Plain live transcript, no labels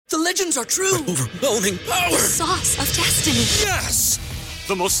The legends are true. Overwhelming power! Sauce of destiny. Yes!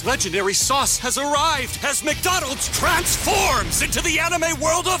 The most legendary sauce has arrived as McDonald's transforms into the anime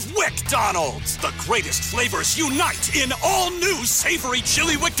world of WickDonald's. The greatest flavors unite in all new savory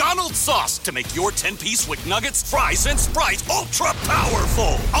chili McDonald's sauce to make your 10-piece Wick Nuggets, fries, and Sprite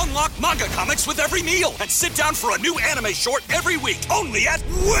ultra-powerful. Unlock manga comics with every meal and sit down for a new anime short every week only at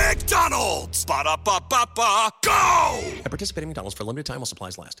WickDonald's. Ba-da-ba-ba-ba, go! And participate in McDonald's for a limited time while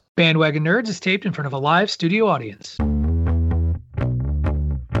supplies last. Bandwagon Nerds is taped in front of a live studio audience.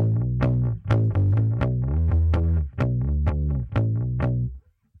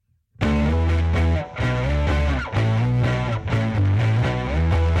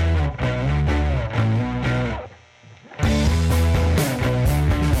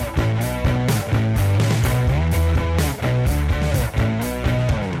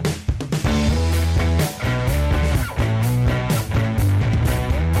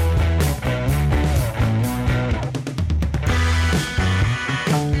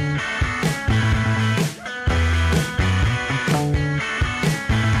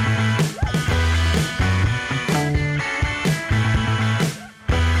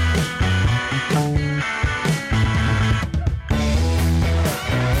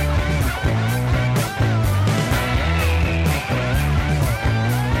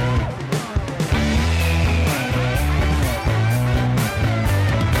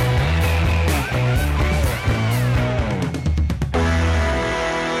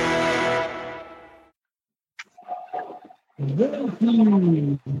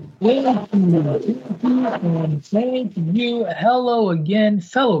 And thank you. Hello again,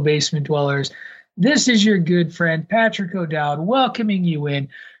 fellow basement dwellers. This is your good friend Patrick O'Dowd welcoming you in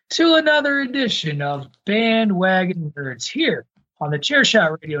to another edition of Bandwagon Nerds here on the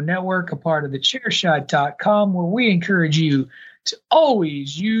Chairshot Radio Network, a part of the Chairshot.com, where we encourage you to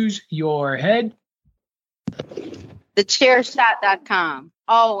always use your head. The Chairshot.com.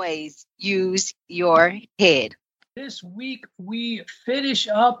 Always use your head. This week, we finish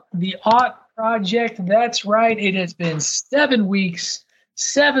up the Aught project. That's right. It has been 7 weeks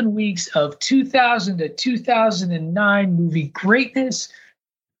of 2000 to 2009 movie greatness.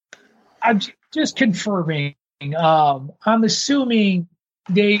 I'm just confirming. I'm assuming,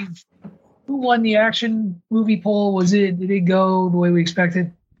 Dave, who won the action movie poll? Did it go the way we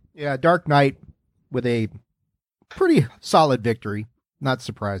expected? Yeah, Dark Knight with a pretty solid victory. Not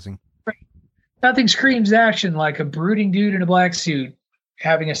surprising. Nothing screams action like a brooding dude in a black suit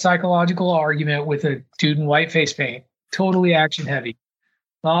having a psychological argument with a dude in white face paint. Totally action heavy.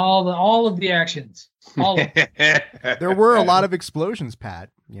 All of the actions. All of them. There were a lot of explosions,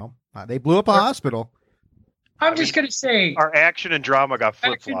 Pat. They blew up a hospital. I'm just going to say, our action and drama got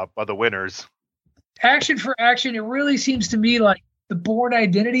flip-flopped by the winners. Action for action, it really seems to me like the Bourne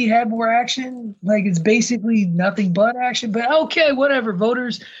Identity had more action. Like it's basically nothing but action. But okay, whatever,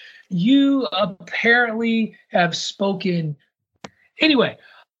 voters. You apparently have spoken. Anyway,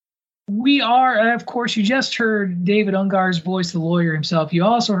 we are, and of course, you just heard David Ungar's voice, the lawyer himself. You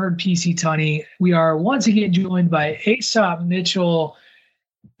also heard PC Tunney. We are once again joined by Aesop Mitchell.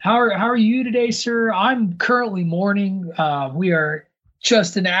 How are you today, sir? I'm currently mourning. We are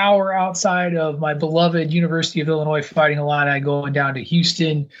just an hour outside of my beloved University of Illinois Fighting Illini, going down to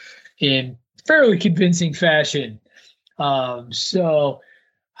Houston in fairly convincing fashion.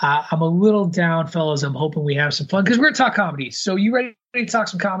 I'm a little down, fellas. I'm hoping we have some fun because we're going to talk comedy. So you ready to talk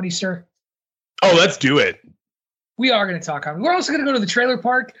some comedy, sir? Oh, let's do it. We are going to talk comedy. We're also going to go to the trailer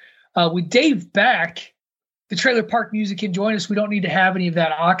park with Dave back. The trailer park music can join us. We don't need to have any of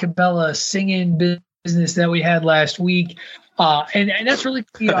that a cappella singing business that we had last week. And that's really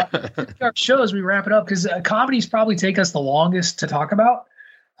our show as we wrap it up because comedies probably take us the longest to talk about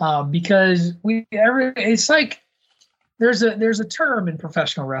because it's like, There's a term in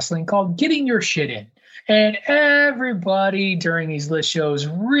professional wrestling called getting your shit in. And everybody during these list shows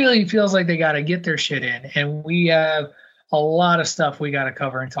really feels like they got to get their shit in. And we have a lot of stuff we got to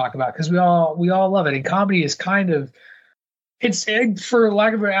cover and talk about because we all love it. And comedy is kind of, it's, for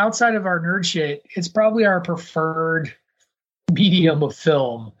lack of outside of our nerd shit, it's probably our preferred medium of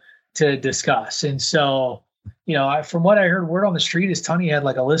film to discuss. And so, from what I heard, word on the street is Tunney had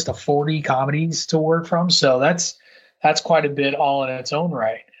like a list of 40 comedies to work from. So that's quite a bit all in its own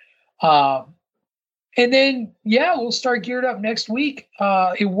right. And then, we'll start geared up next week.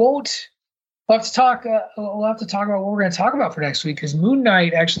 We'll have to talk about what we're going to talk about for next week because Moon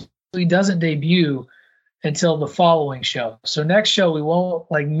Knight actually doesn't debut until the following show. So next show, we won't,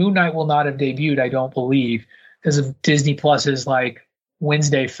 Moon Knight will not have debuted, I don't believe, because of Disney Plus's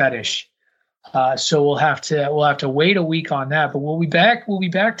Wednesday fetish. So we'll have to wait a week on that, but we'll be back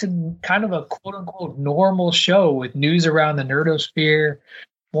to kind of a quote unquote normal show with news around the nerdosphere,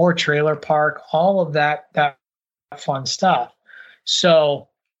 more Trailer Park, all of that fun stuff. So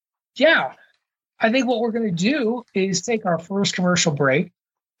yeah, I think what we're going to do is take our first commercial break,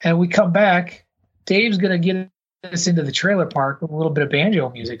 and we come back. Dave's going to get us into the Trailer Park with a little bit of banjo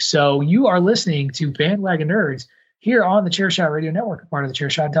music. So you are listening to Bandwagon Nerds here on the Chairshot Radio Network, part of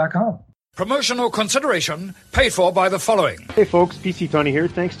thechairshot.com. Promotional consideration paid for by the following. Hey folks, PC Tony here.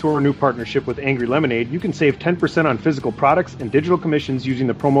 Thanks to our new partnership with Angry Lemonade, you can save 10% on physical products and digital commissions using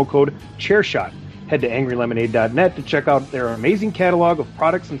the promo code ChairShot. Head to angrylemonade.net to check out their amazing catalog of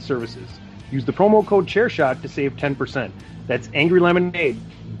products and services. Use the promo code ChairShot to save 10%. That's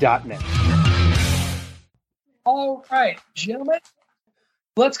angrylemonade.net. All right, gentlemen,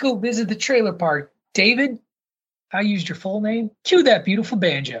 let's go visit the Trailer Park. David, I used your full name. Cue that beautiful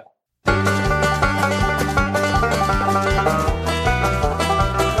banjo.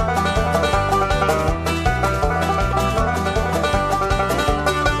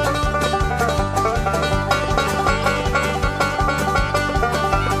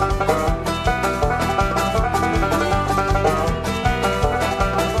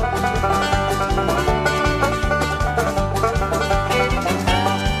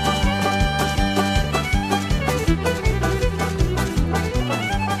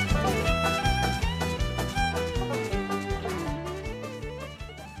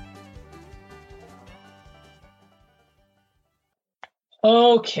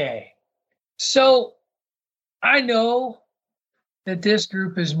 Okay, so I know that this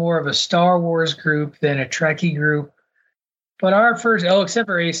group is more of a Star Wars group than a Trekkie group, but our first, except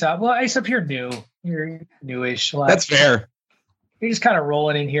for Aesop. Well, Aesop, you're new. You're newish. That's fair. You're just kind of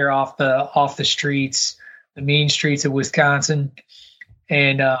rolling in here off the streets, the mean streets of Wisconsin,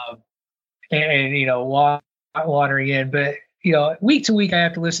 and you know, wandering in. But you know, week to week, I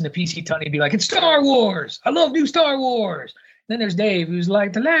have to listen to PC Tony be like, "It's Star Wars. I love new Star Wars." Then there's Dave, who's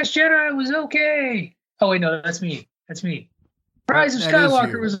like, "The Last Jedi was okay." Oh wait, no, that's me. Rise of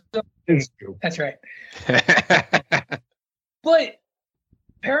Skywalker was okay. That's right. But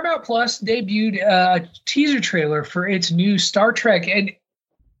Paramount Plus debuted a teaser trailer for its new Star Trek, and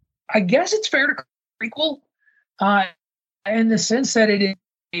I guess it's fair to call it a prequel, in the sense that it is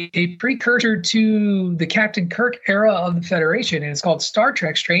a precursor to the Captain Kirk era of the Federation, and it's called Star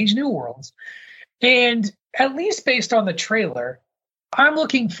Trek: Strange New Worlds. And at least based on the trailer, I'm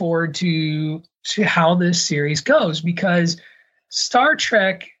looking forward to how this series goes, because Star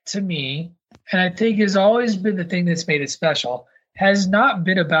Trek, to me, and I think has always been the thing that's made it special, has not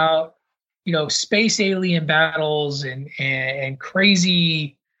been about, you know, space alien battles and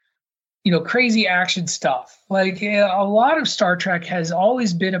crazy, you know, crazy action stuff. Like, a lot of Star Trek has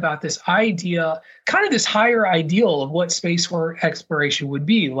always been about this idea, kind of this higher ideal of what space exploration would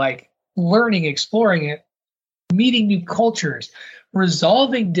be, like learning, exploring it, meeting new cultures,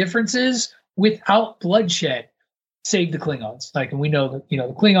 resolving differences without bloodshed, save the Klingons. Like, and we know that, you know,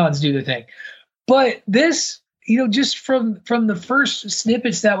 the Klingons do the thing. But this, you know, just from the first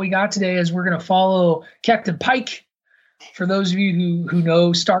snippets that we got today, as we're going to follow Captain Pike, for those of you who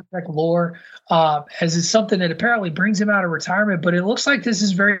know Star Trek lore, as it's something that apparently brings him out of retirement. But it looks like this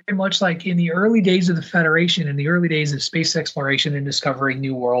is very much like in the early days of the Federation, in the early days of space exploration and discovering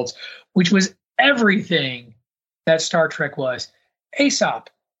new worlds, which was everything that Star Trek was. Aesop,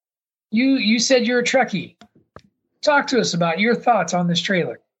 you said you're a Trekkie. Talk to us about your thoughts on this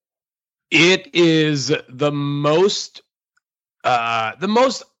trailer. It is the most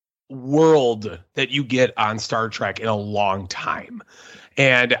world that you get on Star Trek in a long time.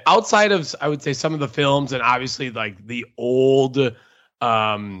 And outside of, I would say, some of the films, and obviously like the old William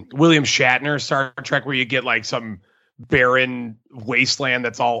Shatner Star Trek, where you get like some barren wasteland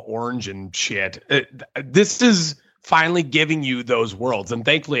that's all orange and shit. This is finally giving you those worlds. And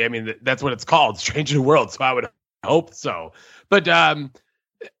thankfully, I mean, that's what it's called, Strange New Worlds. So I would hope so. But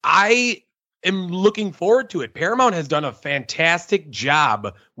I am looking forward to it. Paramount has done a fantastic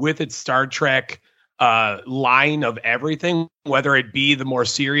job with its Star Trek line of everything, whether it be the more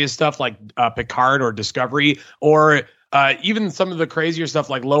serious stuff like Picard or Discovery, or even some of the crazier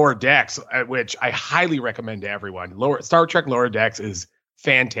stuff like Lower Decks, which I highly recommend to everyone. Star Trek Lower Decks is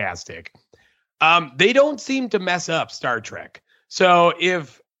fantastic. They don't seem to mess up Star Trek. So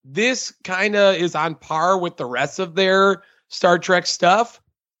if this kind of is on par with the rest of their Star Trek stuff,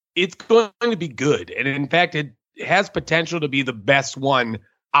 it's going to be good. And in fact, it has potential to be the best one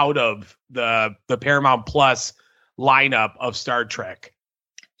out of the Paramount Plus lineup of Star Trek.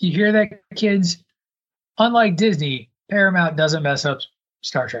 You hear that, kids? Unlike Disney, Paramount doesn't mess up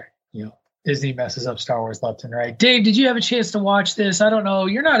Star Trek. You know, Disney messes up Star Wars left and right. Dave, did you have a chance to watch this? I don't know.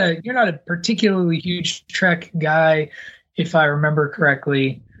 You're not a particularly huge Trek guy, if I remember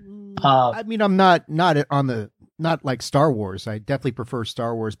correctly. I mean, I'm not like Star Wars. I definitely prefer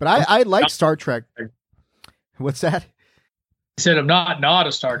Star Wars, but I like Star Trek. What's that? I said I'm not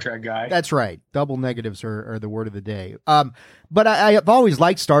a Star Trek guy. That's right. Double negatives are the word of the day. But I've always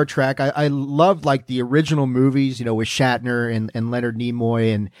liked Star Trek. I loved like the original movies, with Shatner and Leonard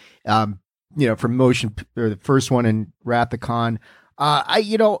Nimoy and, from Motion, or the first one in Wrath of Khan.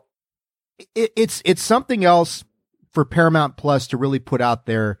 It's something else for Paramount Plus to really put out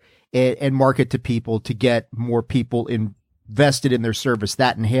there and market to people to get more people invested in their service.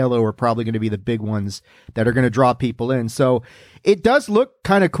 That and Halo are probably going to be the big ones that are going to draw people in. So it does look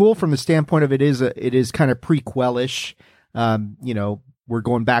kind of cool from the standpoint of it is kind of prequelish. We're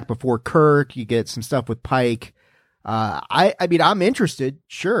going back before Kirk. You get some stuff with Pike. I mean, I'm interested.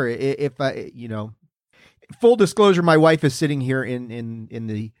 Sure. If I, full disclosure, my wife is sitting here in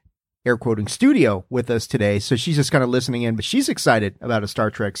the air quoting studio with us today. So she's just kind of listening in, but she's excited about a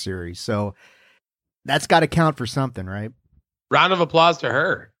Star Trek series. So that's got to count for something, right? Round of applause to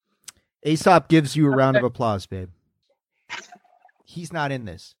her. Aesop gives you a round of applause, babe. He's not in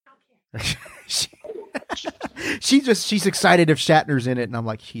this. She's excited if Shatner's in it. And I'm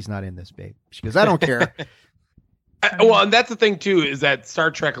like, he's not in this, babe. She goes, I don't care. Well, and that's the thing too, is that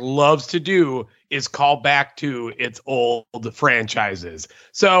Star Trek loves to do is call back to its old franchises.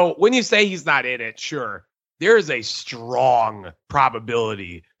 So when you say he's not in it, sure, there is a strong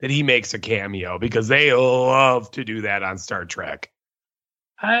probability that he makes a cameo because they love to do that on Star Trek.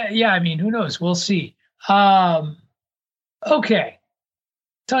 Yeah, I mean, who knows? We'll see. Okay.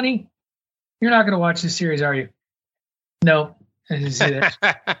 Tony, you're not going to watch this series, are you? No. I didn't say that.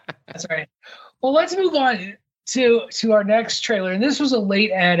 That's all right. Well, let's move on to our next trailer. And this was a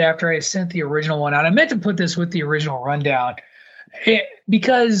late ad after I sent the original one out. I meant to put this with the original rundown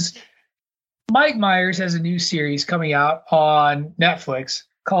because Mike Myers has a new series coming out on Netflix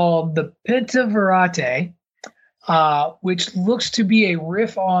called The Pentaverate, which looks to be a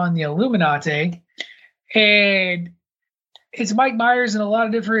riff on the Illuminati. And it's Mike Myers in a lot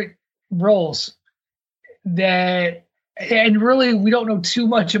of different roles and really we don't know too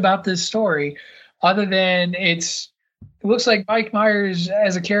much about this story other than it looks like Mike Myers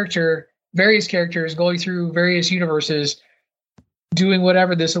as a character, various characters going through various universes, doing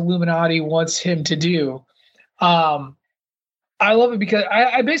whatever this Illuminati wants him to do. I love it because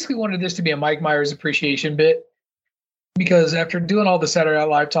I basically wanted this to be a Mike Myers appreciation bit because after doing all the Saturday Night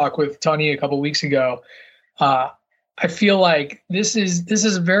Live talk with Tony a couple weeks ago, I feel like this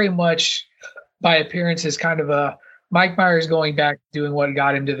is very much by appearances kind of a Mike Myers going back to doing what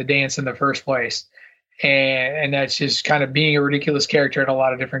got him to the dance in the first place. And that's just kind of being a ridiculous character in a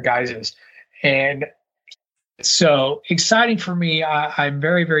lot of different guises. And so exciting for me. I'm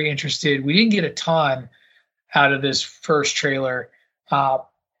very, very interested. We didn't get a ton out of this first trailer.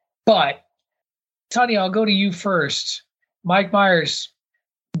 But Tony, I'll go to you first. Mike Myers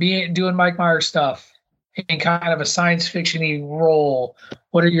doing Mike Myers stuff in kind of a science fiction-y role.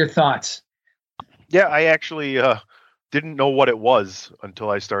 What are your thoughts? Yeah, I actually didn't know what it was until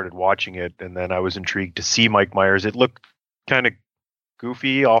I started watching it, and then I was intrigued to see Mike Myers. It looked kind of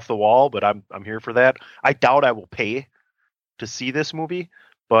goofy, off the wall, but I'm here for that. I doubt I will pay to see this movie,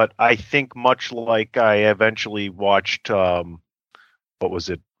 but I think much like I eventually watched, what was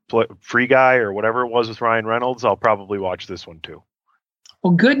it, Free Guy or whatever it was with Ryan Reynolds, I'll probably watch this one too.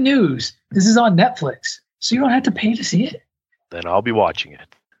 Well, good news. This is on Netflix, so you don't have to pay to see it. Then I'll be watching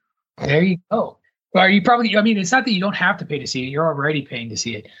it. There you go. Or you probably, I mean, it's not that you don't have to pay to see it. You're already paying to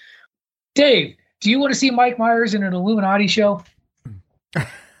see it. Dave, do you want to see Mike Myers in an Illuminati show?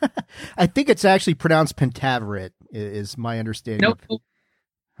 I think it's actually pronounced Pentaverate, is my understanding. Nope.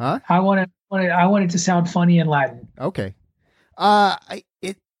 Huh? I want it to sound funny in Latin. Okay.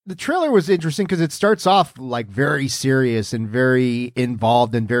 The trailer was interesting because it starts off like very serious and very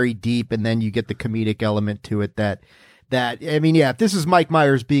involved and very deep, and then you get the comedic element to it that I mean, yeah, if this is Mike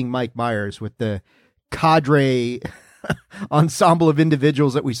Myers being Mike Myers with the cadre ensemble of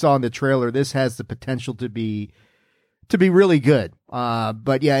individuals that we saw in the trailer, this has the potential to be really good.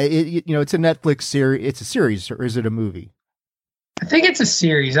 But yeah, it's a Netflix series. It's a series, or is it a movie? I think it's a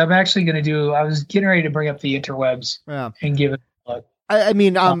series. I was getting ready to bring up the interwebs and give it a look. I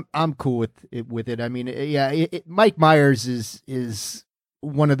mean, I'm cool with it. I mean, yeah, Mike Myers is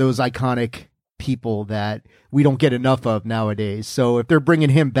one of those iconic people that we don't get enough of nowadays. So if they're bringing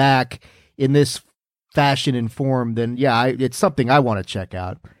him back in this fashion and form, then yeah, it's something I want to check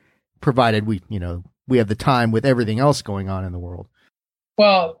out, provided we have the time with everything else going on in the world.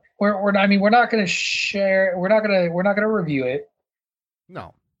 Well, we're not going to share. We're not going to review it.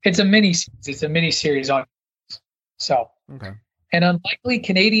 No, it's a mini. It's a mini series on. So, okay. An unlikely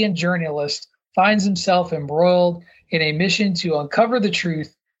Canadian journalist finds himself embroiled in a mission to uncover the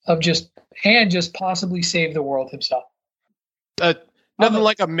truth of just possibly save the world himself. Nothing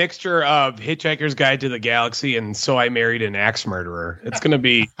like a mixture of Hitchhiker's Guide to the Galaxy and So I Married an Axe Murderer. It's going to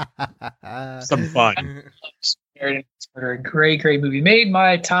be some fun. Married an Axe Murderer, great movie. Made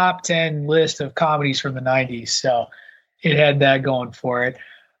my top 10 list of comedies from the 90s, so it had that going for it.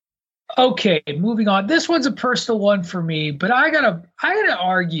 Okay, moving on. This one's a personal one for me, but I gotta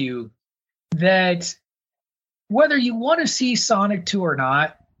argue that whether you want to see Sonic 2 or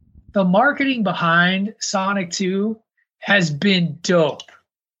not, the marketing behind Sonic 2 has been dope.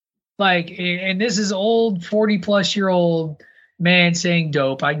 Like, and this is old 40-plus-year-old man saying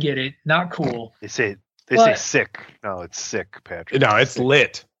dope. I get it. Not cool. They say sick. No, it's sick, Patrick. No, it's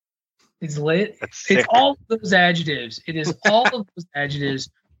lit. It's lit. That's sick. It's all of those adjectives. It is all of those adjectives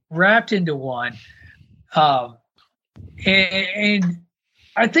wrapped into one. And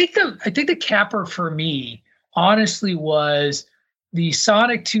I think the capper for me, honestly, was the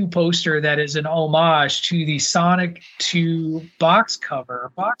Sonic 2 poster that is an homage to the Sonic 2 box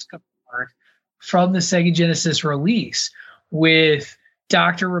cover art from the Sega Genesis release, with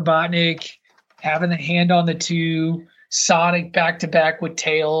Dr. Robotnik having the hand on the 2, Sonic back to back with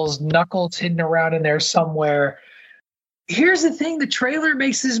Tails, Knuckles hidden around in there somewhere. Here's the thing, the trailer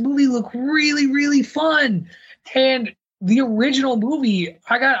makes this movie look really, really fun. And the original movie,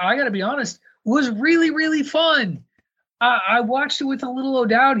 I got to be honest, was really, really fun. I watched it with a little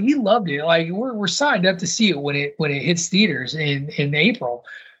O'Dowd. He loved it. Like, we're signed up to see it when it hits theaters in April.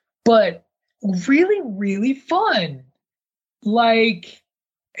 But really, really fun. Like,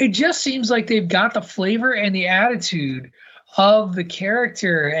 it just seems like they've got the flavor and the attitude of the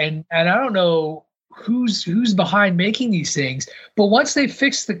character. And I don't know who's behind making these things, but once they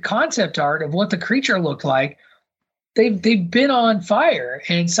fixed the concept art of what the creature looked like, they've been on fire,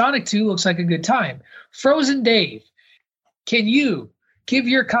 and Sonic 2 looks like a good time. Frozen Dave, can you give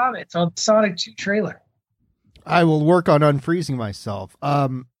your comments on the Sonic 2 trailer? I will work on unfreezing myself.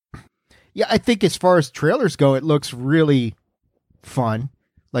 Yeah, I think as far as trailers go, it looks really fun.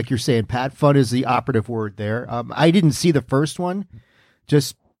 Like you're saying, Pat, fun is the operative word there. I didn't see the first one.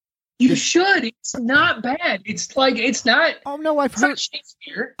 You should. It's not bad. It's not. Oh no, I've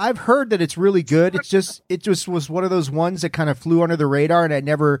heard that it's really good. It just was one of those ones that kind of flew under the radar, and I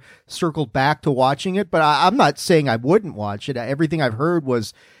never circled back to watching it. But I'm not saying I wouldn't watch it. Everything I've heard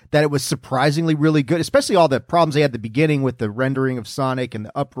was that it was surprisingly really good, especially all the problems they had at the beginning with the rendering of Sonic and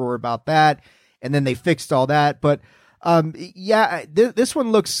the uproar about that, and then they fixed all that. But yeah, this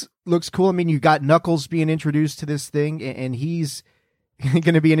one looks cool. I mean, you got Knuckles being introduced to this thing, and he's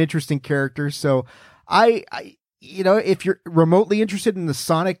going to be an interesting character. So I, if you're remotely interested in the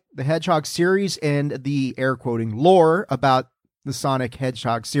Sonic the Hedgehog series and the air quoting lore about the Sonic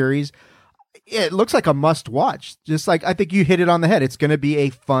Hedgehog series, it looks like a must watch. Just like, I think you hit it on the head. It's going to be a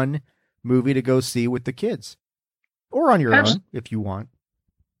fun movie to go see with the kids or on your own if you want.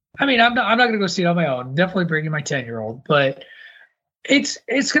 I mean, I'm not going to go see it on my own. Definitely bringing my 10-year-old, but it's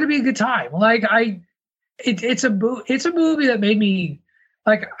going to be a good time. Like it's a movie that made me,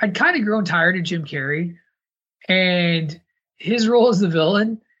 like, I'd kind of grown tired of Jim Carrey, and his role as the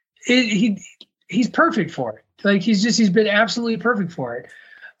villain, he's perfect for it. Like, he's been absolutely perfect for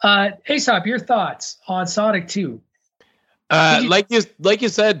it. Aesop, your thoughts on Sonic 2? Like you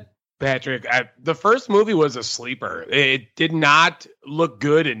said, Patrick, the first movie was a sleeper. It did not look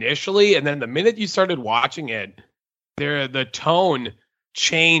good initially, and then the minute you started watching it, the tone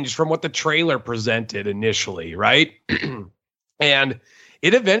changed from what the trailer presented initially, right? And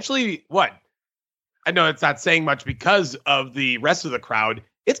it eventually, I know it's not saying much because of the rest of the crowd.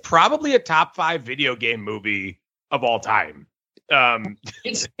 It's probably a top 5 video game movie of all time.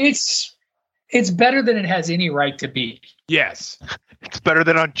 It's better than it has any right to be. Yes. It's better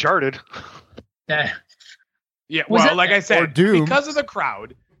than Uncharted. Yeah. Well, like I said, because of the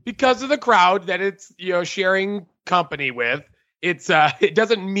crowd that it's, sharing company with, it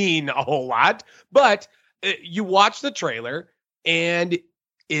doesn't mean a whole lot, but you watch the trailer and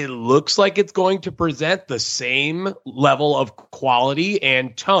it looks like it's going to present the same level of quality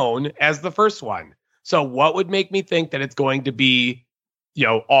and tone as the first one. So what would make me think that it's going to be,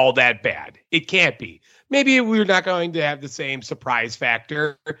 all that bad? It can't be. Maybe we're not going to have the same surprise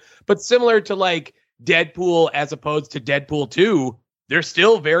factor, but similar to like Deadpool as opposed to Deadpool 2, they're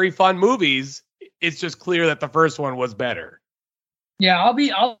still very fun movies. It's just clear that the first one was better. Yeah, I'll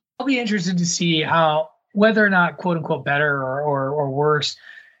be interested to see whether or not quote unquote better or worse.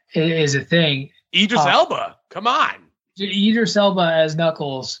 is a thing. Idris Elba, come on. Idris Elba as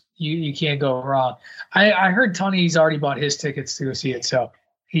Knuckles, you can't go wrong. I heard Tony's already bought his tickets to go see it, so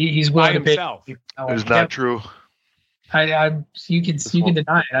he's willing By to pay. himself. It's not true. You can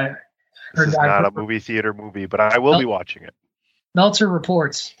deny it. I heard, This is not a movie theater movie, but I will be watching it. Meltzer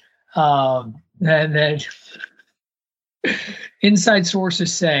reports that inside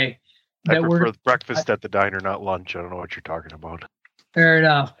sources say I that prefer breakfast at the diner, not lunch. I don't know what you're talking about. fair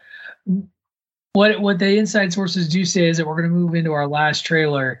enough. What the inside sources do say is that we're going to move into our last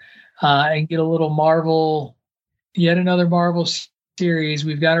trailer and get a little Marvel, yet another Marvel series.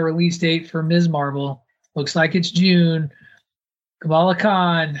 We've got a release date for Ms. Marvel. Looks like it's June. Kamala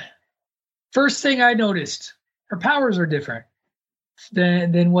Khan. First thing I noticed, her powers are different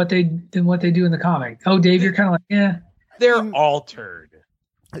than what they do in the comic. Oh, Dave, you're kind of like, yeah. They're altered.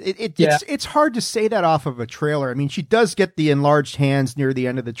 It's hard to say that off of a trailer. I mean, she does get the enlarged hands near the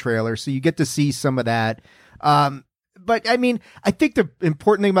end of the trailer, so you get to see some of that. But I mean, I think the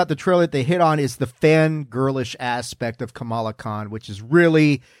important thing about the trailer that they hit on is the fangirlish aspect of Kamala Khan, which is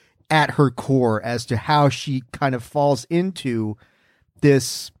really at her core as to how she kind of falls into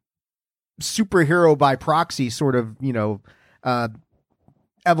this superhero by proxy sort of,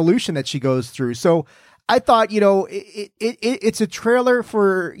 evolution that she goes through. So I thought, it's a trailer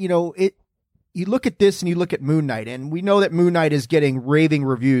for, you look at this and you look at Moon Knight, and we know that Moon Knight is getting raving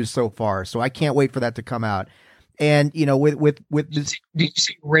reviews so far. So I can't wait for that to come out. And, with this, did you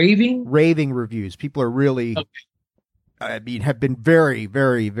see raving reviews, people are really, have been very,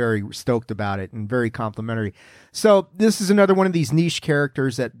 very, very stoked about it and very complimentary. So this is another one of these niche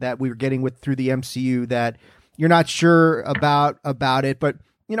characters that we were getting with through the MCU that you're not sure about it, but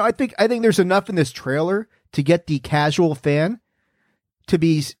I think there's enough in this trailer to get the casual fan to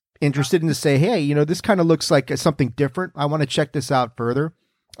be interested and to say, hey, this kind of looks like something different. I want to check this out further.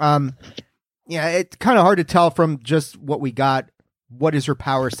 It's kind of hard to tell from just what we got. What is her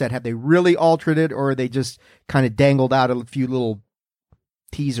power set? Have they really altered it, or are they just kind of dangled out a few little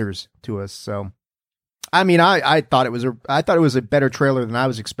teasers to us? So, I mean, I thought it was a better trailer than I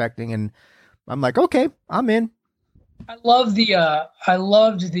was expecting, and I'm like, okay, I'm in. I loved the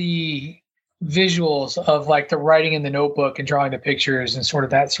visuals of like the writing in the notebook and drawing the pictures and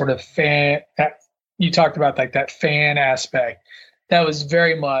sort of fan that you talked about, like that fan aspect. That was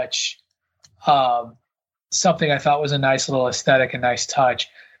very much something I thought was a nice little aesthetic, a nice touch.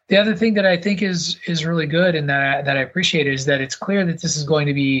 The other thing that I think is really good and that I appreciate is that it's clear that this is going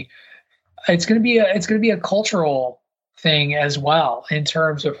to be a cultural thing as well, in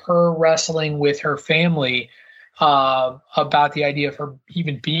terms of her wrestling with her family about the idea of her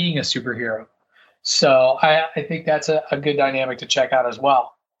even being a superhero. So I think that's a good dynamic to check out as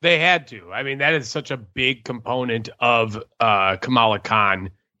well. They had to. I mean, that is such a big component of Kamala Khan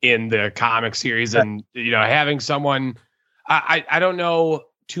in the comic series. And, having someone, I don't know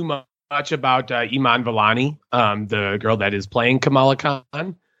too much about Iman Vellani, the girl that is playing Kamala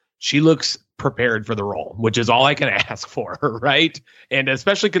Khan. She looks prepared for the role, which is all I can ask for her, right? And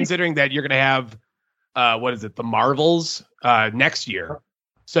especially considering that you're going to have, the Marvels next year.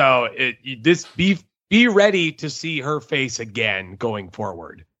 So be ready to see her face again going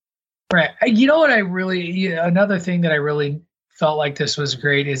forward. Right. You know what another thing that I really felt like this was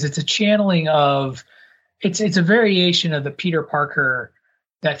great is it's a channeling of, it's a variation of the Peter Parker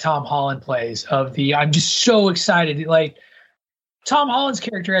that Tom Holland plays, of the, I'm just so excited. Like Tom Holland's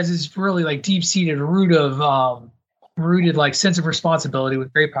character has this really like deep-seated rooted like sense of responsibility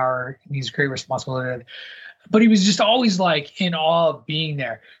with great power. He's great responsibility, but he was just always like in awe of being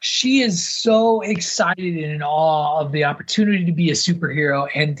there. She is so excited and in awe of the opportunity to be a superhero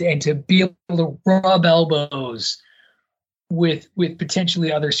and to be able to rub elbows with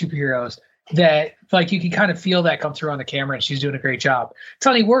potentially other superheroes, that like you can kind of feel that come through on the camera, and she's doing a great job.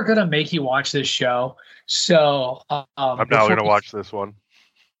 Tony, we're going to make you watch this show. So I'm not going to watch this one.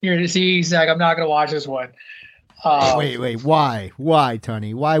 You're to see, he's like, I'm not going to watch this one. Wait, why,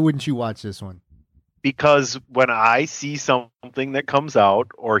 Tony? Why wouldn't you watch this one? Because when I see something that comes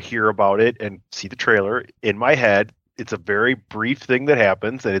out or hear about it and see the trailer, in my head, it's a very brief thing that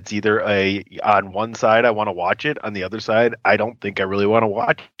happens, and it's either on one side I want to watch it, on the other side I don't think I really want to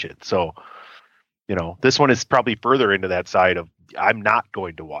watch it. So, this one is probably further into that side of I'm not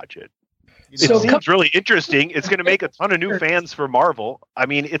going to watch it. It seems really interesting. It's going to make a ton of new fans for Marvel. I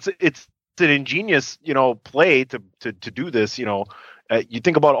mean, it's an ingenious, play to do this. You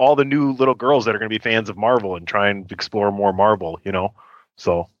think about all the new little girls that are going to be fans of Marvel and try and explore more Marvel.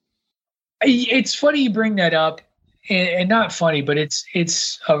 So it's funny you bring that up, and not funny, but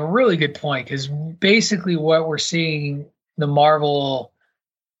it's a really good point, because basically what we're seeing the Marvel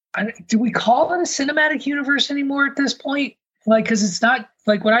do we call it a cinematic universe anymore at this point? Like, because it's not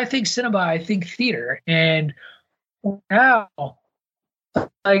like when I think cinema, I think theater, and now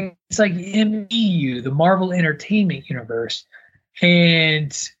like it's like MCU, the Marvel Entertainment Universe,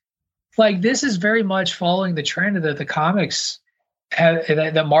 and like this is very much following the trend that the comics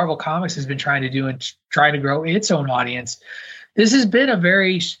that Marvel Comics has been trying to do and trying to grow its own audience. This has been a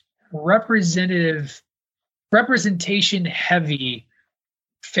very representation heavy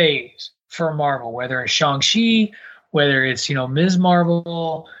phase for Marvel, whether it's Shang-Chi, whether it's, Ms.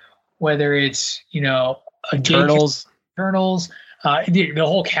 Marvel, whether it's, Eternals, the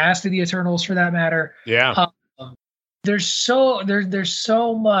whole cast of the Eternals for that matter. Yeah. There's so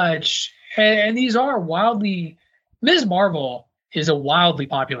much, and these are wildly, Ms. Marvel is a wildly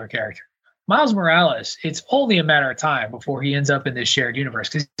popular character. Miles Morales, it's only a matter of time before he ends up in this shared universe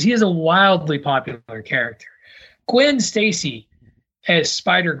because he is a wildly popular character. Gwen Stacy as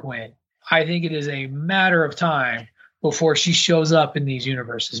Spider-Gwen, I think it is a matter of time before she shows up in these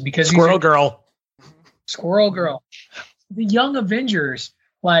universes because Squirrel Girl. The Young Avengers,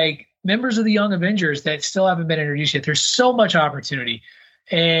 like members of the Young Avengers that still haven't been introduced yet. There's so much opportunity.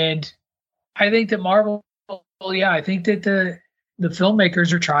 And I think that Marvel, I think that the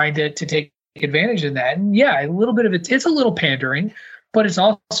filmmakers are trying to take advantage of that. And yeah, a little bit of it's a little pandering, but it's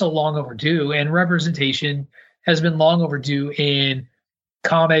also long overdue. And representation has been long overdue in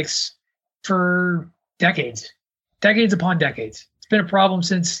comics for decades upon decades. It's been a problem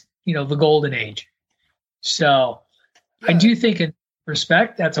since, the golden age. So I do think in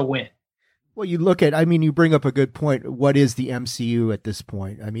respect, that's a win. Well, you bring up a good point. What is the MCU at this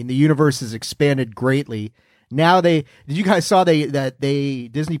point? I mean, the universe has expanded greatly. Now did you guys saw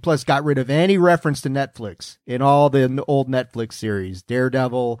Disney Plus got rid of any reference to Netflix in all the old Netflix series,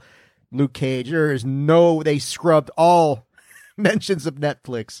 Daredevil, Luke Cage. They scrubbed all mentions of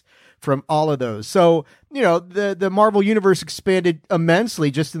Netflix from all of those. So, the Marvel universe expanded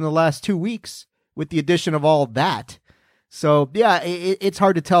immensely just in the last 2 weeks with the addition of all of that. So yeah, it's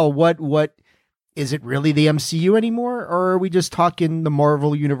hard to tell what is it really the MCU anymore, or are we just talking the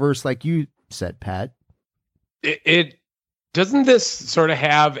Marvel universe like you said, Pat? It doesn't this sort of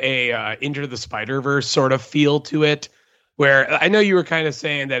have a Into the Spider-Verse sort of feel to it, where I know you were kind of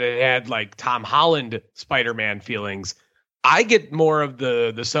saying that it had like Tom Holland Spider-Man feelings. I get more of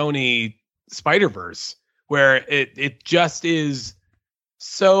the Sony Spider-Verse, where it just is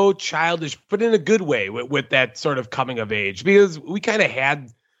so childish, but in a good way with that sort of coming of age, because we kind of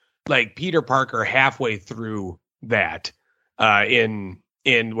had like Peter Parker halfway through that in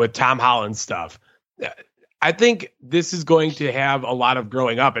with Tom Holland stuff. I think this is going to have a lot of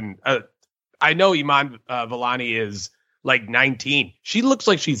growing up. And I know Iman Vellani is like 19. She looks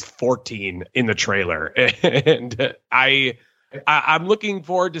like she's 14 in the trailer. And I'm looking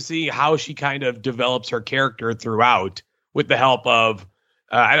forward to see how she kind of develops her character throughout with the help of,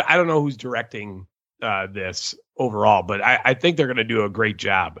 I don't know who's directing this overall, but I think they're going to do a great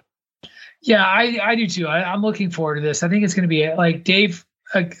job. Yeah, I do too. I'm looking forward to this. I think it's going to be like Dave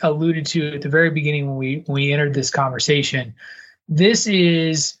alluded to at the very beginning when we entered this conversation. This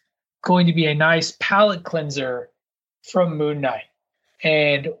is going to be a nice palate cleanser from Moon Knight.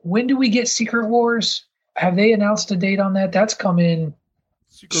 And when do we get Secret Wars? Have they announced a date on that? That's coming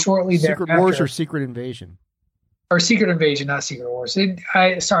shortly thereafter. Secret Wars or Secret Invasion? Or Secret Invasion, not Secret Wars.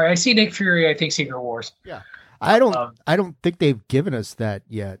 I see Nick Fury. I think Secret Wars. Yeah, I don't think they've given us that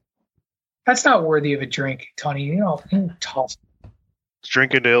yet. That's not worthy of a drink, Tony. Toss.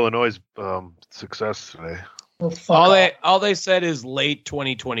 Drinking to Illinois' success today. Well, all they said is late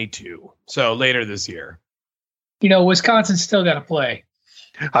 2022, so later this year. Wisconsin's still got to play.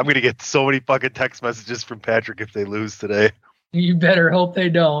 I'm going to get so many fucking text messages from Patrick if they lose today. You better hope they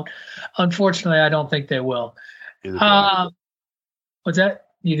don't. Unfortunately, I don't think they will. What's that?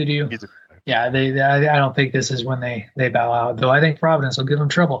 Neither do you. Yeah, I don't think this is when they bow out, though. I think Providence will give them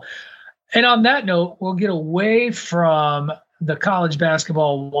trouble. And on that note, we'll get away from the college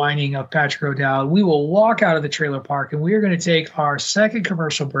basketball whining of Patrick O'Dowd. We will walk out of the trailer park, and we are going to take our second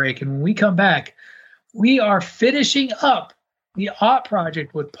commercial break. And when we come back, we are finishing up the Aught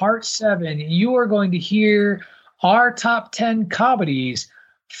project with part 7. You are going to hear our top 10 comedies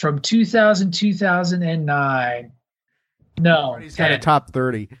from 2009. No, he's got a top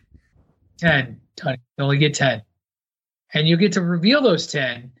 30. 10, Tony. You only get 10. And you get to reveal those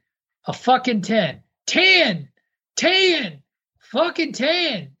 10. A fucking 10. 10! 10! Fucking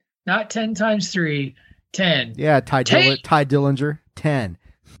 10! Not 10 times 3. 10. Yeah, Ty Dillinger. 10.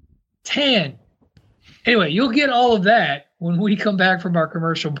 10. Anyway, you'll get all of that When we come back from our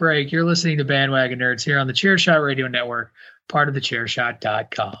commercial break, you're listening to Bandwagon Nerds here on the Chairshot Radio Network, part of the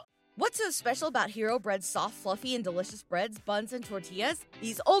Chairshot.com. What's so special about Hero Bread's soft, fluffy, and delicious breads, buns, and tortillas?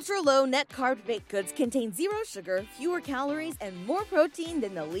 These ultra-low net-carb baked goods contain zero sugar, fewer calories, and more protein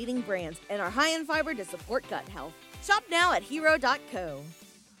than the leading brands, and are high in fiber to support gut health. Shop now at hero.co.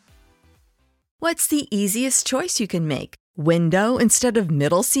 What's the easiest choice you can make? Window instead of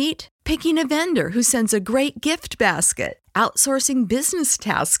middle seat? Picking a vendor who sends a great gift basket? Outsourcing business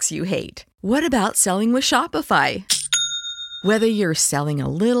tasks you hate? What about selling with Shopify? Whether you're selling a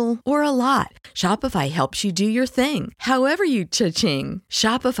little or a lot, Shopify helps you do your thing, however you cha-ching.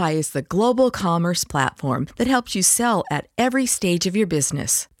 Shopify is the global commerce platform that helps you sell at every stage of your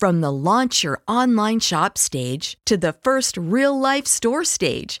business. From the launch your online shop stage to the first real-life store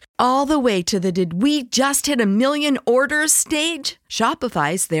stage, all the way to the did we just hit 1 million orders stage.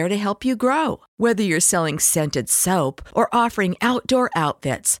 Shopify's there to help you grow. Whether you're selling scented soap or offering outdoor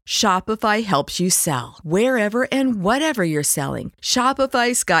outfits, Shopify helps you sell. Wherever and whatever you're selling,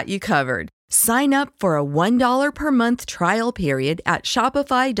 Shopify's got you covered. Sign up for a $1 per month trial period at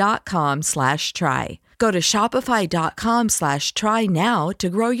shopify.com/try. Go to shopify.com/try now to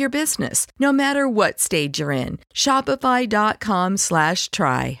grow your business, no matter what stage you're in.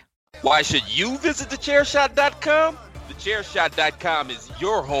 Shopify.com/try. Why should you visit thechairshot.com? Thechairshot.com is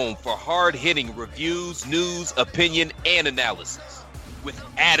your home for hard-hitting reviews, news, opinion, and analysis with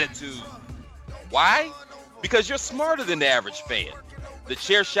attitude. Why? Because you're smarter than the average fan.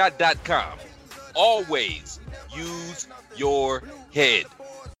 Thechairshot.com. Always use your head.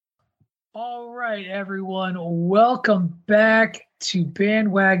 All right, everyone. Welcome back to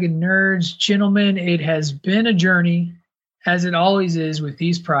Bandwagon Nerds. Gentlemen, it has been a journey, as it always is with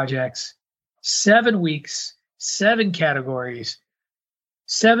these projects. 7 weeks, 7 categories,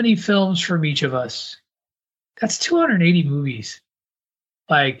 70 films from each of us. That's 280 movies.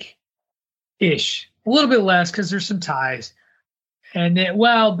 Like, ish. A little bit less because there's some ties. And then,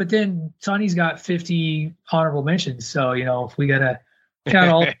 but then Sonny's got 50 honorable mentions. So, if we got to count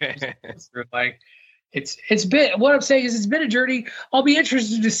all like it's been, what I'm saying is it's been a journey. I'll be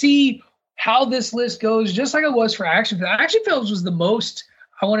interested to see how this list goes, just like it was for action films. Action films was the most,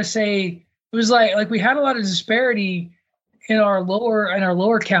 I want to say, it was like we had a lot of disparity in our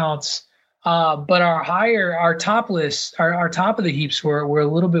lower counts, but our top lists, our top of the heaps were a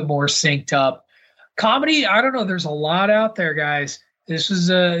little bit more synced up. Comedy, I don't know. There's a lot out there, guys. This was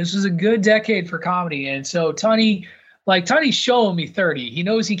a good decade for comedy, and so Tony's showing me 30. He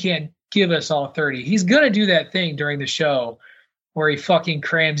knows he can't give us all 30. He's gonna do that thing during the show where he fucking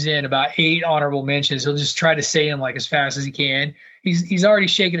crams in about 8 honorable mentions. He'll just try to say them like as fast as he can. He's already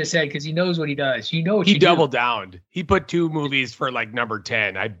shaking his head because he knows what he does. You know what he you doubled do. down. He put 2 movies for like number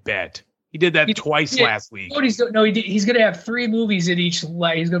 10. I bet he did that twice last week. He's going to have 3 movies in each. He's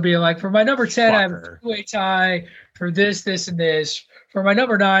going to be like, for my number 10, I have a 3-way tie for this, and this. For my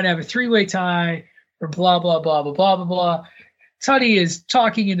number 9, I have a 3-way tie for blah blah blah blah blah blah blah. Tony is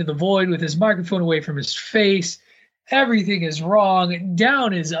talking into the void with his microphone away from his face. Everything is wrong.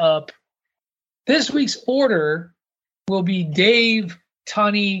 Down is up. This week's order will be Dave,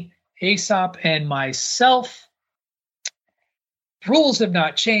 Tony, Aesop, and myself. Rules have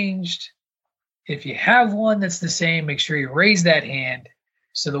not changed. If you have one that's the same, make sure you raise that hand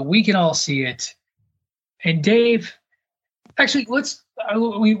so that we can all see it. And Dave, actually, we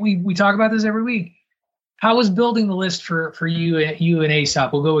talk about this every week. How was building the list for you and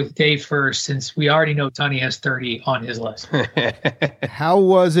Aesop? We'll go with Dave first, since we already know Tony has 30 on his list. How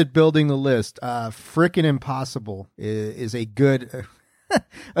was it building the list? Frickin' impossible is a good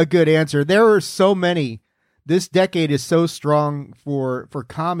a good answer. There are so many. This decade is so strong for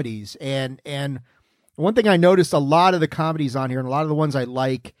comedies, and one thing I noticed, a lot of the comedies on here and a lot of the ones I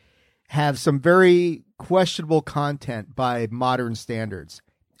like have some very questionable content by modern standards.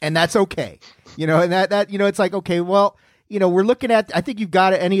 And that's okay. And that it's like, okay, well, we're looking at, I think you've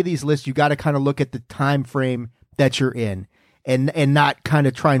got to, any of these lists, you got to kind of look at the time frame that you're in and not kind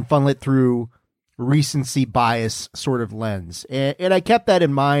of try and funnel it through recency bias sort of lens. And I kept that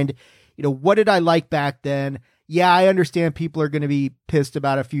in mind. What did I like back then? Yeah, I understand people are going to be pissed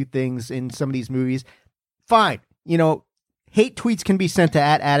about a few things in some of these movies. Fine. Hate tweets can be sent to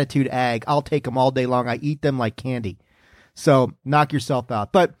 @AttitudeAg. I'll take them all day long. I eat them like candy. So knock yourself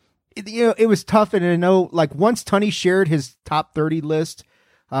out. But, it was tough. And I know, like, once Tony shared his top 30 list,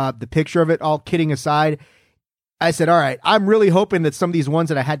 the picture of it, all kidding aside, I said, all right, I'm really hoping that some of these ones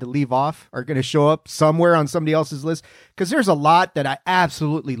that I had to leave off are going to show up somewhere on somebody else's list. Because there's a lot that I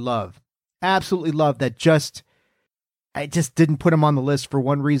absolutely love that I just didn't put them on the list for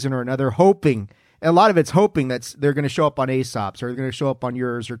one reason or another, hoping a lot of it's hoping that they're going to show up on Aesop's or they're going to show up on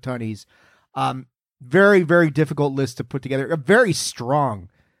yours or Tunney's. Very, very difficult list to put together. A very strong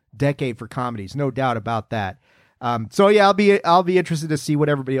decade for comedies, no doubt about that. So yeah, I'll be interested to see what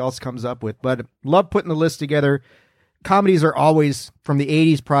everybody else comes up with, but love putting the list together. Comedies are always, from the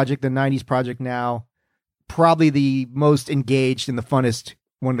 80s project, the 90s project now, probably the most engaged and the funnest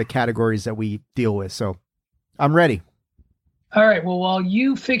one of the categories that we deal with. So I'm ready. All right. Well, while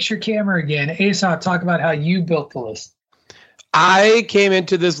you fix your camera again, Aesop, talk about how you built the list. I came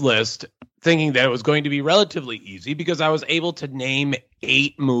into this list thinking that it was going to be relatively easy because I was able to name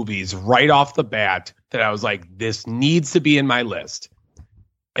 8 movies right off the bat that I was like, this needs to be in my list.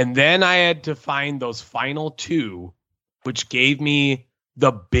 And then I had to find those final 2, which gave me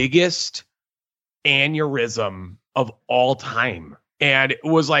the biggest aneurysm of all time. And it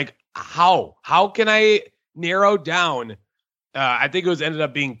was like, how can I narrow down? I think it ended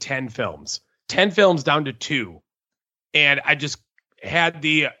up being 10 films down to 2. And I just had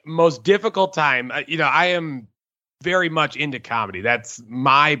the most difficult time. I am very much into comedy. That's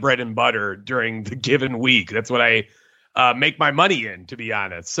my bread and butter during the given week. That's what I make my money in, to be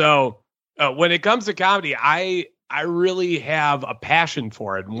honest. So when it comes to comedy, I really have a passion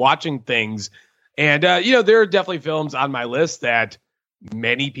for it and watching things. And, there are definitely films on my list that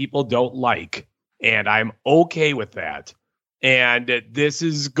many people don't like, and I'm okay with that. And this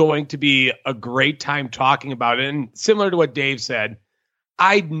is going to be a great time talking about it. And similar to what Dave said,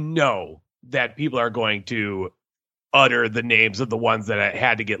 I know that people are going to utter the names of the ones that I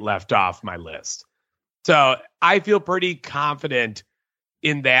had to get left off my list. So I feel pretty confident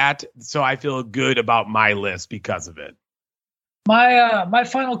in that. So I feel good about my list because of it. My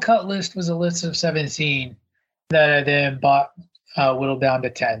final cut list was a list of 17 that I then whittled down to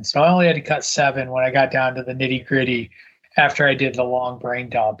 10. So I only had to cut 7 when I got down to the nitty gritty after I did the long brain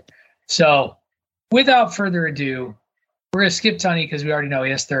dump. So without further ado, we're going to skip Tunney because we already know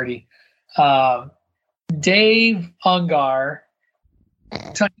he has 30. Dave Ungar,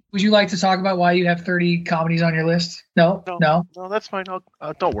 Tunney, would you like to talk about why you have 30 comedies on your list? No, that's fine.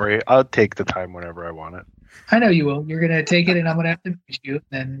 Don't worry. I'll take the time whenever I want it. I know you will. You're going to take it, and I'm going to have to beat you.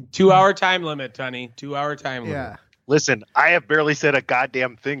 Then 2-hour time limit, Tunney. 2-hour time limit. Listen, I have barely said a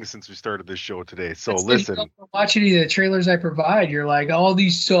goddamn thing since we started this show today. So listen. Watching the trailers I provide, you're like, "Oh,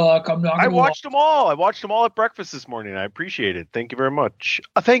 these suck. I'm not." I watched them all. I watched them all at breakfast this morning. I appreciate it. Thank you very much.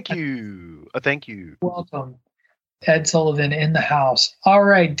 Thank you. Thank you. Welcome, Ed Sullivan in the house. All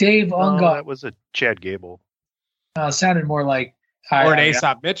right, Dave Ungar. That was a Chad Gable. It sounded more like or an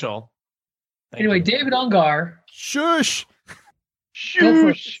Aesop Mitchell. Anyway, David Ungar. Shush.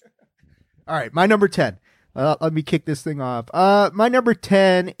 Shush. All right, my number 10. Let me kick this thing off. My number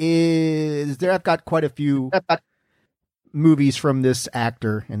 10 is there. I've got quite a few movies from this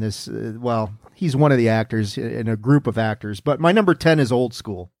actor, and this, he's one of the actors in a group of actors. But my number 10 is Old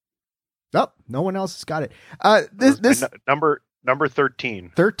School. Oh, no one else has got it. This number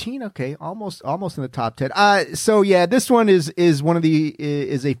 13. 13. Okay, almost in the top 10. So yeah, this one is one of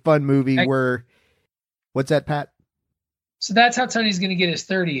is a fun movie where. What's that, Pat? So that's how Tony's going to get his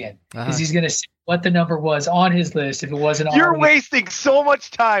 30 in, because he's going to see what the number was on his list if it wasn't on. You're wasting so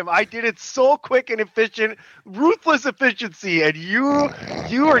much time. I did it so quick and efficient, ruthless efficiency, and you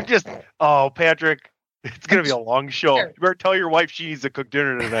are just, Patrick, it's going to be a long show. You better tell your wife she needs to cook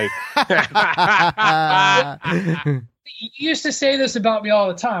dinner tonight. You used to say this about me all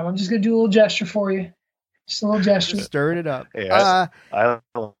the time. I'm just going to do a little gesture for you. Just a little gesture. Stirring it up. Yeah,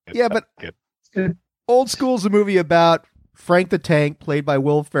 but Old School's a movie about Frank the Tank, played by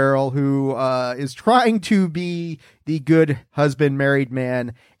Will Ferrell, who is trying to be the good husband, married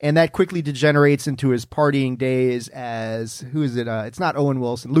man, and that quickly degenerates into his partying days as, who is it? It's not Owen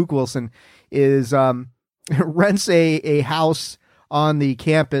Wilson. Luke Wilson is rents a house on the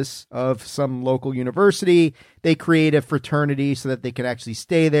campus of some local university. They create a fraternity so that they can actually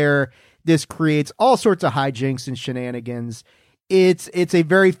stay there. This creates all sorts of hijinks and shenanigans. It's a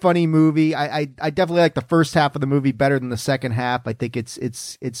very funny movie. I definitely like the first half of the movie better than the second half. I think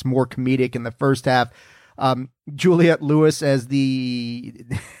it's more comedic in the first half. Juliette Lewis as the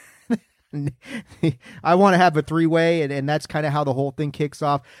I want to have a 3-way, and that's kind of how the whole thing kicks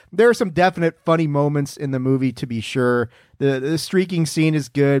off. There are some definite funny moments in the movie, to be sure. The streaking scene is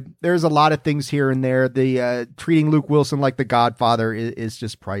good. There's a lot of things here and there. The treating Luke Wilson like the Godfather is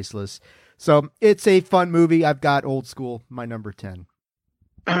just priceless. So it's a fun movie. I've got Old School, my number 10.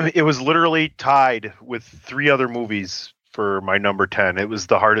 It was literally tied with 3 other movies for my number 10. It was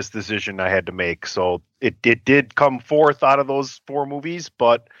the hardest decision I had to make. So it did come fourth out of those 4 movies,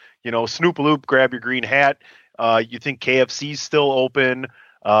 but Snoop-a-Loop, Grab Your Green Hat. You think KFC's still open.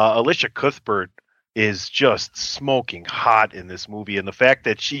 Alicia Cuthbert is just smoking hot in this movie, and the fact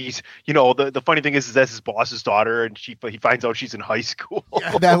that she's, the funny thing is that's his boss's daughter, and he finds out she's in high school.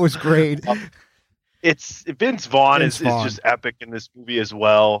 Yeah, that was great. It's Vince Vaughn is just epic in this movie as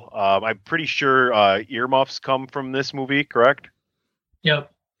well. I'm pretty sure earmuffs come from this movie, correct?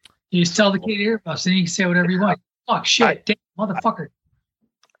 Yep. You just tell the kid earmuffs, and you can say whatever you want. Fuck, shit, damn, motherfucker.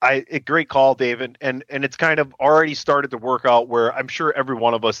 A great call, David, and it's kind of already started to work out where I'm sure every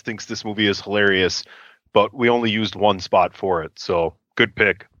one of us thinks this movie is hilarious, but we only used one spot for it. So good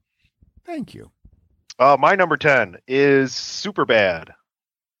pick. Thank you. My number 10 is Superbad.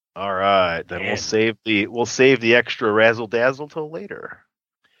 All right, then we'll save the extra razzle dazzle till later.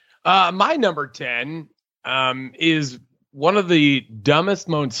 My number 10 is one of the dumbest,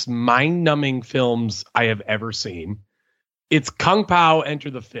 most mind-numbing films I have ever seen. It's Kung Pao Enter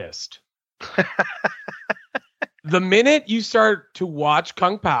the Fist. The minute you start to watch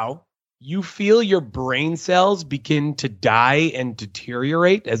Kung Pao, you feel your brain cells begin to die and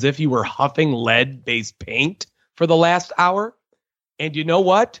deteriorate as if you were huffing lead-based paint for the last hour. And you know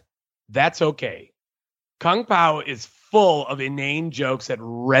what? That's okay. Kung Pao is full of inane jokes that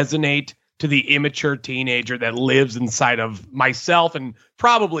resonate to the immature teenager that lives inside of myself and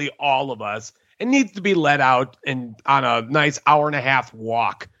probably all of us. It needs to be let out and on a nice hour-and-a-half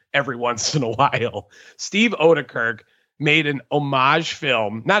walk every once in a while. Steve Odekirk made an homage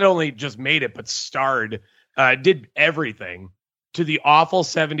film, not only just made it, but starred, did everything to the awful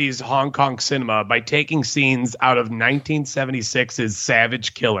 70s Hong Kong cinema by taking scenes out of 1976's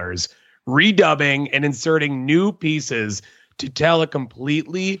Savage Killers, redubbing and inserting new pieces to tell a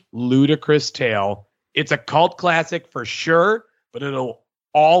completely ludicrous tale. It's a cult classic for sure, but it'll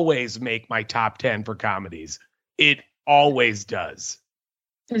always make my top 10 for comedies. It always does.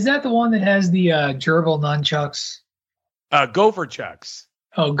 Is that the one that has the gerbil nunchucks? Gopher chucks.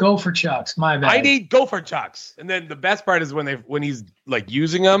 Oh, Gopher chucks. My bad. I need Gopher chucks. And then the best part is when he's like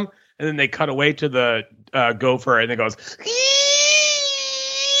using them, and then they cut away to the gopher, and it goes.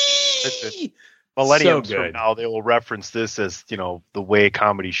 Millenniums from now, they will reference this as the way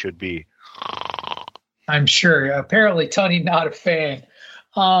comedy should be. I'm sure. Apparently, Tony not a fan.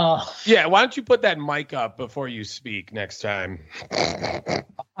 Yeah, why don't you put that mic up before you speak next time?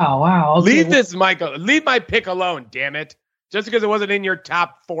 Oh wow! Okay. Leave this mic. Leave my pick alone, damn it! Just because it wasn't in your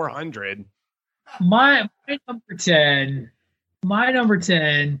top 400. My number 10. My number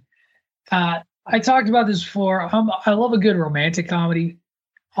 10. I talked about this before. I love a good romantic comedy.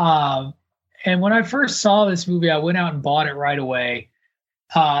 And when I first saw this movie, I went out and bought it right away.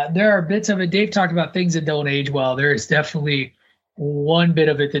 There are bits of it. Dave talked about things that don't age well. There is definitely one bit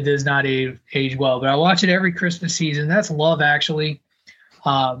of it that does not age well, but I watch it every Christmas season. That's Love Actually.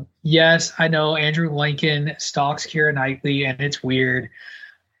 Yes, I know Andrew Lincoln stalks Keira Knightley, and it's weird,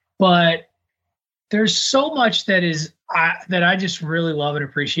 but there's so much that I just really love and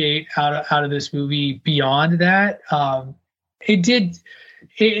appreciate out of this movie. Beyond that, it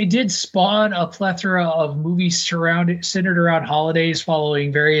did spawn a plethora of movies centered around holidays,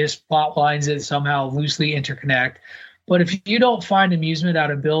 following various plot lines that somehow loosely interconnect. But if you don't find amusement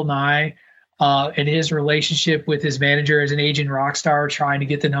out of Bill Nye and his relationship with his manager as an aging rock star trying to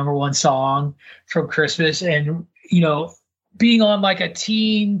get the number one song from Christmas, and being on like a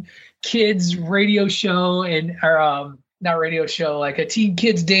teen kids radio show not radio show, like a teen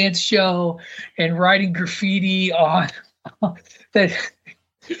kids dance show, and writing graffiti on that.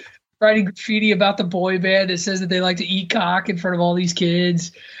 Writing graffiti about the boy band that says that they like to eat cock in front of all these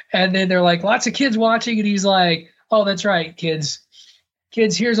kids. And then they're like, lots of kids watching. And he's like, oh, that's right, kids.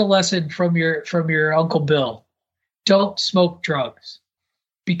 Kids, here's a lesson from your Uncle Bill. Don't smoke drugs.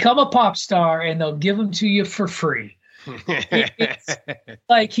 Become a pop star and they'll give them to you for free. It's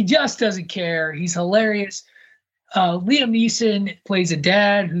like, he just doesn't care. He's hilarious. Liam Neeson plays a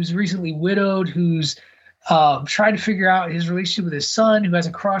dad who's recently widowed, who's trying to figure out his relationship with his son, who has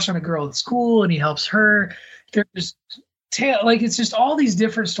a crush on a girl at school, and he helps her. There's it's just all these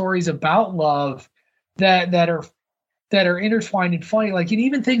different stories about love that are intertwined and funny. Like, and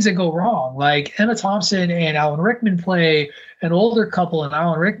even things that go wrong. Like Emma Thompson and Alan Rickman play an older couple, and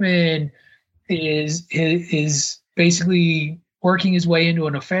Alan Rickman is basically working his way into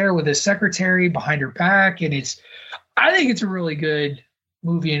an affair with his secretary behind her back, and I think it's a really good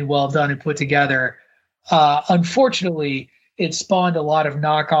movie and well done and put together. Unfortunately, it spawned a lot of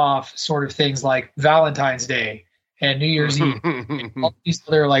knockoff sort of things like Valentine's Day and New Year's Eve. All these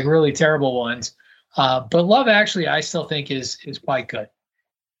other like really terrible ones. But Love Actually, I still think is quite good.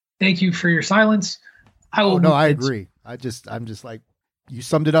 Thank you for your silence. I agree. I'm just like, you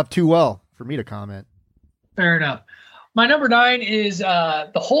summed it up too well for me to comment. Fair enough. My number 9 is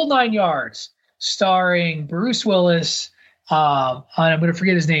The Whole Nine Yards, starring Bruce Willis. And I'm going to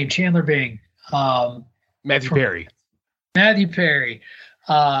forget his name. Chandler Bing. Matthew Perry. Matthew Perry.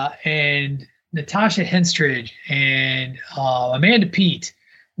 And Natasha Henstridge. And Amanda Peet.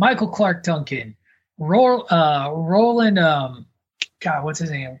 Michael Clark Duncan. Roland. God, what's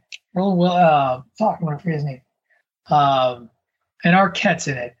his name? Roland. I'm going to forget his name. And Arquette's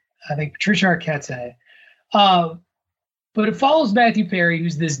in it. I think Patricia Arquette's in it. But it follows Matthew Perry,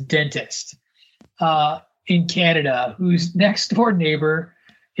 who's this dentist in Canada, whose next door neighbor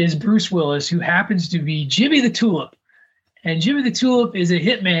is Bruce Willis, who happens to be Jimmy the Tulip. And Jimmy the Tulip is a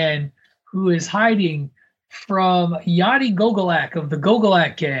hitman who is hiding from Yanni Gogolak of the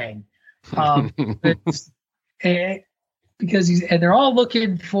Gogolak gang. Because they're all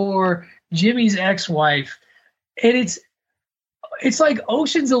looking for Jimmy's ex-wife. And it's like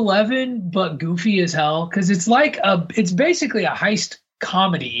Ocean's 11, but goofy as hell. Cause it's basically a heist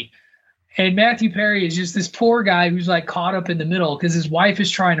comedy. And Matthew Perry is just this poor guy who's like caught up in the middle because his wife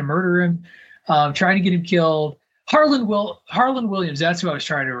is trying to murder him, trying to get him killed. Harlan Williams, that's who I was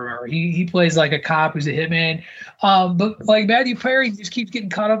trying to remember. He plays like a cop who's a hitman. But like Matthew Perry just keeps getting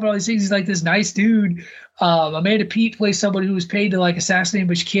caught up in all these things. He's like this nice dude. Amanda Peet plays somebody who was paid to like assassinate him,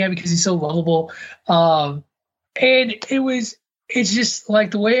 but she can't because he's so lovable. And it's just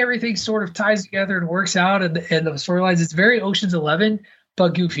like the way everything sort of ties together and works out and the storylines. It's very Ocean's 11,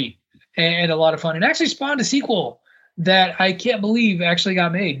 but goofy and a lot of fun. It actually spawned a sequel that I can't believe actually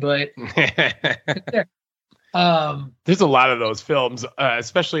got made, but there's a lot of those films,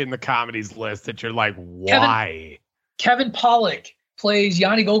 especially in the comedies list, that you're like, why? Kevin Pollak plays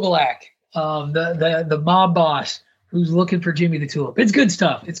Yanni Gogolak, the mob boss who's looking for Jimmy the Tulip. It's good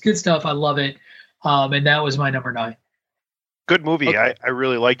stuff. I love it. And that was my number 9. Good movie. Okay. I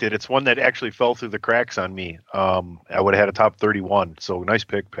really liked it. It's one that actually fell through the cracks on me. I would have had a top 31. So nice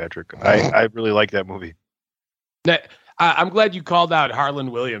pick, Patrick. I really like that movie. I'm glad you called out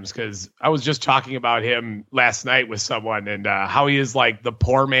Harlan Williams because I was just talking about him last night with someone and how he is like the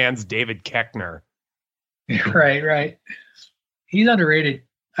poor man's David Koechner. Right. He's underrated.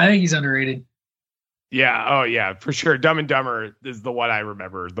 I think he's underrated. Yeah. Oh, yeah, for sure. Dumb and Dumber is the one I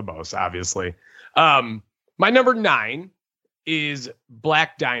remember the most, obviously. My number 9 is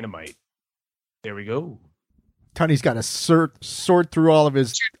Black Dynamite. There we go. Tony's got to sort through all of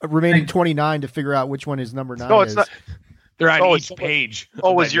his remaining 29 to figure out which one his number 9 no, it's is. Not. They're on each page.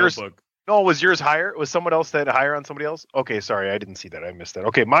 Oh, was yours? Notebook. No, was yours higher? Was someone else that higher on somebody else? Okay, sorry, I didn't see that. I missed that.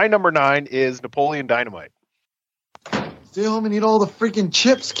 Okay, my number 9 is Napoleon Dynamite. Stay home and eat all the freaking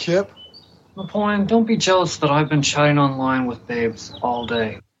chips, Kip. Napoleon, don't be jealous that I've been chatting online with babes all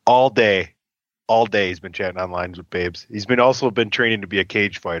day. All day he's been chatting online with babes. He's also been training to be a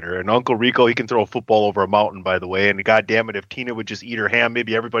cage fighter. And Uncle Rico, he can throw a football over a mountain, by the way. And God damn it, if Tina would just eat her ham,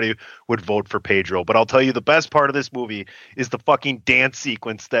 maybe everybody would vote for Pedro. But I'll tell you, the best part of this movie is the fucking dance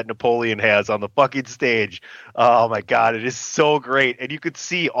sequence that Napoleon has on the fucking stage. Oh my God, it is so great. And you could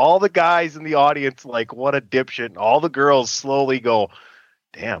see all the guys in the audience like, what a dipshit. And all the girls slowly go,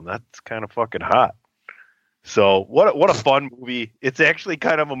 damn, that's kind of fucking hot. So what a fun movie. It's actually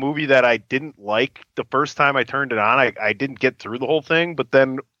kind of a movie that I didn't like the first time I turned it on. I didn't get through the whole thing, but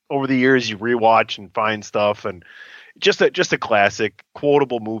then over the years you rewatch and find stuff, and just a classic,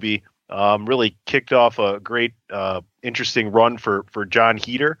 quotable movie. Really kicked off a great, interesting run for John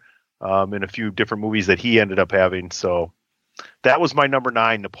Heder in a few different movies that he ended up having. So that was my number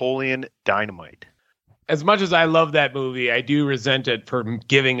 9, Napoleon Dynamite. As much as I love that movie, I do resent it for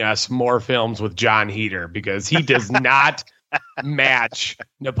giving us more films with John Heder because he does not match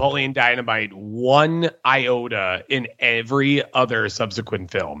Napoleon Dynamite one iota in every other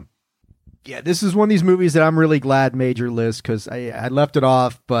subsequent film. Yeah, this is one of these movies that I'm really glad made your list because I left it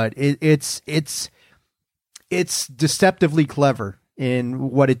off, but it's deceptively clever in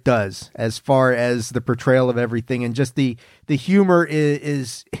what it does as far as the portrayal of everything, and just the humor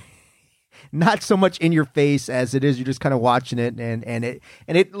is not so much in your face as it is you're just kind of watching it, and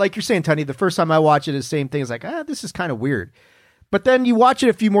it like you're saying, Tony, the first time I watch it, the same thing. It's like, this is kind of weird. But then you watch it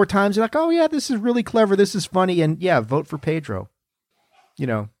a few more times, you're like, oh yeah, this is really clever, this is funny, and yeah, vote for Pedro. You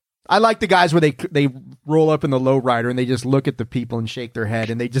know, I like the guys where they roll up in the lowrider and they just look at the people and shake their head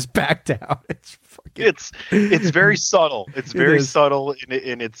and they just back down. It's very subtle. It's very subtle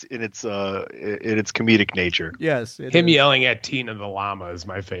in its comedic nature. Yes, him yelling at Tina the llama is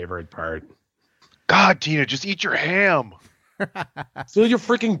my favorite part. God, Tina, just eat your ham. Fill your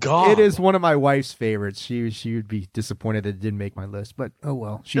freaking gob. It is one of my wife's favorites. She would be disappointed that it didn't make my list, but oh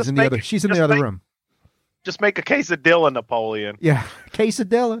well. She's in the other room. Just make a quesadilla, Napoleon. Yeah,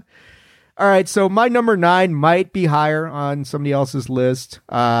 quesadilla. All right, so my number 9 might be higher on somebody else's list,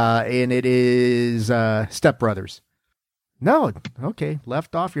 and it is Step Brothers. No, okay,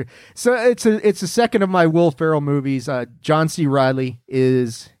 left off here. So it's a second of my Will Ferrell movies. John C. Reilly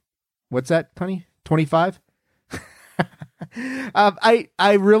is, what's that, Tony? 25? I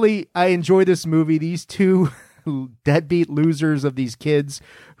enjoy this movie. These two deadbeat losers of these kids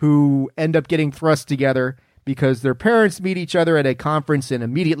who end up getting thrust together because their parents meet each other at a conference and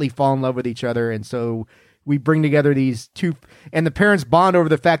immediately fall in love with each other. And so we bring together these two, and the parents bond over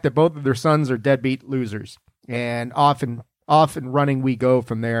the fact that both of their sons are deadbeat losers. And off and running we go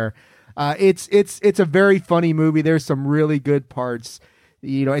from there. It's a very funny movie. There's some really good parts.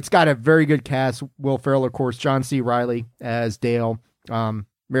 You know, it's got a very good cast. Will Ferrell, of course, John C. Reilly as Dale,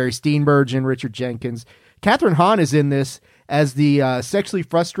 Mary Steenburgen, Richard Jenkins. Catherine Hahn is in this as the sexually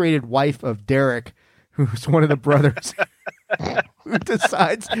frustrated wife of Derek, who's one of the brothers who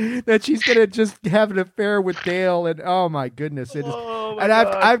decides that she's going to just have an affair with Dale. And oh my goodness. I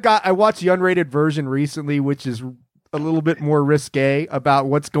watched the unrated version recently, which is a little bit more risque about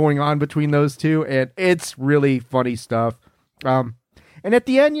what's going on between those two. And it's really funny stuff. And at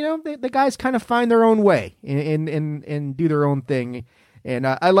the end, you know, the guys kind of find their own way and do their own thing. And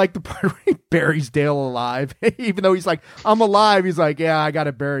I like the part where he buries Dale alive, even though he's like, I'm alive. He's like, yeah, I got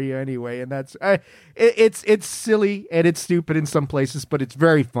to bury you anyway. And that's, it's silly and it's stupid in some places, but it's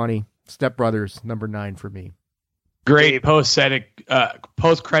very funny. Step Brothers, number 9 for me. Great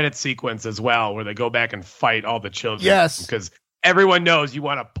post-credit sequence as well, where they go back and fight all the children. Yes. Because everyone knows you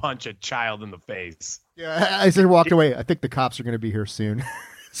want to punch a child in the face. Yeah, I said walked away. I think the cops are going to be here soon.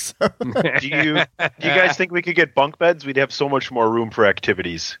 So. Do you guys think we could get bunk beds? We'd have so much more room for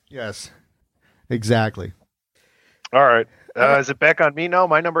activities. Yes, exactly. All right. Is it back on me now?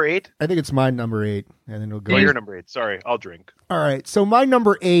 My number 8? I think it's my number 8, and then it'll go. Oh, your number 8. Sorry, I'll drink. All right. So my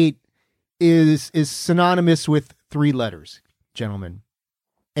number 8 is synonymous with 3 letters, gentlemen.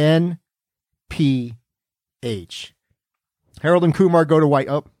 NPH. Harold and Kumar Go to White.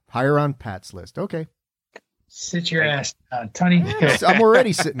 Oh, higher on Pat's list. Okay. Sit your ass down, Tony. Yes, I'm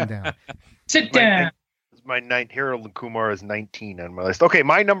already sitting down. Sit down. My 9, Harold and Kumar is 19 on my list. Okay,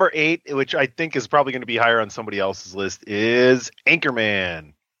 my number 8, which I think is probably going to be higher on somebody else's list, is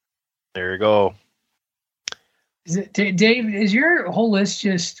Anchorman. There you go. Is it, Dave, is your whole list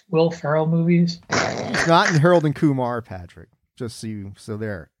just Will Ferrell movies? It's not in Harold and Kumar, Patrick. Just so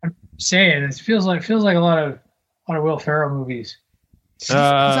there. I'm saying it feels like a lot of Will Ferrell movies. He's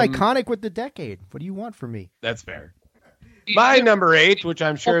iconic with the decade. What do you want from me? That's fair. My number 8, which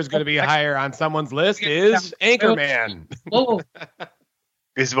I'm sure is going to be higher on someone's list, is Anchorman.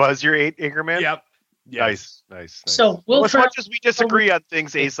 Was your 8 Anchorman? Yep. Nice. So as much as we disagree on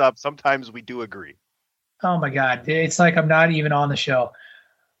things, Aesop, sometimes we do agree. Oh my God. It's like I'm not even on the show.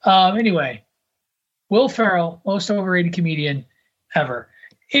 Anyway, Will Ferrell, most overrated comedian ever.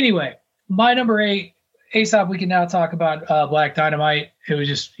 Anyway, my number 8, Aesop, we can now talk about Black Dynamite. It was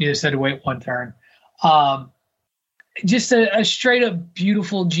just, you just had to wait one turn. Just a straight up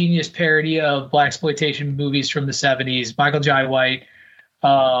beautiful genius parody of blaxploitation movies from the 70s. Michael Jai White.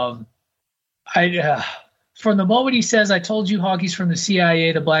 From the moment he says, I told you honkies from the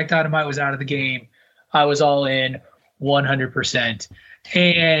CIA, the Black Dynamite was out of the game, I was all in 100%.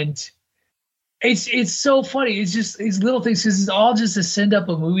 And it's so funny. It's just these little things, because it's all just a send up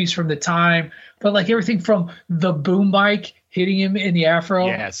of movies from the time. But like everything from the boom bike hitting him in the afro,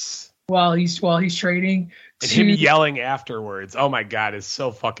 yes, while he's trading, and him yelling afterwards. Oh my God, it's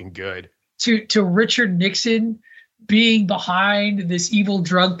so fucking good. To Richard Nixon being behind this evil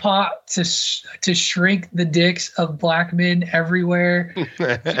drug pot to shrink the dicks of black men everywhere.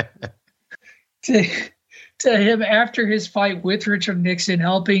 to him after his fight with Richard Nixon,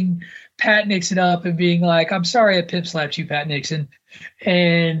 helping Pat Nixon up and being like, I'm sorry I pimp slapped you, Pat Nixon.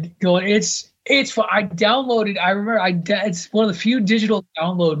 And going, it's fun. I downloaded, I remember it's one of the few digital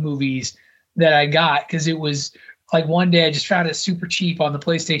download movies that I got, because it was like one day I just found it super cheap on the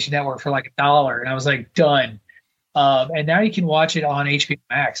PlayStation Network for like $1, and I was like, done. And now you can watch it on HBO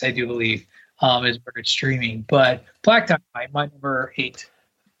Max, I do believe, is where it's streaming. But Black Dynamite, my number 8.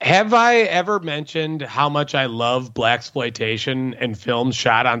 Have I ever mentioned how much I love blaxploitation and films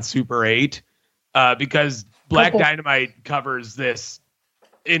shot on Super 8? Because Black Dynamite covers this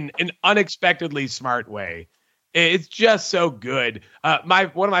in an unexpectedly smart way. It's just so good. One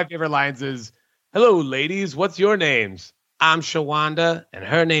of my favorite lines is, "Hello, ladies. What's your names?" "I'm Shawanda, and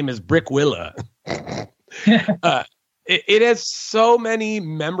her name is Brick Willa." It has so many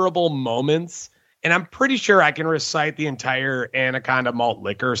memorable moments, And I'm pretty sure I can recite the entire Anaconda malt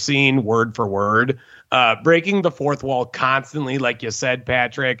liquor scene word for word, breaking the fourth wall constantly, like you said,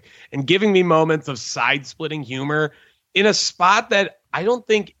 Patrick, and giving me moments of side-splitting humor in a spot that I don't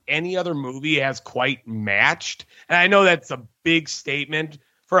think any other movie has quite matched. And I know that's a big statement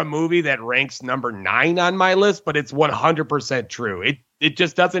for a movie that ranks number 9 on my list, but it's 100% true. It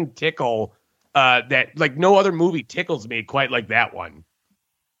just doesn't tickle that, like no other movie tickles me quite like that one.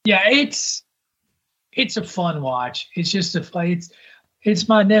 Yeah, it's a fun watch. It's just it's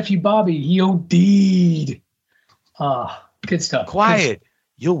my nephew Bobby. He OD'd. Good stuff. Quiet.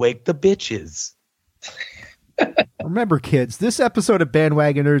 You'll wake the bitches. Remember, kids, this episode of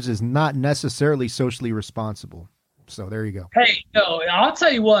Bandwagoners is not necessarily socially responsible. So there you go. Hey, no, I'll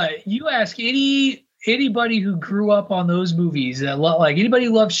tell you what. You ask anybody who grew up on those movies, like anybody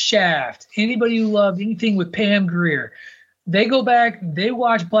who loved Shaft, anybody who loved anything with Pam Grier, they go back, they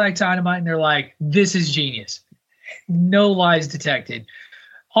watch Black Dynamite, and they're like, this is genius. No lies detected.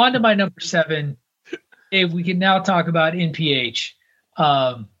 On to my number 7. If we can now talk about NPH.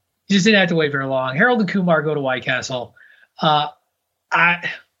 Just didn't have to wait very long. Harold and Kumar go to White Castle.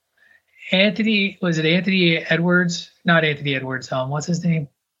 Anthony Edwards? Not Anthony Edwards. What's his name?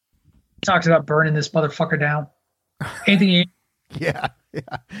 Talks about burning this motherfucker down. Anthony. Yeah.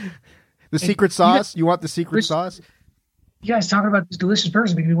 The secret sauce? You want the secret sauce? You guys talking about this delicious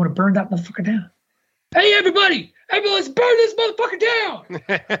burgers making me want to burn that motherfucker down. Hey, everybody, let's burn this motherfucker down.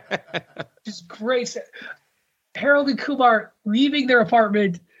 Just great. Harold and Kumar leaving their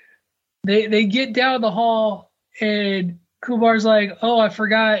apartment. They get down the hall, and Kumar's like, "Oh, I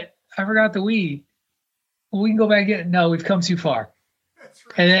forgot the weed. Well, we can go back and get it." No, we've come too far.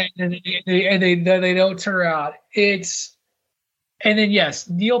 Right. And they don't turn out. And then yes,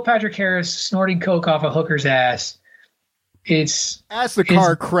 Neil Patrick Harris snorting coke off a hooker's ass. As the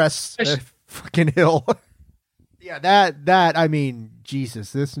car crests a fucking hill. Yeah, that I mean,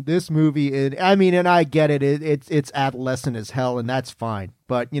 Jesus, this movie. And I get it. It's adolescent as hell, and that's fine.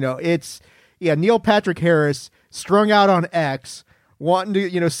 But Neil Patrick Harris strung out on X, wanting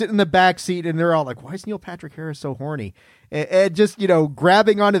to sit in the back seat, and they're all like, "Why is Neil Patrick Harris so horny?" And just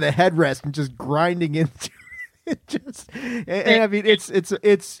grabbing onto the headrest and just grinding into it. I mean,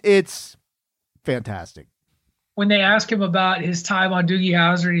 it's fantastic. When they ask him about his time on Doogie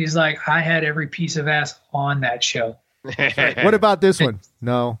Howser, he's like, "I had every piece of ass on that show." What about this one?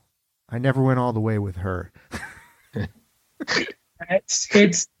 No, I never went all the way with her. It's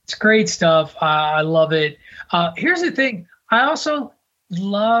great stuff. I love it. Here's the thing. I also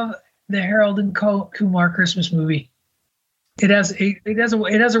love the Harold and Kumar Christmas movie. It has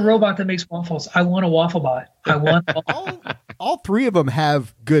a robot that makes waffles. I want a waffle bot. I want all 3 of them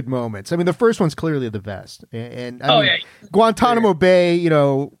have good moments. I mean, the first one's clearly the best. And Guantanamo Bay,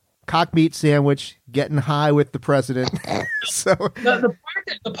 cock meat sandwich, getting high with the president. So the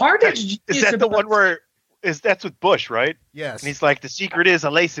part that's is that the one where that's with Bush, right? Yes. And he's like, the secret is I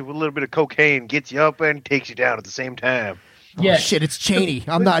lace it with a little bit of cocaine, gets you up and takes you down at the same time. Yeah, shit, it's Cheney.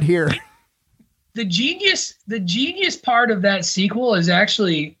 I'm not here. The genius part of that sequel is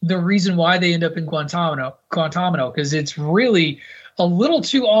actually the reason why they end up in Guantanamo, because it's really a little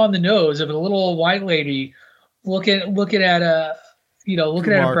too on the nose of a little white lady looking at a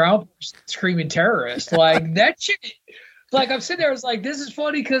brown person screaming terrorist. Like that shit. Like I'm sitting there, I was like, this is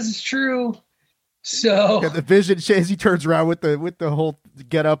funny because it's true. So the vision as he turns around with the whole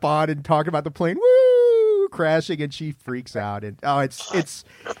get up on and talking about the plane, woo, crashing, and she freaks out, and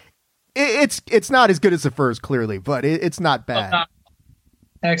it's not as good as the first, clearly, but it's not bad.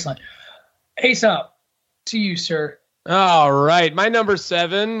 Excellent. Ace up to you, sir. All right. My number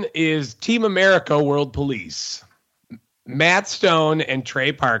 7 is Team America World Police. Matt Stone and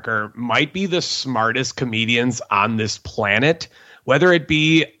Trey Parker might be the smartest comedians on this planet, whether it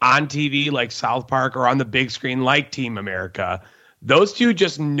be on TV like South Park or on the big screen like Team America. Those two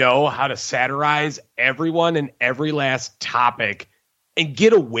just know how to satirize everyone and every last topic and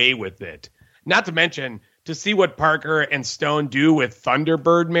get away with it. Not to mention, to see what Parker and Stone do with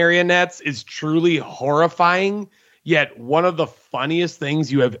Thunderbird marionettes is truly horrifying, yet one of the funniest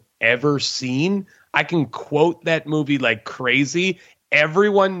things you have ever seen. I can quote that movie like crazy.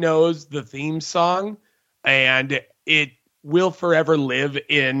 Everyone knows the theme song, and it will forever live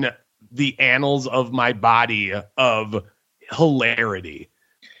in the annals of my body of hilarity.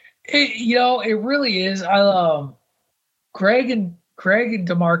 It really is. I love Greg and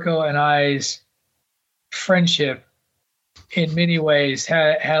DeMarco and I's friendship in many ways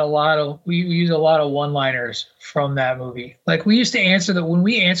had a lot of, we use a lot of one-liners from that movie. Like we used to when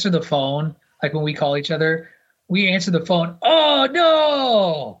we answer the phone, like when we call each other, we answer the phone. Oh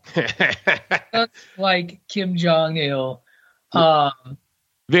no! That's like Kim Jong Il.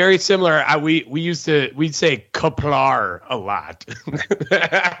 Very similar. We'd say Kaplar a lot.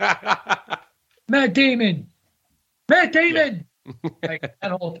 Matt Damon. Like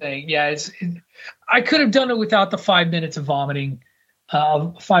that whole thing. Yeah, I could have done it without the 5 minutes of vomiting.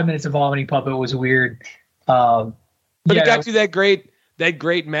 5 minutes of vomiting puppet was weird. But it got you that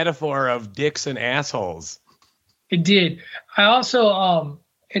great metaphor of dicks and assholes. It did. I also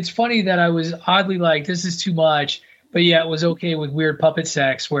it's funny that I was oddly like, this is too much, but yeah, it was okay with weird puppet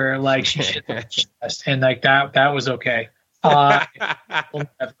sex where like she shit in the chest, and like that was okay. I will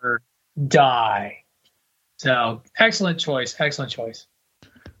never die. So excellent choice.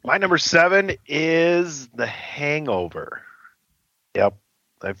 My number 7 is The Hangover. Yep.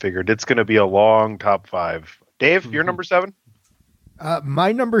 I figured it's going to be a long top 5. Dave, your number 7?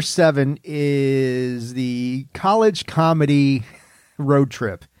 My number 7 is the college comedy Road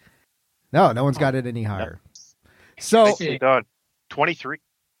Trip. No one's got it any higher. So done. 23.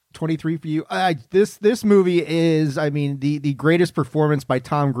 23 for you. This movie is, I mean, the greatest performance by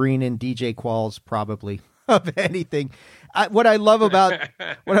Tom Green and DJ Qualls probably of anything. What I love about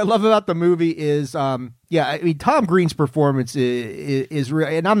the movie is, I mean, Tom Green's performance is real,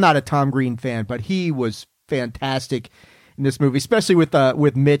 and I'm not a Tom Green fan, but he was fantastic in this movie, especially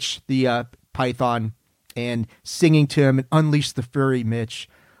with Mitch, the Python, and singing to him and Unleash the Fury, Mitch,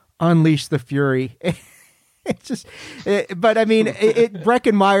 Unleash the Fury. It's just, but I mean,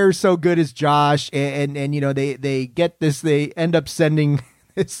 Breckenmeyer's so good as Josh, and you know, they get this, they end up sending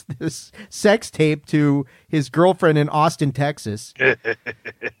this sex tape to his girlfriend in Austin, Texas,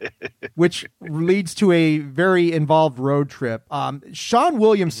 which leads to a very involved road trip. Sean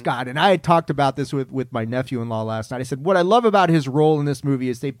William Scott, and I had talked about this with my nephew-in-law last night. I said, what I love about his role in this movie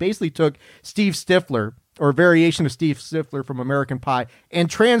is they basically took Steve Stifler, or a variation of Steve Stifler from American Pie, and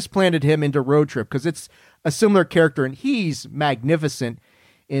transplanted him into Road Trip, because it's a similar character, and he's magnificent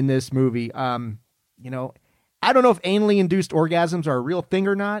in this movie. You know, I don't know if anally induced orgasms are a real thing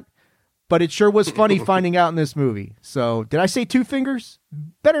or not, but it sure was funny finding out in this movie. So, did I say 2 fingers?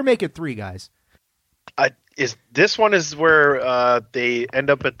 Better make it 3, guys. This one is where they end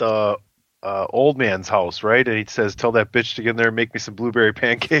up at the old man's house, right? And he says, "Tell that bitch to get in there and make me some blueberry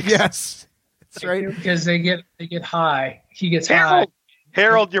pancakes." Yes, that's right. Because they get high. He gets high.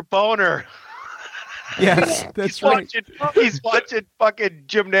 Harold, your boner. Yes, that's right. He's watching fucking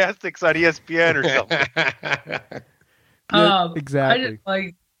gymnastics on ESPN or something. Exactly. I didn't,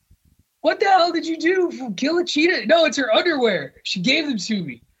 like, what the hell did you do? Kill a cheetah? No, it's her underwear. She gave them to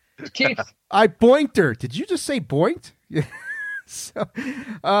me. I boinked her. Did you just say boinked? So,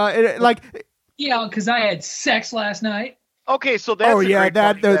 yeah, because I had sex last night. Okay, so that's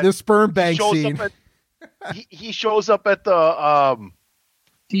the sperm bank scene. He shows up at the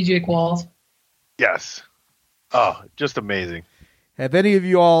DJ Qualls. Yes. Oh, just amazing. Have any of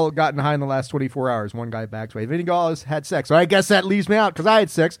you all gotten high in the last 24 hours? One guy back to me. Have any of you all had sex? So I guess that leaves me out because I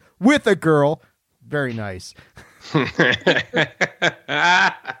had sex with a girl. Very nice.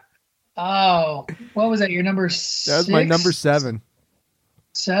 Oh, what was that? Your number 6? That was my number 7.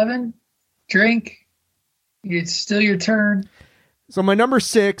 7? Drink. It's still your turn. So my number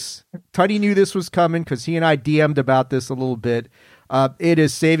 6, Tuddy knew this was coming because he and I DM'd about this a little bit. It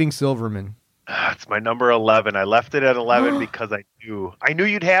is Saving Silverman. It's my number 11. I left it at 11 because I knew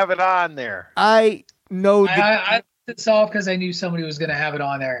you'd have it on there. I know. I left this off because I knew somebody was going to have it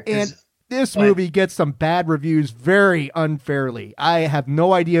on there. And this movie gets some bad reviews very unfairly. I have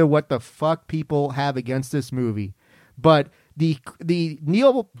no idea what the fuck people have against this movie, but the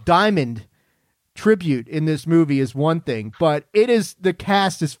Neil Diamond tribute in this movie is one thing, but the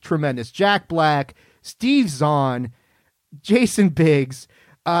cast is tremendous. Jack Black, Steve Zahn, Jason Biggs,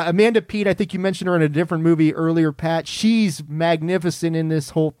 Amanda Peet, I think you mentioned her in a different movie earlier, Pat. She's magnificent in this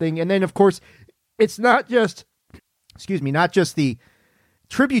whole thing. And then, of course, it's not just the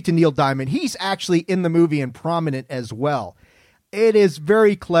tribute to Neil Diamond. He's actually in the movie and prominent as well. It is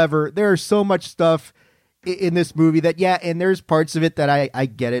very clever. There's so much stuff in this movie that, and there's parts of it that I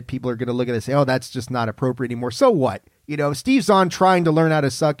get it. People are going to look at it and say, oh, that's just not appropriate anymore. So what? You know, Steve Zahn trying to learn how to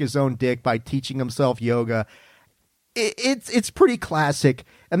suck his own dick by teaching himself yoga. It's pretty classic.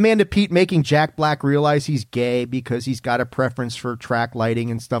 Amanda Peet making Jack Black realize he's gay because he's got a preference for track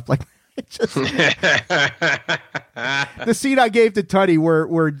lighting and stuff like that. The scene I gave to Tuddy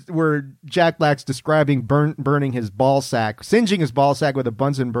where Jack Black's describing burning his ball sack, singeing his ball sack with a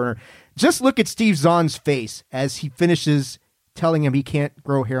Bunsen burner. Just look at Steve Zahn's face as he finishes telling him he can't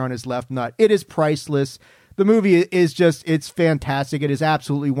grow hair on his left nut. It is priceless. The movie is it's fantastic. It is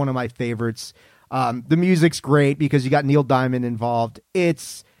absolutely one of my favorites. The music's great because you got Neil Diamond involved.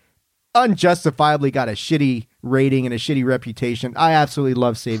 It's unjustifiably got a shitty rating and a shitty reputation. I absolutely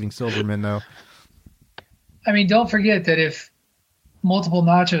love Saving Silverman, though. I mean, don't forget that if multiple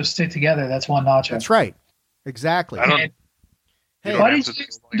nachos stick together, that's one nacho. That's right. Exactly. Hey, why did you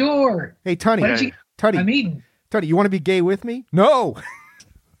fix the door? Hey, Tunny. I'm eating. Tunny, you want to be gay with me? No.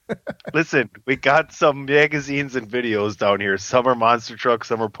 Listen, we got some magazines and videos down here. Some are monster trucks,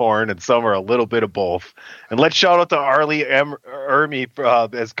 some are porn, and some are a little bit of both. And let's shout out to Arlie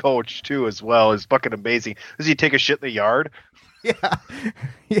Ermy as coach, too, as well. It's fucking amazing. Does he take a shit in the yard?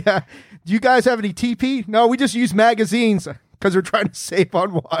 Yeah. Do you guys have any TP? No, we just use magazines because we're trying to save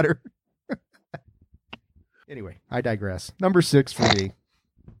on water. Anyway, I digress. Number 6 for me.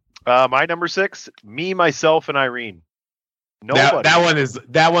 My number 6, Me, Myself, and Irene. Nobody.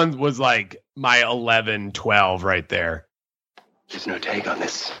 That one was like my 11, 12 right there. There's no tag on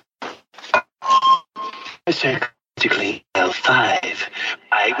this. I check Vegiclean aisle 5.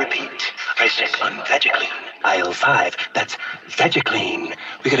 I repeat, I check on Vegiclean aisle 5. That's Vegiclean.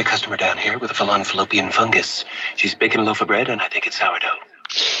 We got a customer down here with a full-on fallopian fungus. She's baking a loaf of bread, and I think it's sourdough.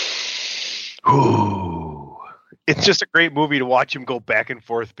 Ooh. It's just a great movie to watch him go back and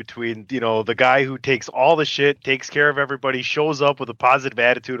forth between, the guy who takes all the shit, takes care of everybody, shows up with a positive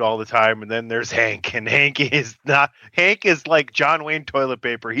attitude all the time, and then there's Hank. And Hank is like John Wayne toilet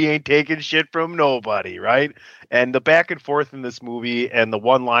paper. He ain't taking shit from nobody, right? And the back and forth in this movie and the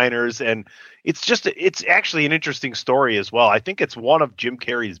one-liners, and it's actually an interesting story as well. I think it's one of Jim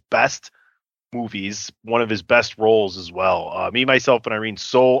Carrey's best movies, one of his best roles as well. Me, Myself, and Irene,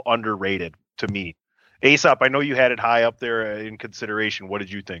 so underrated to me. Aesop, I know you had it high up there in consideration. What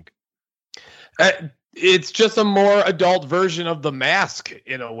did you think? It's just a more adult version of The Mask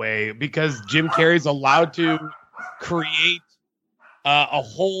in a way, because Jim Carrey's allowed to create a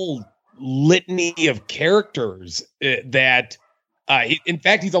whole litany of characters that, in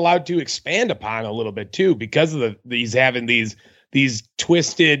fact, he's allowed to expand upon a little bit too, because of he's having these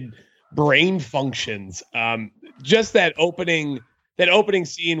twisted brain functions. Just that opening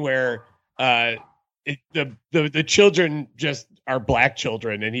scene where the children just are black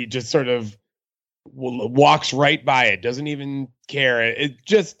children, and he just sort of walks right by it, doesn't even care. It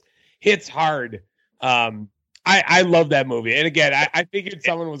just hits hard. I love that movie, and again, I figured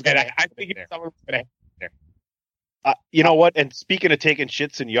someone was gonna. You know what? And speaking of taking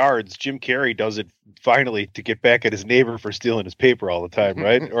shits in yards, Jim Carrey does it finally to get back at his neighbor for stealing his paper all the time,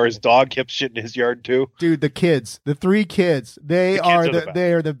 right? Or his dog kept shit in his yard too. Dude, the 3 kids, they are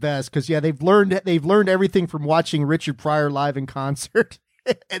the best because they've learned everything from watching Richard Pryor live in concert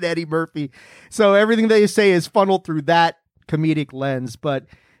and Eddie Murphy. So everything they say is funneled through that comedic lens. But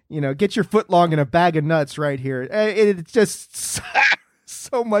get your foot long in a bag of nuts right here. It's just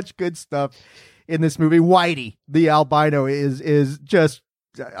so much good stuff in this movie. Whitey, the albino, is just,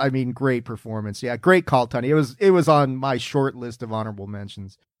 great performance. Yeah, great call, Tony. It was on my short list of honorable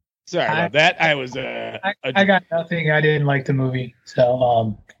mentions. Sorry about that. I got nothing. I didn't like the movie,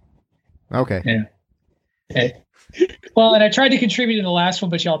 so okay. Yeah. Hey. Well, and I tried to contribute in the last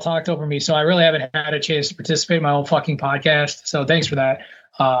one, but y'all talked over me, so I really haven't had a chance to participate in my own fucking podcast. So thanks for that.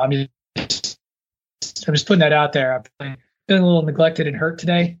 I'm just putting that out there. I'm feeling a little neglected and hurt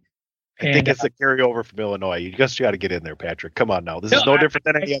today. I think it's a carryover from Illinois. You just got to get in there, Patrick. Come on now. This is no different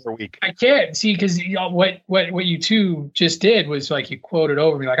than any other week. I can't see because what you two just did was like you quoted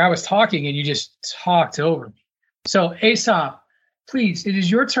over me. Like I was talking and you just talked over me. So Aesop, please, it is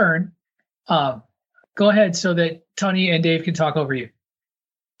your turn. Go ahead so that Tony and Dave can talk over you.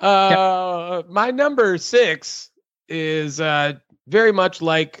 My number 6 is very much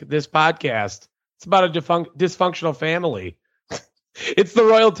like this podcast. It's about a dysfunctional family. It's the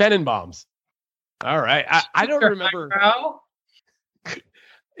Royal Tenenbaums. All right. I don't remember.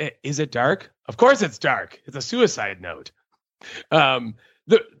 Is it dark? Of course it's dark. It's a suicide note. I'm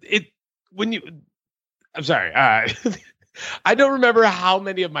sorry. I don't remember how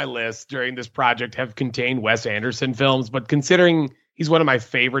many of my lists during this project have contained Wes Anderson films, but considering he's one of my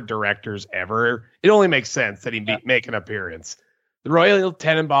favorite directors ever, it only makes sense that he make an appearance. The Royal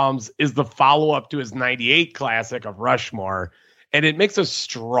Tenenbaums is the follow-up to his 98 classic of Rushmore, and it makes a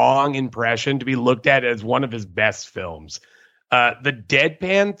strong impression to be looked at as one of his best films. The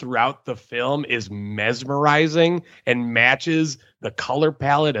deadpan throughout the film is mesmerizing and matches the color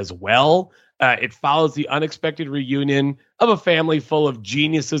palette as well. It follows the unexpected reunion of a family full of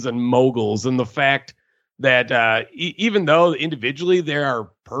geniuses and moguls, and the fact that even though individually they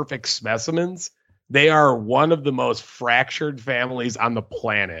are perfect specimens, they are one of the most fractured families on the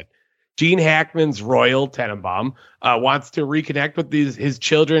planet. Gene Hackman's Royal Tenenbaum wants to reconnect with his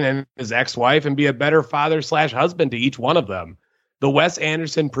children and his ex-wife and be a better father/husband to each one of them. The Wes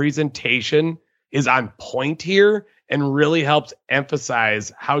Anderson presentation is on point here and really helps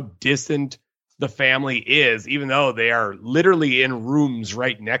emphasize how distant the family is, even though they are literally in rooms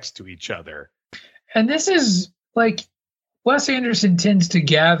right next to each other. And this is like Wes Anderson tends to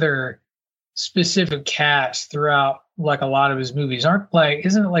gather specific casts throughout like a lot of his movies.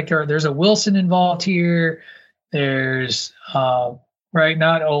 Isn't it like there's a Wilson involved here? There's right,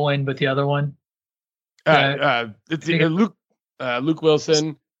 not Owen, but the other one. It's Luke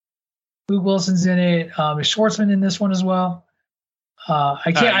Wilson. Luke Wilson's in it. Is Schwartzman in this one as well?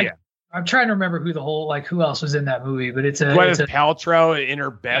 I'm trying to remember who else was in that movie, but it's Gwyneth Paltrow in her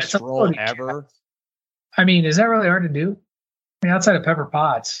best role ever. I mean, is that really hard to do? I mean, outside of Pepper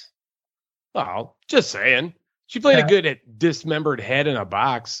Potts. Oh, just saying. She played a good dismembered head in a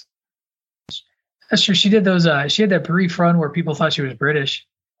box. That's true. She did those. She had that brief run where people thought she was British.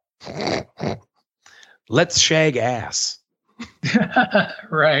 Let's shag ass.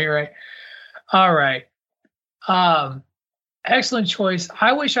 Right. All right. Excellent choice.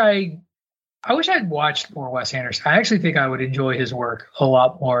 I wish I'd watched more Wes Anderson. I actually think I would enjoy his work a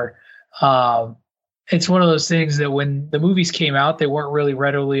lot more. It's one of those things that when the movies came out, they weren't really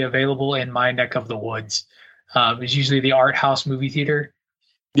readily available in my neck of the woods. It's usually the art house movie theater.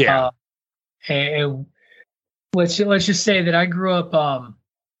 Yeah. And let's just say that I grew up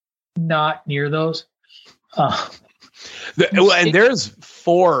not near those. And there's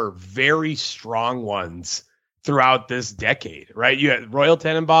 4 very strong ones throughout this decade, right? You have Royal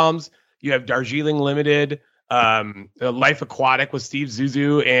Tenenbaums, you have Darjeeling Limited, Life Aquatic with Steve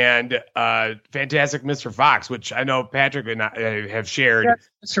Zissou, and Fantastic Mr. Fox, which I know Patrick and I have shared. Yeah,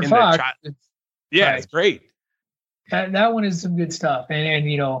 Mr. Fox. Right. It's great. That one is some good stuff. And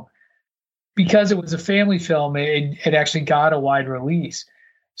you know, because it was a family film, it actually got a wide release.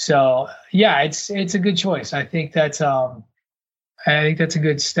 So yeah, it's a good choice. I think that's a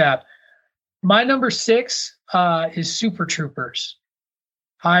good step. My number 6 is Super Troopers,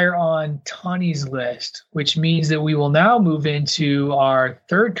 higher on Tony's list, which means that we will now move into our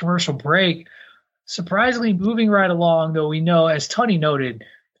third commercial break. Surprisingly, moving right along, though we know, as Tony noted, the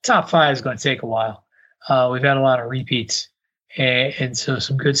top 5 is going to take a while. We've had a lot of repeats, and so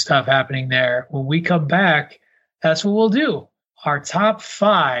some good stuff happening there. When we come back, that's what we'll do. Our top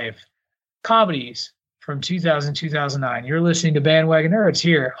 5 comedies from 2000-2009. You're listening to Bandwagon Nerds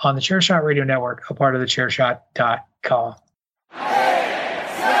here on the Chairshot Radio Network, a part of the Chairshot.com.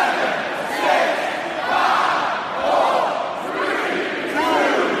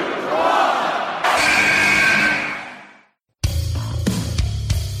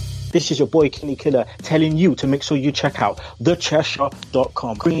 This is your boy Kenny Killer telling you to make sure you check out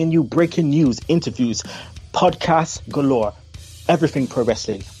thechairshot.com, bringing you breaking news, interviews, podcasts galore, everything pro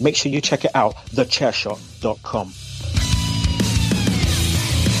wrestling. Make sure you check it out, thechairshot.com.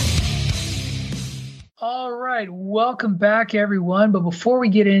 All right, welcome back, everyone. But before we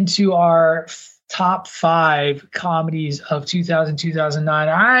get into our top 5 comedies of 2000-2009,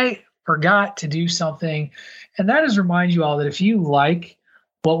 I forgot to do something, and that is remind you all that if you like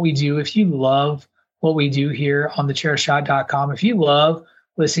what we do, if you love what we do here on thechairshot.com, if you love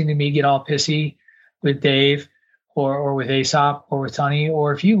listening to me get all pissy with Dave or with Aesop or with Tony,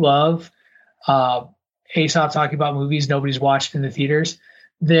 or if you love Aesop talking about movies nobody's watched in the theaters,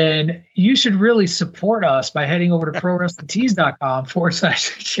 then you should really support us by heading over to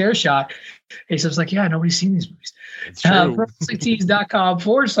prowrestlingtees.com/chairshot. Aesop's like, yeah, nobody's seen these movies.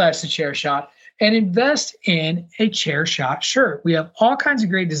 prowrestlingtees.com/chairshot. And invest in a Chair Shot shirt. We have all kinds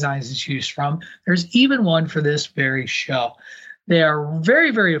of great designs to choose from. There's even one for this very show. They are very,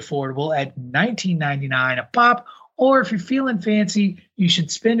 very affordable at $19.99 a pop. Or if you're feeling fancy, you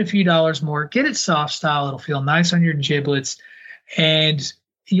should spend a few dollars more. Get it soft style. It'll feel nice on your giblets. And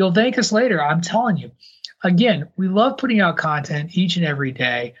you'll thank us later. I'm telling you. Again, we love putting out content each and every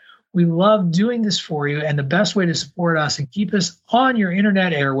day. We love doing this for you, and the best way to support us and keep us on your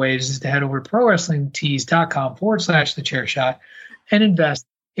internet airwaves is to head over to prowrestlingtees.com/thechairshot and invest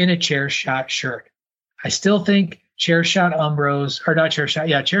in a Chair Shot shirt. I still think Chair Shot Umbros, or not Chair Shot,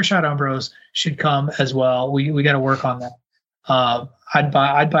 Chair Shot Umbros should come as well. We got to work on that. I'd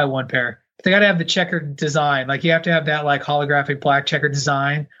buy one pair. But they got to have the checkered design. Like you have to have that like holographic black checkered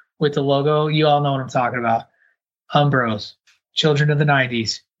design with the logo. You all know what I'm talking about. Umbros, children of the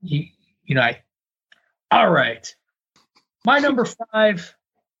 90s. Unite. All right. My number 5.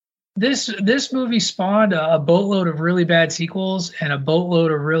 This movie spawned a boatload of really bad sequels and a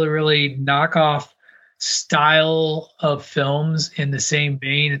boatload of really, really knockoff style of films in the same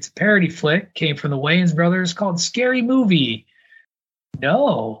vein. It's a parody flick, came from the Wayans brothers, called Scary Movie.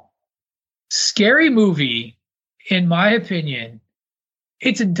 No. Scary Movie, in my opinion,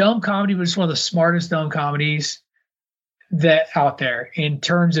 it's a dumb comedy, but it's one of the smartest dumb comedies that out there in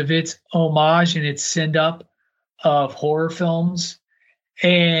terms of its homage and its send up of horror films,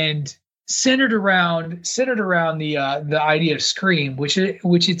 and centered around the idea of Scream, which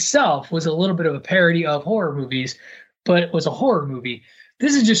itself was a little bit of a parody of horror movies, but it was a horror movie.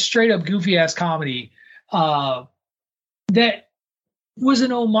 This is just straight up goofy ass comedy that was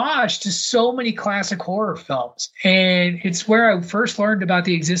an homage to so many classic horror films, and it's where I first learned about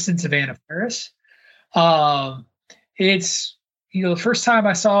the existence of Anna Faris. It's the first time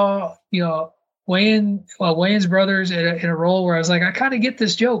I saw Wayans brothers in a role where I was like, I kind of get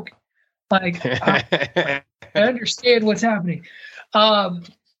this joke. Like, I understand what's happening. And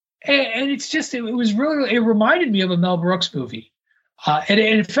it's just, it reminded me of a Mel Brooks movie. And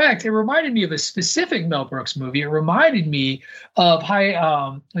in fact, it reminded me of a specific Mel Brooks movie. It reminded me of High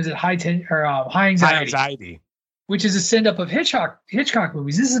Anxiety, which is a send-up of Hitchcock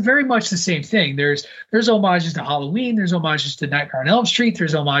movies. This is very much the same thing. There's homages to Halloween. There's homages to Nightmare on Elm Street.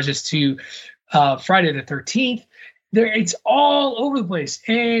 There's homages to Friday the 13th. It's all over the place,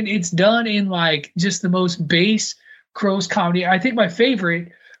 and it's done in like just the most base, gross comedy. I think my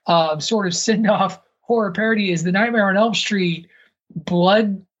favorite sort of send-off horror parody is the Nightmare on Elm Street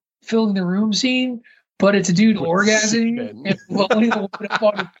blood filling the room scene, but it's a dude orgasming and blowing the woman up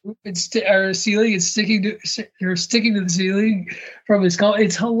on the roof ceiling and sticking to the ceiling from his skull.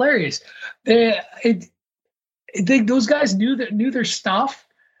 It's hilarious. Those guys knew their stuff.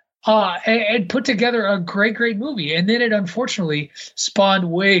 And put together a great movie. And then it unfortunately spawned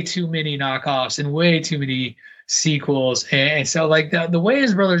way too many knockoffs and way too many sequels. And so like the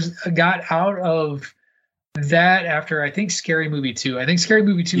Wayans brothers got out of that after, I think, Scary Movie 2. I think Scary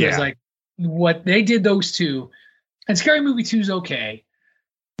Movie 2 is like what they did, those two. And Scary Movie 2 is okay.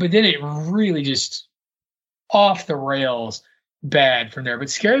 But then it really just off the rails bad from there. But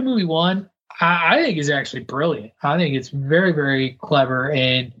Scary Movie 1, I think is actually brilliant. I think it's very, very clever,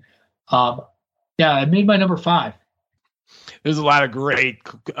 and it made my number 5. There's a lot of great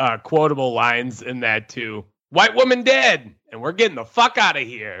quotable lines in that too. White woman dead, and we're getting the fuck out of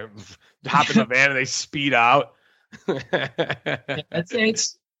here. Hop in the van and they speed out.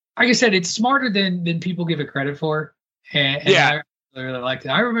 It's like I said, it's smarter than people give it credit for. And I really liked it.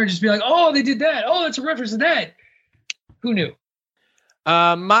 I remember just being like, "Oh, they did that. Oh, that's a reference to that." Who knew?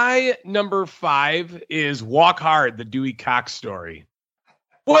 My number 5 is Walk Hard, the Dewey Cox story.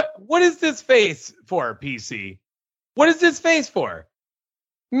 What is this face for, PC? What is this face for?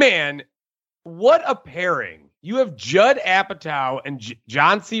 Man, what a pairing. You have Judd Apatow and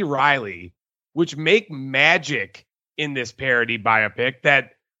John C. Reilly, which make magic in this parody biopic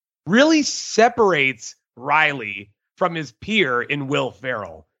that really separates Reilly from his peer in Will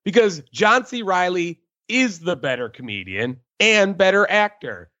Ferrell. Because John C. Reilly is the better comedian and better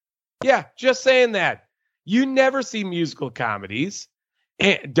actor. Yeah, just saying that. You never see musical comedies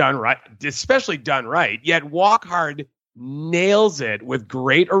done right, especially done right. Yet Walk Hard nails it with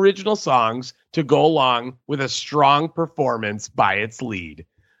great original songs to go along with a strong performance by its lead.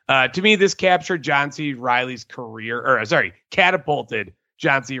 To me, this captured John C. Reilly's career, catapulted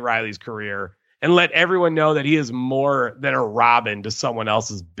John C. Reilly's career and let everyone know that he is more than a Robin to someone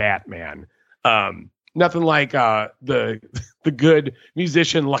else's Batman. Nothing like the good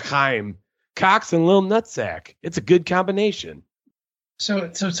musician L'Chaim, Cox and Lil Nutsack. It's a good combination. So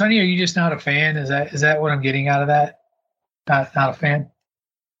Tony, are you just not a fan? Is that what I'm getting out of that? Not a fan.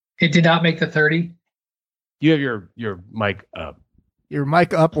 It did not make the 30. You have your mic up. Your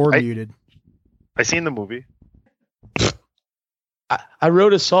mic up or muted. I seen the movie. I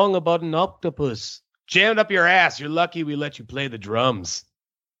wrote a song about an octopus. Jammed up your ass. You're lucky we let you play the drums.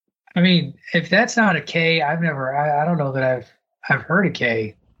 I mean, if that's not a K, I don't know that I've heard a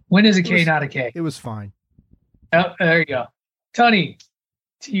K. When is a K not a K? It was fine. Oh, there you go. Tony,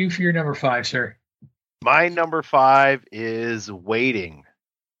 to you for your number 5, sir. My number 5 is Waiting.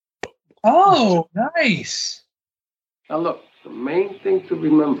 Oh, nice. Now look, the main thing to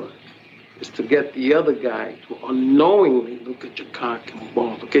remember is to get the other guy to unknowingly look at your cock and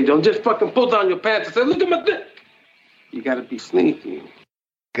balls. Okay, don't just fucking pull down your pants and say, "Look at my dick." You gotta be sneaky.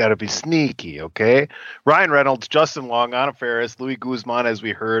 Gotta be sneaky, okay? Ryan Reynolds, Justin Long, Anna Faris, Louis Guzman, as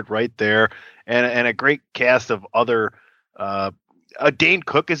we heard right there, and a great cast of other. Dane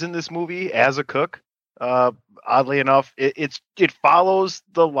Cook is in this movie as a cook. Oddly enough, it follows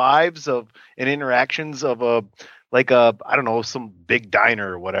the lives of and interactions of a like I don't know, some big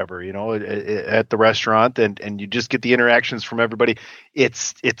diner or whatever, at the restaurant, and you just get the interactions from everybody.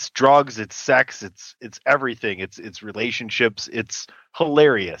 It's drugs, it's sex, it's everything. It's relationships. It's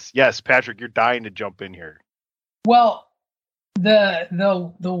hilarious. Yes, Patrick, you're dying to jump in here. Well, the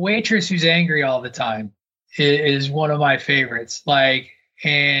waitress who's angry all the time is one of my favorites.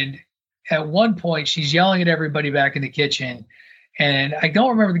 And at one point she's yelling at everybody back in the kitchen, and I don't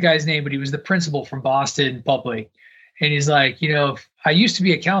remember the guy's name, but he was the principal from Boston Public, and he's like, I used to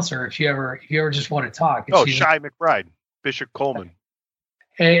be a counselor. If you ever just want to talk. And Shy McBride, Bishop Coleman,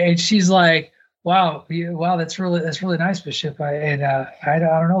 and she's like, Wow, that's really nice, Bishop. I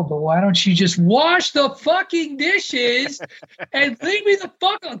don't know, but why don't you just wash the fucking dishes and leave me the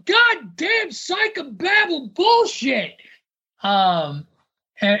fuck alone? Goddamn psychobabble bullshit. And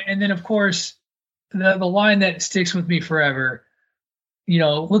then of course the line that sticks with me forever.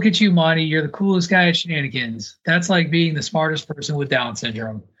 Look at you, Monty. You're the coolest guy at Shenanigans. That's like being the smartest person with Down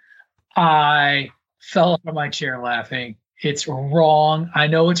syndrome. I fell out of my chair laughing. It's wrong. I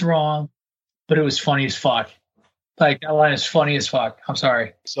know it's wrong. But it was funny as fuck. Like, that line is funny as fuck. I'm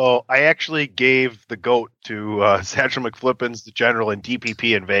sorry. So I actually gave the GOAT to Satchel McFlippins, the General, and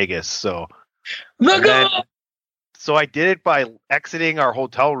DPP in Vegas. So So I did it by exiting our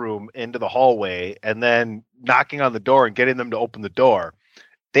hotel room into the hallway and then knocking on the door and getting them to open the door.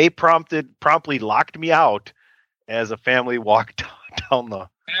 They promptly locked me out as a family walked down the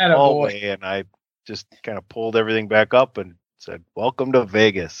hallway, and I just kind of pulled everything back up and said, "Welcome to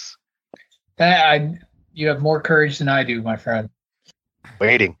Vegas." You have more courage than I do, my friend.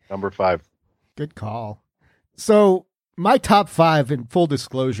 Waiting, number 5. Good call. So my top 5, in full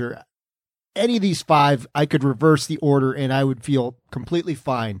disclosure, any of these 5, I could reverse the order and I would feel completely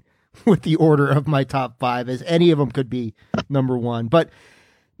fine with the order of my top 5, as any of them could be number 1. But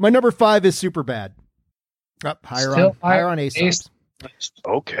my number 5 is Superbad. Higher on Ace.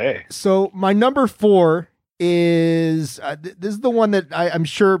 Okay. So my number 4 is this is the one that I'm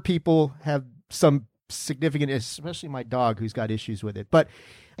sure people have some significant, especially my dog who's got issues with it. But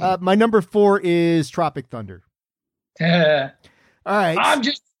my number 4 is Tropic Thunder. All right. I'm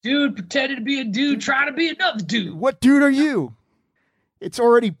just a dude pretending to be a dude trying to be another dude. What dude are you? It's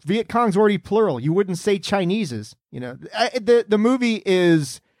already, Viet Cong's already plural. You wouldn't say Chinese's. The movie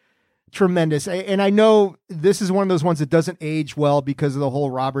is tremendous. And I know this is one of those ones that doesn't age well because of the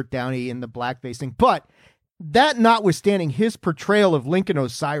whole Robert Downey and the blackface thing. But that notwithstanding, his portrayal of Lincoln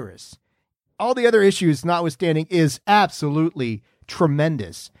Osiris, all the other issues notwithstanding, is absolutely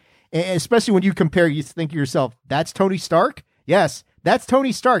tremendous. And especially when you compare, you think to yourself, that's Tony Stark? Yes, that's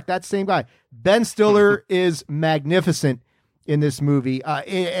Tony Stark, that same guy. Ben Stiller is magnificent in this movie.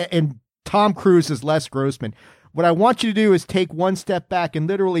 And Tom Cruise is Les Grossman. What I want you to do is take one step back and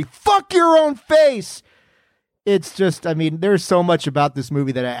literally fuck your own face. It's just, there's so much about this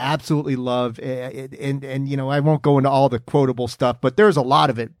movie that I absolutely love. And I won't go into all the quotable stuff, but there's a lot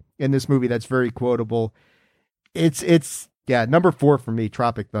of it in this movie that's very quotable. It's number 4 for me,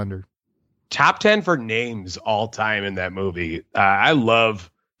 Tropic Thunder. Top 10 for names all time in that movie. I love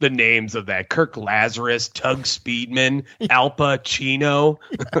the names of that. Kirk Lazarus, Tug Speedman, Al Pacino.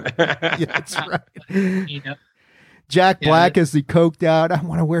 Yeah, that's right. Jack Black as the coked out. I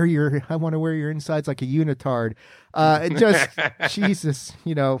want to wear your insides like a unitard. Jesus,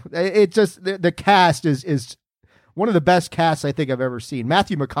 it just, the cast is one of the best casts I think I've ever seen.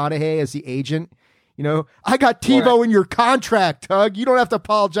 Matthew McConaughey as the agent. I got TiVo in your contract, Tug. You don't have to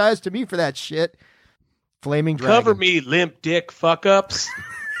apologize to me for that shit. Flaming Dragon. Cover me, limp dick fuck ups.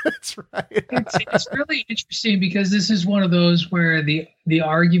 That's right. It's really interesting because this is one of those where the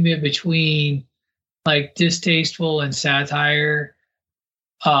argument between like distasteful and satire,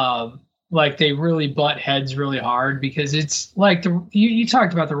 like they really butt heads really hard, because it's like you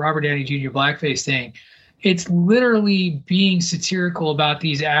talked about the Robert Downey Jr. blackface thing. It's literally being satirical about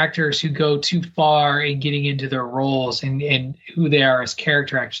these actors who go too far in getting into their roles and who they are as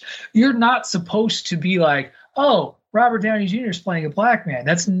character actors. You're not supposed to be like, oh, Robert Downey Jr. is playing a black man.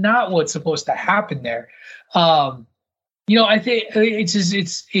 That's not what's supposed to happen there. I think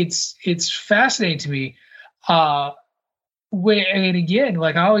it's fascinating to me. And again,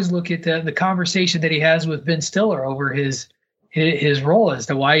 like I always look at the conversation that he has with Ben Stiller over his role as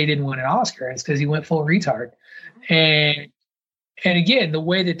to why he didn't win an Oscar. It's because he went full retard. And again, the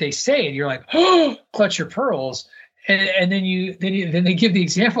way that they say it, you're like, oh, clutch your pearls. And then they give the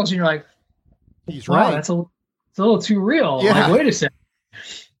examples and you're like, he's wow, right. It's a little too real. Yeah. Like, wait a second.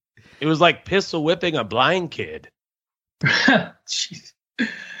 It was like pistol whipping a blind kid. Jeez.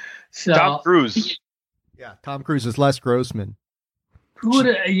 So, Tom Cruise. Yeah, Tom Cruise is Les Grossman. Who would?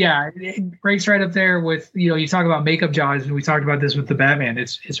 It ranks right up there with, you talk about makeup jobs, and we talked about this with the Batman.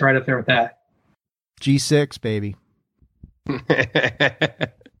 It's right up there with that. G6, baby.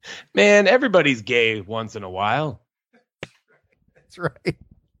 Man, everybody's gay once in a while. That's right.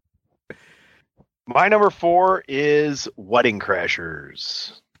 My number 4 is Wedding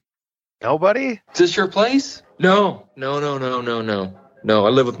Crashers. Nobody? Is this your place? No. No, I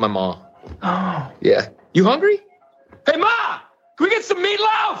live with my mom. Oh. Yeah. You hungry? Hey, Ma! Can we get some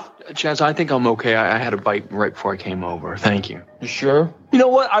meatloaf? Chaz, I think I'm okay. I had a bite right before I came over. Thank you. You sure? You know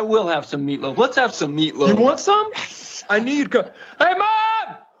what? I will have some meatloaf. Let's have some meatloaf. You want some? I need... Hey,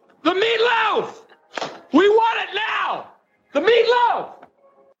 Mom! The meatloaf! We want it now! The meatloaf!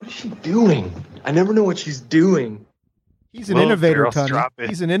 What is she doing? I never know what she's doing. He's an innovator, Tony.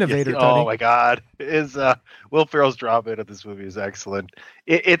 He's an innovator, Tony. Oh my God! Will Ferrell's drop in of this movie is excellent.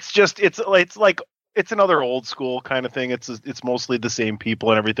 It's another old school kind of thing. It's mostly the same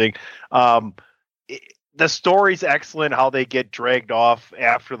people and everything. The story's excellent. How they get dragged off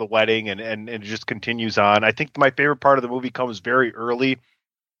after the wedding and it just continues on. I think my favorite part of the movie comes very early.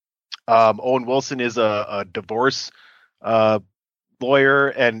 Owen Wilson is a divorce lawyer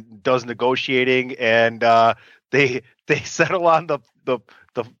and does negotiating, and they settle on the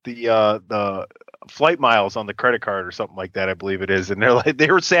flight miles on the credit card or something like that, I believe it is, and they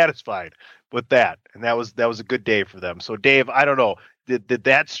were satisfied with that, and that was a good day for them. So Dave, I don't know, did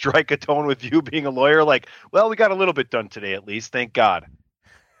that strike a tone with you being a lawyer? Like, well, we got a little bit done today at least, thank God.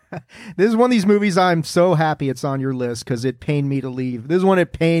 This is one of these movies I'm so happy it's on your list because it pained me to leave. This is one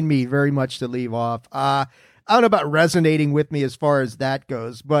it pained me very much to leave off. I don't know about resonating with me as far as that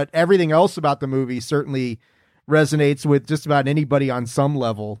goes, but everything else about the movie certainly resonates with just about anybody on some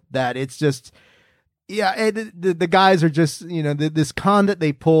level. That it's just, the guys are just, this con that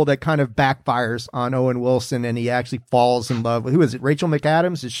they pull that kind of backfires on Owen Wilson, and he actually falls in love with, who is it? Rachel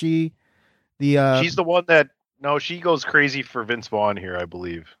McAdams? Is she she's the one that, no, she goes crazy for Vince Vaughn here, I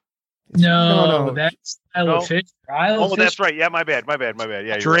believe. No, that's Isla Fisher. That's right. Yeah, my bad.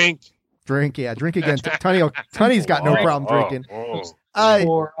 Yeah, drink. Right. Drink again. Tony's got no problem drinking. But I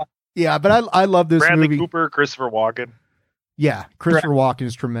love this Bradley movie. Cooper, Christopher Walken. Yeah, Christopher Walken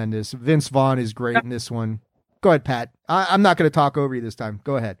is tremendous. Vince Vaughn is great in this one. Go ahead, Pat. I'm not going to talk over you this time.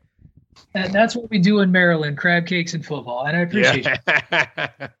 Go ahead. And that's what we do in Maryland: crab cakes and football. And I appreciate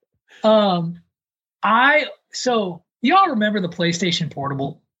it. So y'all remember the PlayStation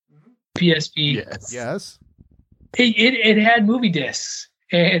Portable, PSP? Yes. It had movie discs,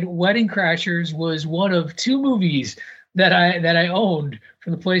 and Wedding Crashers was one of 2 movies that I owned for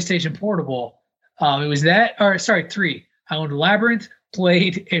the PlayStation Portable. It was 3. I owned Labyrinth,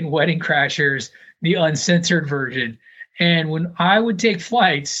 Blade, and Wedding Crashers, the uncensored version. And when I would take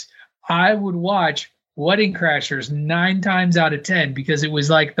flights, I would watch Wedding Crashers 9 times out of 10 because it was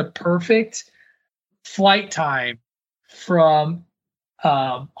like the perfect flight time from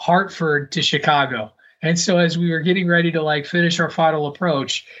Hartford to Chicago. And so as we were getting ready to finish our final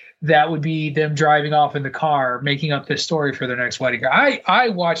approach, that would be them driving off in the car, making up this story for their next wedding. I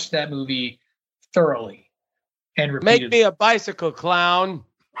watched that movie thoroughly and repeatedly. Make me a bicycle clown.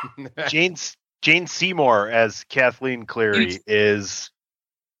 Jane Seymour as Kathleen Cleary is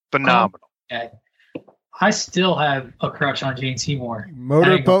phenomenal. I still have a crush on Jane Seymour.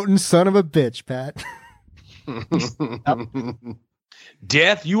 Motorboating son of a bitch, Pat.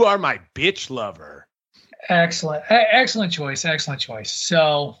 Death, you are my bitch lover. Excellent choice.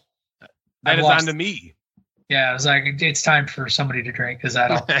 So that is on to me. Yeah, I was like, it's time for somebody to drink because I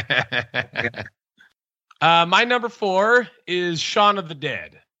don't. My number 4 is Shaun of the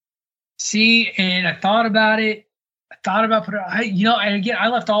Dead. See, and I thought about it. I thought about and again, I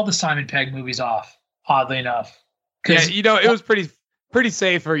left all the Simon Pegg movies off. Oddly enough, yeah, it was pretty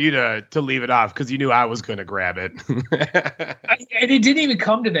safe for you to leave it off because you knew I was going to grab it. And it didn't even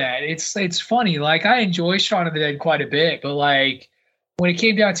come to that. It's funny. I enjoy Shaun of the Dead quite a bit, but when it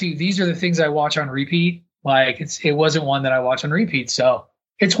came down to these are the things I watch on repeat, it wasn't one that I watch on repeat. So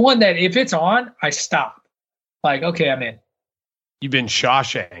it's one that if it's on, I stop. Okay, I'm in. You've been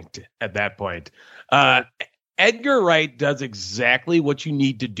Shawshanked at that point. Edgar Wright does exactly what you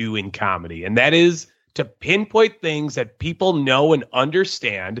need to do in comedy, and that is to pinpoint things that people know and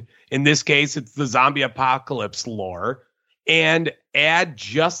understand. In this case, it's the zombie apocalypse lore, and add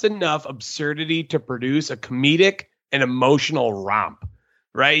just enough absurdity to produce a comedic and emotional romp,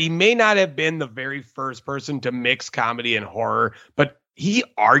 right? He may not have been the very first person to mix comedy and horror, but he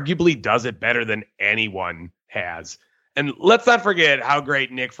arguably does it better than anyone has. And let's not forget how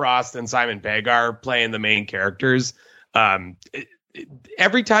great Nick Frost and Simon Pegg are playing the main characters.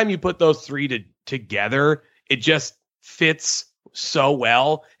 Every time you put those 3 together, it just fits so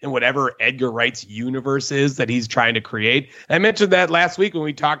well in whatever Edgar Wright's universe is that he's trying to create. I mentioned that last week when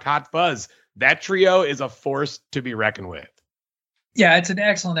we talked Hot Fuzz. That trio is a force to be reckoned with. Yeah, it's an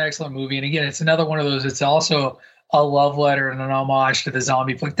excellent movie. And again, it's another one of those. It's also a love letter and an homage to the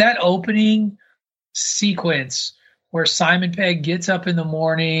zombie flick. That opening sequence where Simon Pegg gets up in the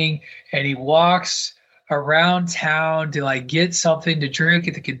morning and he walks around town to like get something to drink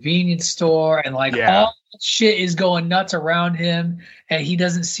at the convenience store, and like all shit is going nuts around him and he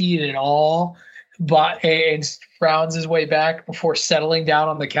doesn't see it at all, but and rounds his way back before settling down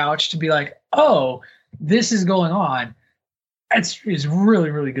on the couch to be like, oh, this is going on. Is really,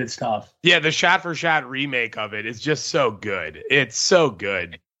 really good stuff. Yeah, the shot-for-shot remake of it is just so good. It's so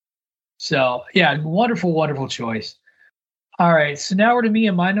good. So, yeah, wonderful choice. All right, so now we're to me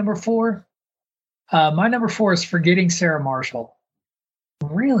and my number 4. My number 4 is Forgetting Sarah Marshall.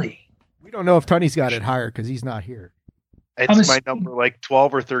 Really? We don't know if Tony's got it higher because he's not here. It's my number like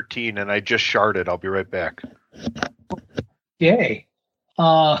 12 or 13, and I just sharted. I'll be right back. Yay.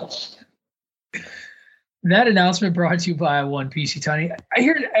 That announcement brought to you by One PC, Tony.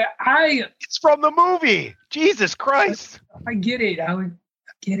 It's from the movie. Jesus Christ. I get it. I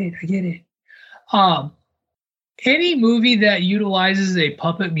get it. Any movie that utilizes a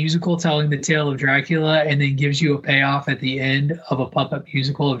puppet musical telling the tale of Dracula and then gives you a payoff at the end of a puppet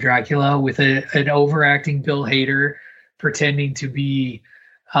musical of Dracula with an overacting Bill Hader pretending to be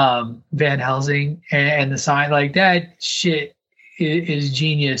Van Helsing and the sign, like that shit is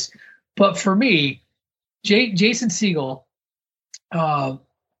genius. But for me, Jason Segel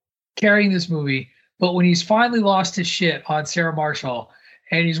carrying this movie, but when he's finally lost his shit on Sarah Marshall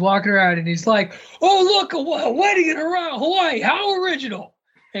and he's walking around and he's like, oh, look, a wedding in Hawaii, how original.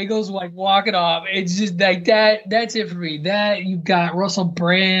 And he goes like walking off. It's just like that. That's it for me. That you've got Russell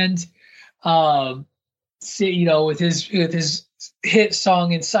Brand, with his hit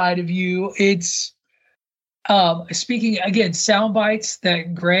song Inside of You. It's speaking again, sound bites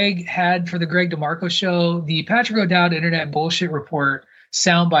that Greg had for the Greg DeMarco show, the Patrick O'Dowd Internet Bullshit Report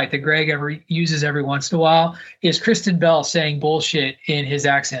soundbite that Greg uses every once in a while is Kristen Bell saying bullshit in his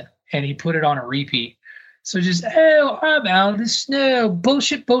accent, and he put it on a repeat. So just, oh, I'm out of the snow,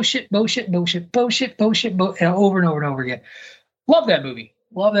 bullshit, over and over and over again. Love that movie.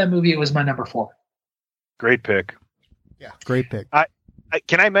 It was my number 4. Great pick. Yeah, great pick.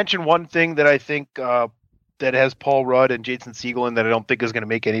 Can I mention one thing that I think that has Paul Rudd and Jason Segel in that I don't think is going to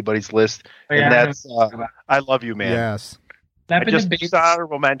make anybody's list, and that's I Love You, Man. Yes. I just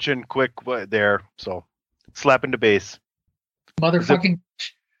honorable mention quick there. So slap into bass. Motherfucking.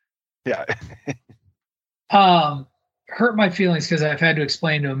 Yeah. Hurt my feelings because I've had to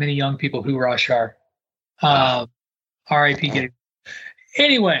explain to many young people who Rush are. R.I.P. Getty.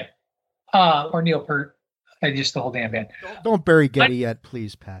 Anyway, or Neil Peart. Just the whole damn band. Don't bury Getty yet,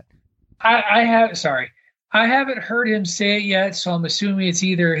 please, Pat. I haven't heard him say it yet, so I'm assuming it's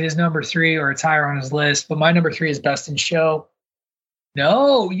either his number 3 or it's higher on his list. But my number 3 is Best in Show.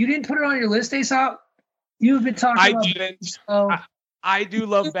 No, you didn't put it on your list, Aesop? You've been talking about Best in Show. I do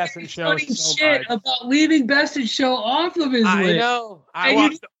love Best in Show so shit much. About leaving Best in Show off of his list. I know. I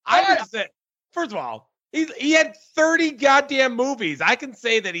would say, first of all, he had 30 goddamn movies. I can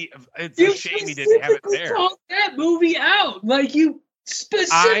say that it's a shame he didn't have it there. Talk that movie out, like you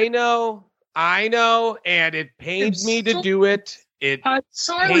specifically. I know, and it pains me to do it. I'm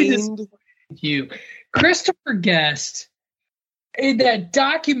sorry to disappoint you. Christopher Guest in that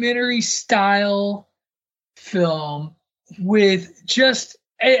documentary style film with just,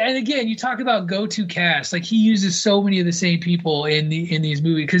 and again, you talk about go-to cast. Like he uses so many of the same people in these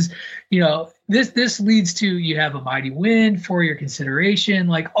movies because this leads to you have A Mighty Wind, For Your Consideration,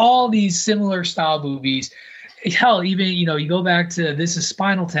 like all these similar style movies. Hell, even you go back to This Is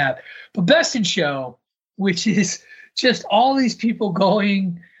Spinal Tap. But Best in Show, which is just all these people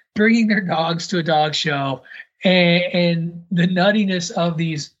bringing their dogs to a dog show, and the nuttiness of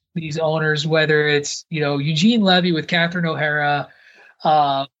these owners, whether it's Eugene Levy with Catherine O'Hara,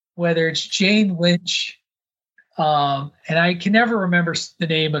 whether it's Jane Lynch, and I can never remember the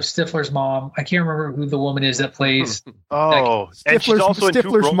name of Stifler's mom. I can't remember who the woman is that plays. And she's also in Two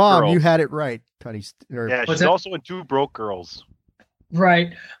Stifler's Broke mom. Girls. You had it right, Tony. Yeah, she's also in Two Broke Girls.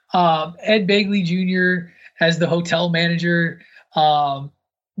 Right. Ed Begley Jr. as the hotel manager.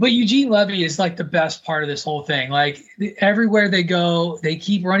 But Eugene Levy is like the best part of this whole thing. Like everywhere they go, they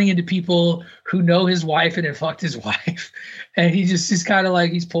keep running into people who know his wife and have fucked his wife. And he's kind of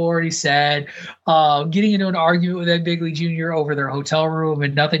like, he's poor and he's sad. Getting into an argument with Ed Begley Jr. over their hotel room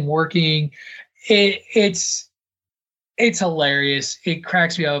and nothing working. It's It's hilarious. It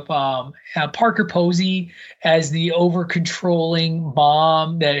cracks me up. Parker Posey as the over controlling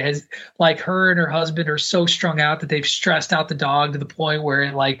mom that has, like, her and her husband are so strung out that they've stressed out the dog to the point where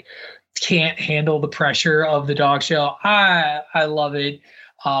it like can't handle the pressure of the dog show. I love it.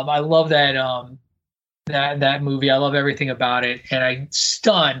 I love that movie. I love everything about it. And I'm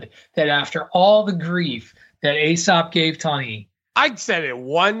stunned that after all the grief that Aesop gave Tunney, I said it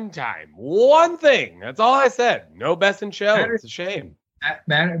one time. One thing. That's all I said. No Best in Show. It's a shame.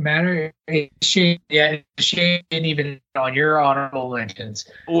 Matter. Shame. Yeah, shame didn't even on your honorable mentions.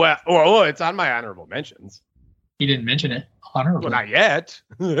 Well, it's on my honorable mentions. You didn't mention it. Honorable. Well, not yet.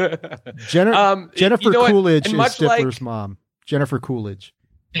 Jennifer Coolidge is Stifler's like, mom. Jennifer Coolidge.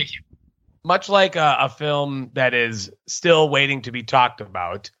 Thank you. Much like a film that is still waiting to be talked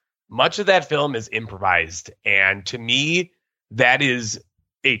about, much of that film is improvised. And to me, that is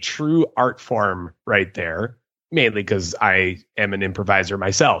a true art form right there, mainly because I am an improviser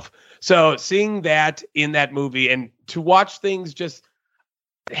myself. So seeing that in that movie and to watch things just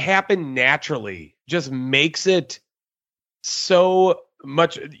happen naturally just makes it so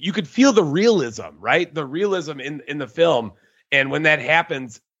much. You could feel the realism, right? The realism in the film. And when that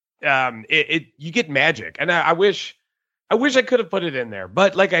happens, you get magic. And I wish I could have put it in there.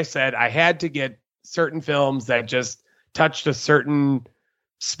 But like I said, I had to get certain films that just touched a certain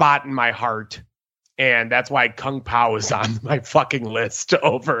spot in my heart, and that's why Kung Pao is on my fucking list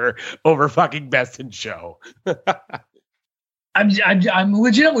over fucking Best in Show. I'm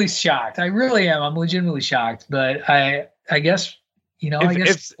legitimately shocked. I really am. I'm legitimately shocked. But I guess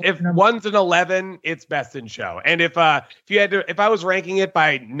if one's an 11, it's Best in Show. And if I was ranking it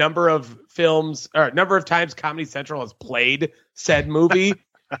by number of films or number of times Comedy Central has played said movie,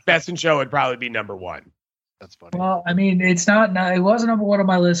 Best in Show would probably be number 1. That's funny. Well, I mean, it wasn't number 1 on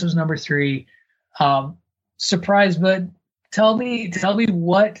my list. It was number 3. Surprised, but tell me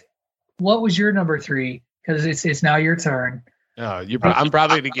what was your number 3? Because it's now your turn. Oh, I'm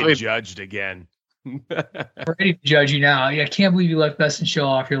probably going to get judged again. I'm ready to judge you now. I can't believe you left Best in Show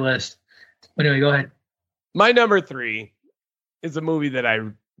off your list. But anyway, go ahead. My number 3 is a movie that I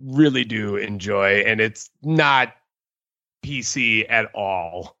really do enjoy, and it's not PC at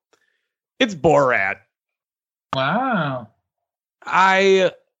all. It's Borat. Wow.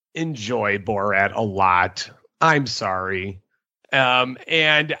 I enjoy Borat a lot. I'm sorry.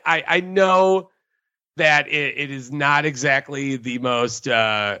 And I know that it is not exactly the most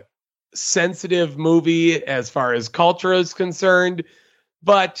sensitive movie as far as culture is concerned,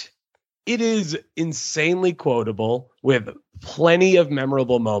 but it is insanely quotable with plenty of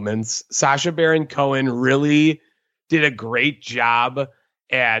memorable moments. Sacha Baron Cohen really did a great job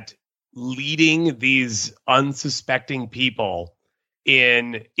at leading these unsuspecting people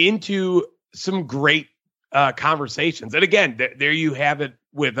into some great conversations. And again, there you have it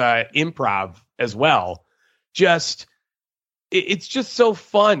with improv as well. It's just so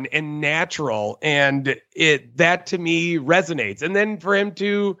fun and natural, and that to me resonates. And then for him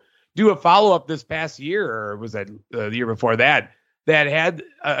to do a follow-up this past year, or was that the year before that had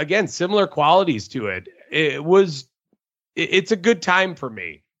again similar qualities to it. It's a good time for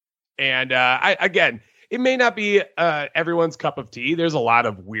me. And it may not be everyone's cup of tea. There's a lot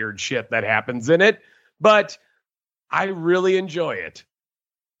of weird shit that happens in it, but I really enjoy it.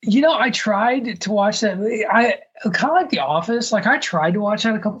 I tried to watch that. I kind of like The Office. Like, I tried to watch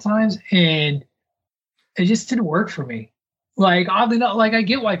that a couple times, and it just didn't work for me. Like, oddly enough, like, I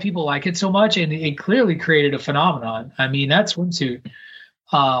get why people like it so much, and it clearly created a phenomenon. I mean, that swimsuit,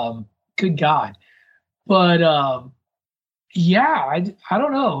 good God. But yeah, I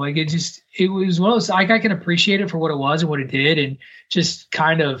don't know. Like, it was one of those, like, I can appreciate it for what it was and what it did, and just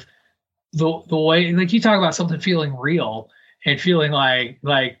kind of the way, like, you talk about something feeling real. And feeling I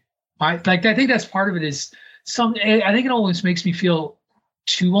think that's part of it is I think it almost makes me feel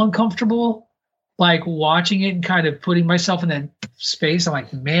too uncomfortable, like watching it and kind of putting myself in that space. I'm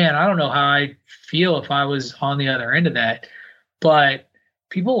like, man, I don't know how I'd feel if I was on the other end of that, but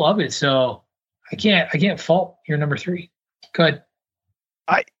people love it. So I can't fault your number 3. Go ahead.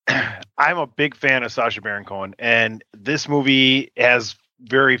 I'm a big fan of Sacha Baron Cohen, and this movie has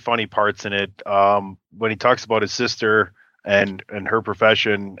very funny parts in it. When he talks about his sister and her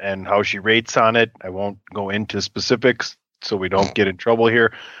profession and how she rates on it. I won't go into specifics so we don't get in trouble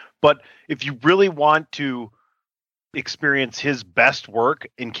here. But if you really want to experience his best work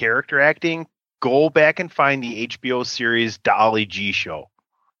in character acting, go back and find the HBO series The Ali G Show.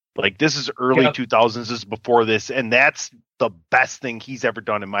 Like, this is early 2000s. This is before this. And that's the best thing he's ever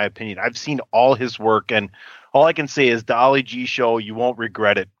done, in my opinion. I've seen all his work, and all I can say is The Ali G Show, you won't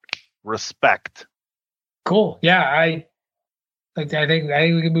regret it. Respect. Cool. Yeah, Like I think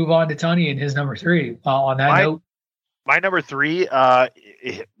we can move on to Tony and his number 3 on that note. My number 3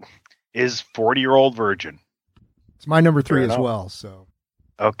 is 40-Year-Old Virgin. It's my number 3 as well. So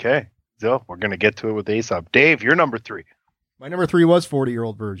okay, so we're gonna get to it with Aesop. Dave, your number 3. My number 3 was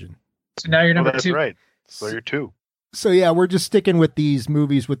 40-Year-Old Virgin. So now you're number 2. That's right. So you're 2. So yeah, we're just sticking with these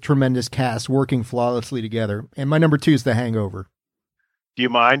movies with tremendous casts working flawlessly together. And my number 2 is The Hangover. Do you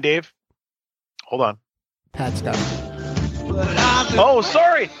mind, Dave? Hold on. Pat's got it. Oh,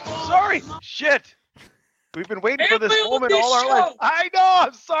 sorry. Shit. We've been waiting for this moment all our life. I know.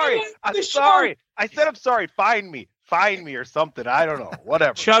 I'm sorry. I'm sorry. I said I'm sorry. Find me or something. I don't know.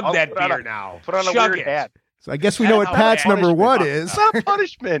 Whatever. Chug that beer now. Put on a weird hat. So I guess we know what Pat's number 1 is. It's not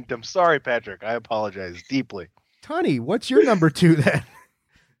punishment. I'm sorry, Patrick. I apologize deeply. Tony, what's your number 2 then?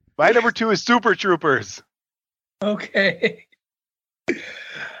 My number 2 is Super Troopers. Okay.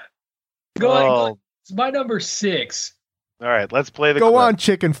 Go on. It's my number 6. All right, let's play the Go clip. on,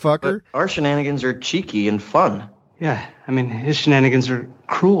 chicken fucker. But our shenanigans are cheeky and fun. Yeah, I mean, his shenanigans are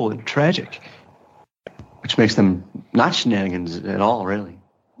cruel and tragic. Which makes them not shenanigans at all, really.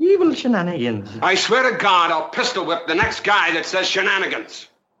 Evil shenanigans. I swear to God, I'll pistol whip the next guy that says shenanigans.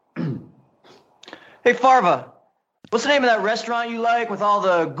 Hey, Farva, what's the name of that restaurant you like with all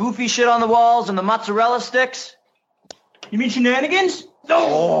the goofy shit on the walls and the mozzarella sticks? You mean shenanigans?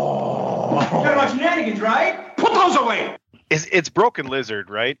 No! You're talking about shenanigans, right? Put those away! It's Broken Lizard,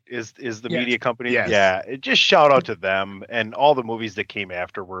 right? Is the media company? Yes. Yeah. Just shout out to them and all the movies that came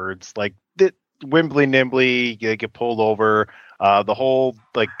afterwards, like Wimbly Nimbly, they get pulled over. The whole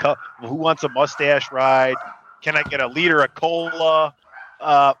Who Wants a Mustache Ride? Can I get a liter of cola?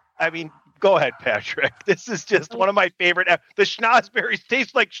 I mean, go ahead, Patrick. This is just one of my favorite. The schnozberries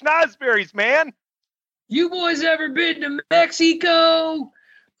taste like schnozberries, man. You boys ever been to Mexico?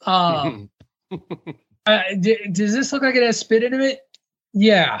 Does this look like it has spit in it?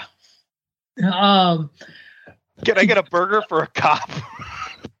 Yeah. Can I get a burger for a cop?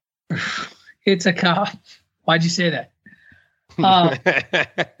 It's a cop. Why'd you say that?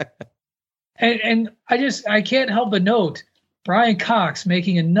 And I can't help but note Brian Cox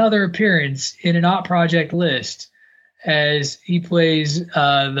making another appearance in an Aught Project list as he plays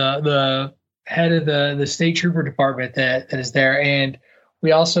the head of the state trooper department that is there. And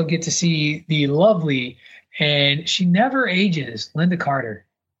we also get to see the lovely, and she never ages, Linda Carter.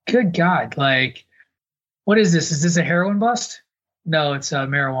 Good God. Like, what is this? Is this a heroin bust? No, it's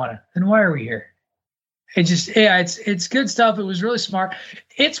marijuana. Then why are we here? It's good stuff. It was really smart.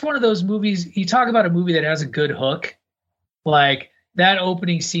 It's one of those movies, you talk about a movie that has a good hook, like that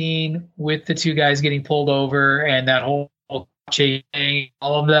opening scene with the two guys getting pulled over and that whole chasing,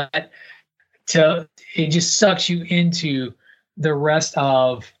 all of that. It just sucks you into the rest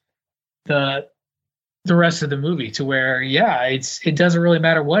of the movie to where, yeah, it doesn't really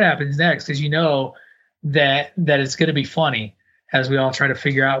matter what happens next because you know that it's going to be funny as we all try to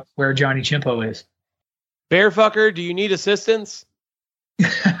figure out where Johnny Chimpo is. Bearfucker, do you need assistance?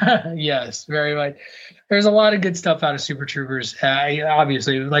 Yes, very much. There's a lot of good stuff out of Super Troopers.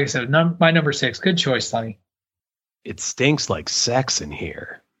 Obviously, like I said, my number 6. Good choice, Sonny. It stinks like sex in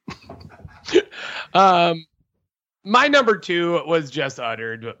here. My number 2 was just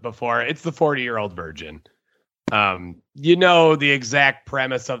uttered before. It's the 40-Year-Old Virgin. You know the exact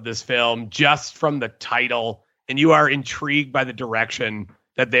premise of this film just from the title, and you are intrigued by the direction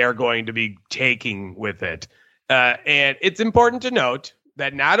that they are going to be taking with it. And it's important to note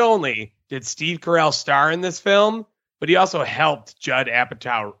that not only did Steve Carell star in this film, but he also helped Judd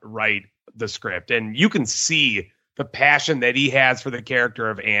Apatow write the script. And you can see the passion that he has for the character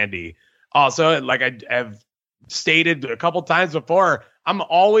of Andy. Also, like I have stated a couple times before, I'm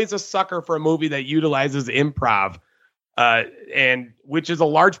always a sucker for a movie that utilizes improv, and which is a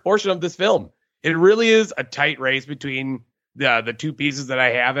large portion of this film. It really is a tight race between the two pieces that I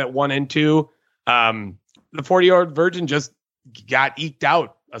have at 1 and 2. The 40-Year-Old Virgin just got eked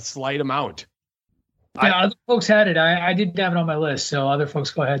out a slight amount. Yeah, other folks had it. I didn't have it on my list, so other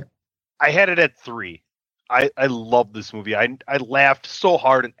folks go ahead. I had it at 3. I love this movie. I laughed so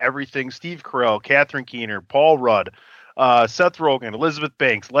hard at everything. Steve Carell, Catherine Keener, Paul Rudd, Seth Rogen, Elizabeth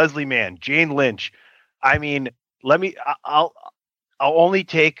Banks, Leslie Mann, Jane Lynch. I mean, I'll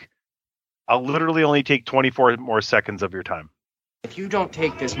literally only take 24 more seconds of your time. If you don't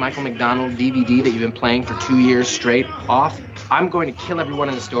take this Michael McDonald DVD that you've been playing for 2 years straight off, I'm going to kill everyone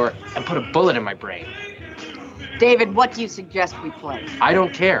in the store and put a bullet in my brain. David, what do you suggest we play? I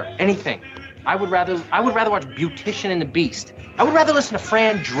don't care. Anything. I would rather watch Beautician and the Beast. I would rather listen to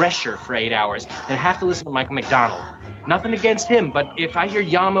Fran Drescher for 8 hours than have to listen to Michael McDonald. Nothing against him, but if I hear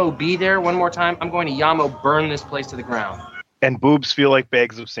Yamo be there one more time, I'm going to Yamo burn this place to the ground. And boobs feel like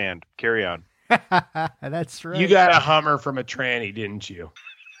bags of sand. Carry on. That's right. You got a Hummer from a tranny, didn't you?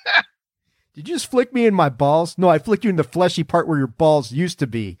 Did you just flick me in my balls? No, I flicked you in the fleshy part where your balls used to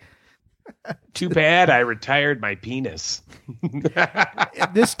be. Too bad I retired my penis.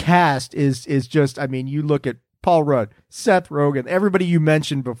 This cast is just, I mean, you look at Paul Rudd, Seth Rogen, everybody you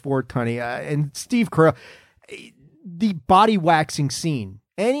mentioned before, Tunney, and Steve Carell. The body waxing scene.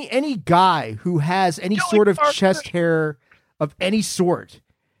 Any guy who has any sort of chest hair of any sort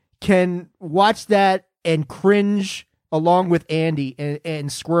can watch that and cringe along with Andy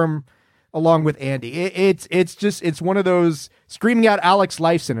and squirm along with Andy. It's one of those screaming out Alex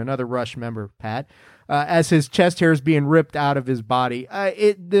Lifeson, another Rush member, Pat, as his chest hair is being ripped out of his body.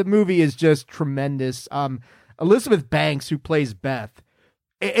 The movie is just tremendous. Elizabeth Banks, who plays Beth,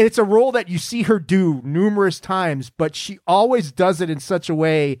 it's a role that you see her do numerous times, but she always does it in such a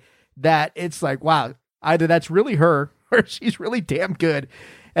way that it's like, wow, either that's really her or she's really damn good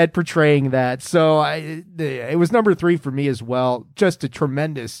at portraying that. So it was number 3 for me as well. Just a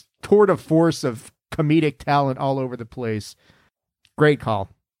tremendous tour de force of comedic talent all over the place. Great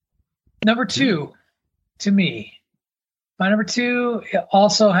call. Number 2 to me. My number 2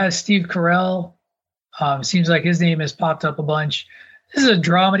 also has Steve Carell. Seems like his name has popped up a bunch. This is a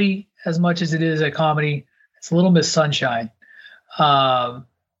dramedy as much as it is a comedy. It's Little Miss Sunshine.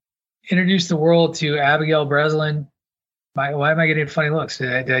 Introduced the world to Abigail Breslin. Why am I getting funny looks?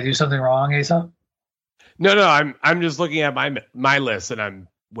 Did I do something wrong, Asa? No, I'm just looking at my list and I'm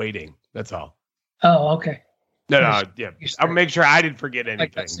waiting. That's all. Oh, okay. No, yeah. I'll make sure I didn't forget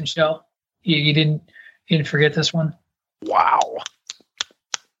anything. Like Michelle, you didn't forget this one. Wow.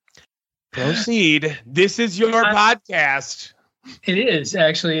 Proceed. This is your podcast. It is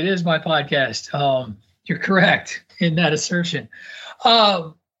actually. It is my podcast. You're correct in that assertion.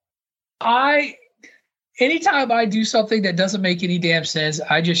 Anytime I do something that doesn't make any damn sense,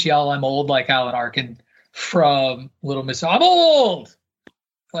 I just yell, "I'm old," like Alan Arkin from Little Miss. I'm old.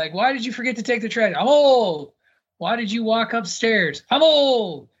 Like, why did you forget to take the trash? I'm old. Why did you walk upstairs? I'm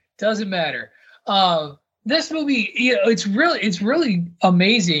old. Doesn't matter. This movie, it's really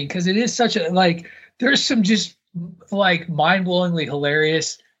amazing because it is such a there's some just mind-blowingly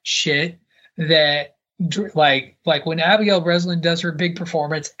hilarious shit that like when Abigail Breslin does her big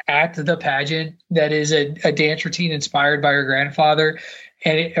performance at the pageant that is a dance routine inspired by her grandfather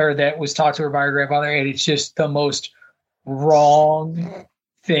or that was taught to her by her grandfather, and it's just the most wrong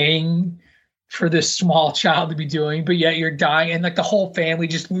thing for this small child to be doing, but yet you're dying and the whole family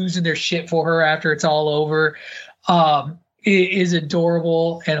just losing their shit for her after it's all over. It is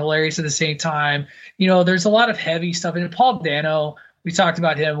adorable and hilarious at the same time. There's a lot of heavy stuff in it. Paul Dano, we talked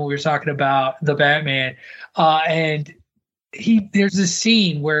about him when we were talking about the Batman, and there's this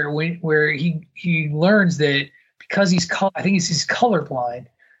scene where he learns that because he's colorblind,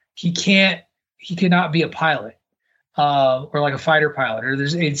 he cannot be a pilot. Or like a fighter pilot, or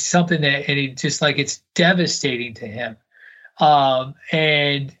it's something that, and it just it's devastating to him.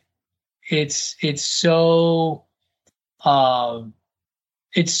 And it's so well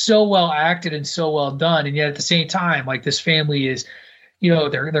acted and so well done. And yet at the same time, this family is,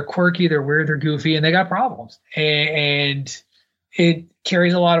 they're quirky, they're weird, they're goofy, and they got problems. And it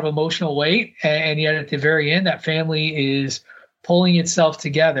carries a lot of emotional weight. And yet at the very end, that family is pulling itself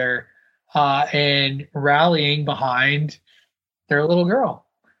together and rallying behind their little girl.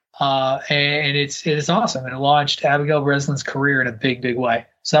 And it's awesome. And it launched Abigail Breslin's career in a big, big way.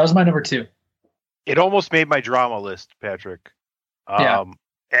 So that was my number 2. It almost made my drama list, Patrick. Yeah.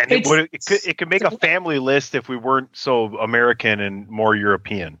 And it could make a family list if we weren't so American and more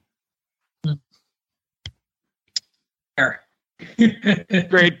European.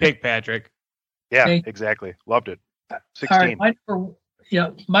 Great pick, Patrick. Yeah, exactly. Loved it. All 16. right,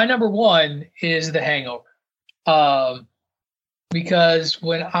 my number 1 is The Hangover. Because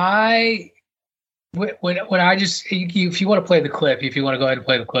when I just, if you want to play the clip, if you want to go ahead and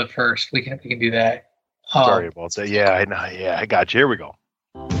play the clip first, we can do that. Sorry about that. Yeah, I know. Yeah, I got you. Here we go.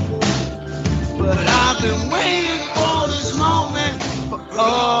 But I've been waiting for this moment for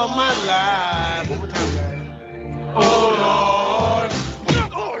all my life. One more time, guys. Oh, Lord.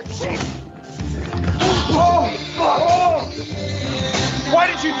 Oh, shit. Why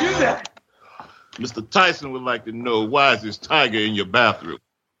did you do that? Mr. Tyson would like to know, why is this tiger in your bathroom?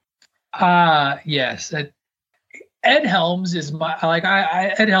 Yes. Ed Helms is my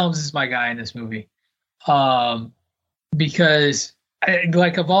Ed Helms is my guy in this movie. Because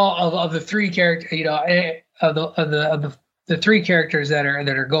of the 3 characters, of the 3 characters that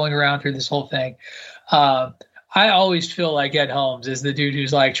are going around through this whole thing, I always feel like Ed Helms is the dude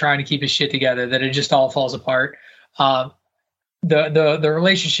who's trying to keep his shit together, that it just all falls apart. the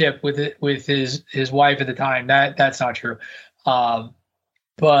relationship with his wife at the time, that's not true.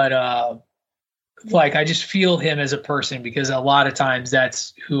 But like I just feel him as a person because a lot of times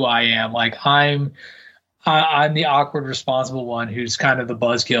that's who I am. Like I'm the awkward, responsible one who's kind of the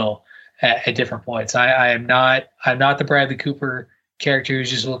buzzkill at different points. I'm not the Bradley Cooper character who's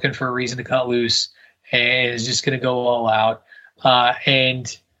just looking for a reason to cut loose and is just going to go all out.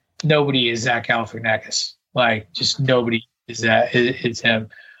 And nobody is Zach Galifianakis. Like just nobody is that. It's him.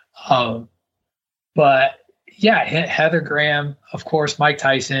 But yeah, Heather Graham, of course, Mike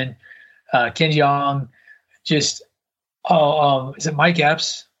Tyson, Ken Jeong, just is it Mike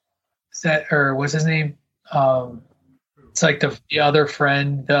Epps? Is that, or what's his name? It's like the other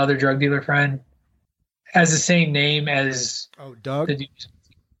friend, the other drug dealer friend, has the same name as Doug.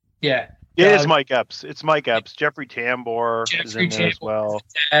 Yeah, it's Mike Epps. It's Mike Epps. Jeffrey Tambor is in there as well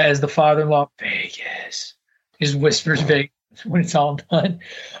as the father-in-law. Vegas, just whispers Vegas when it's all done.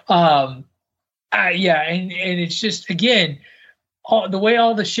 Yeah, and it's just again. The way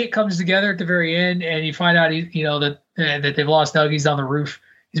all the shit comes together at the very end, and you find out, that they've lost Doug. He's on the roof.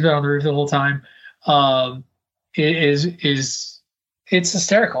 He's been on the roof the whole time. It's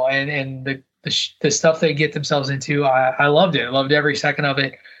hysterical, and the stuff they get themselves into, I loved it. I loved every second of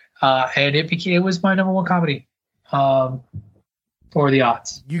it, and it was my number one comedy for the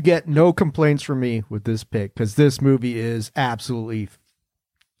Aughts. You get no complaints from me with this pick because this movie is absolutely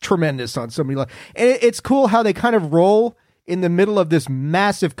tremendous on so many levels. And it's cool how they kind of roll in the middle of this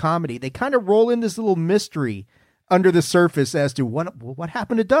massive comedy. They kind of roll in this little mystery under the surface as to what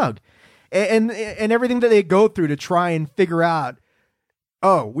happened to Doug and everything that they go through to try and figure out.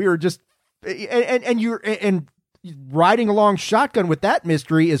 Oh, we were just, and riding along shotgun with that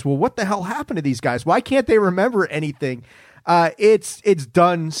mystery is, well, what the hell happened to these guys? Why can't they remember anything? It's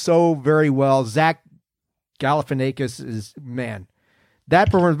done so very well. Zach Galifianakis is, man,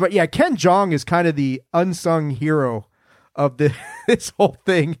 that performance. But yeah, Ken Jeong is kind of the unsung hero of this whole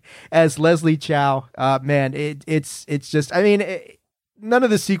thing as Leslie Chow. Man, it's just, I mean, none of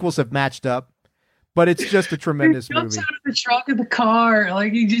the sequels have matched up, but it's just a tremendous movie. He jumps out of the trunk of the car,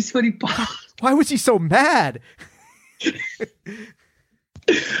 like he just when he. Why was he so mad?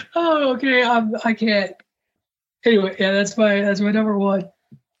 Oh, okay. I can't. Anyway, yeah, that's my number one.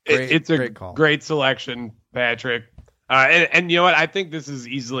 It's a great selection, Patrick. And you know what? I think this is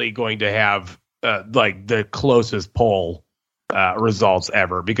easily going to have like the closest poll results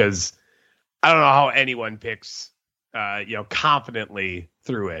ever, because I don't know how anyone picks confidently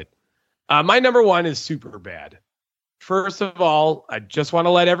through it. My number one is Superbad. First of all, I just want to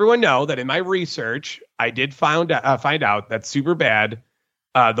let everyone know that in my research, I did find out that Superbad,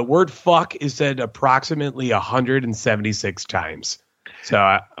 the word fuck is said approximately 176 times. So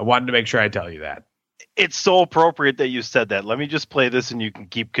I wanted to make sure I tell you that. It's so appropriate that you said that. Let me just play this and you can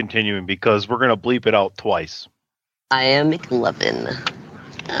keep continuing because we're going to bleep it out twice. I am McLovin.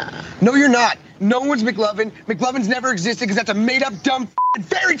 No, you're not. No one's McLovin. McLovin's never existed because that's a made-up, dumb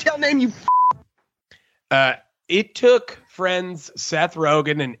fairy tale name, you It took friends Seth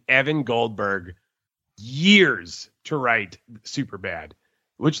Rogen and Evan Goldberg years to write Superbad,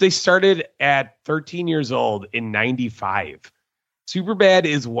 which they started at 13 years old in 95. Superbad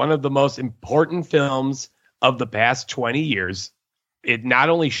is one of the most important films of the past 20 years. It not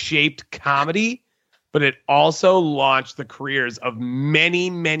only shaped comedy, but it also launched the careers of many,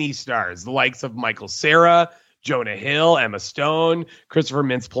 many stars, the likes of Michael Cera, Jonah Hill, Emma Stone, Christopher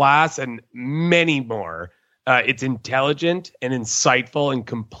Mintz-Plasse, and many more. It's intelligent and insightful and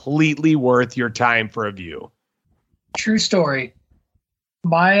completely worth your time for a view. True story.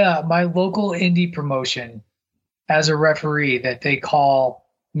 My local indie promotion has a referee that they call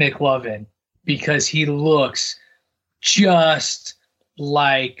McLovin because he looks just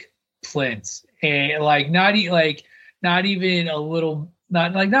like Plinth, and like not even a little,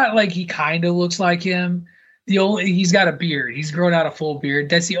 not like he kind of looks like him. He's got a beard. He's grown out a full beard.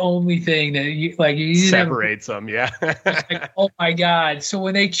 That's the only thing that you separates him. Yeah. Like, oh my God. So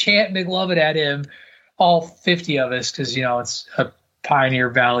when they chant McLovin at him, all 50 of us, because it's a Pioneer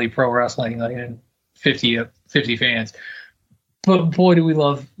Valley Pro Wrestling, like 50 fans. But boy, do we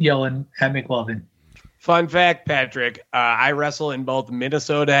love yelling at McLovin. Fun fact, Patrick, I wrestle in both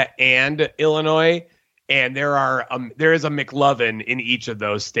Minnesota and Illinois, and there is a McLovin in each of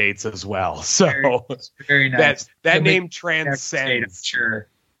those states as well. So very nice. That name transcends. Sure.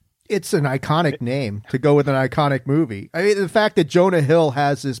 It's an iconic name to go with an iconic movie. I mean, the fact that Jonah Hill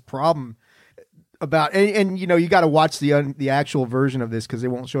has this problem about, and you got to watch the actual version of this because they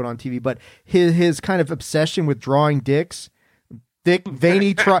won't show it on TV, but his kind of obsession with drawing dicks thick,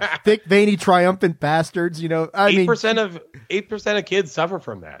 veiny, triumphant bastards. I mean, 8% of kids suffer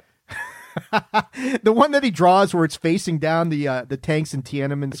from that. The one that he draws where it's facing down the tanks in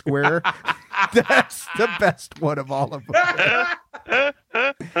Tiananmen Square. That's the best one of all of them.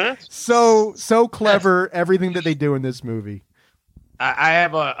 So clever, everything that they do in this movie. I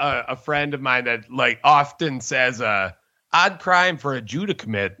have a friend of mine that often says, odd crime for a Jew to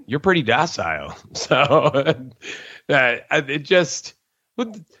commit. You're pretty docile. So it just,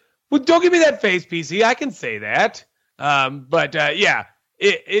 well, don't give me that face, PC. I can say that. But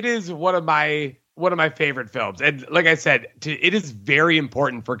it is one of my favorite films. And like I said, it is very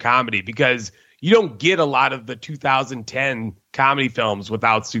important for comedy because you don't get a lot of the 2010 comedy films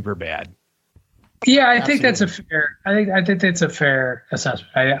without Superbad. Yeah, I think that's a fair. I think that's a fair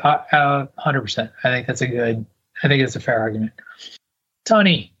assessment. 100%. I think it's a fair argument.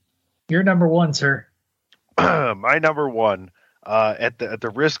 Tony, you're number one, sir. My number one. At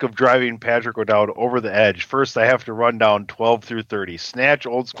the risk of driving Patrick O'Dowd over the edge, first I have to run down 12 through 30. Snatch,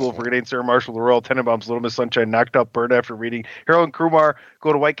 Old School, Forgetting Sarah Marshall, The Royal Tenenbaums, Little Miss Sunshine, Knocked Up, Burned After Reading, Harold and Kumar,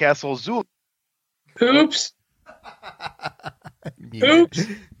 Go to White Castle, Zoo. Oops. Oops.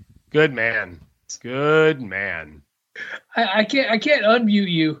 Good man. Good man. I can't unmute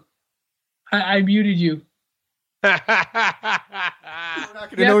you. I muted you. We're not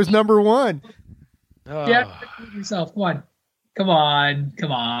going to know his number one. Yeah, yourself. Come on.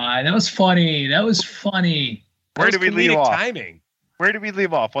 That was funny. Where did we leave off? Timing. Where did we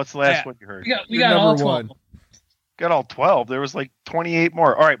leave off? What's the last one you heard? We got all 12. Got all 12. There was 28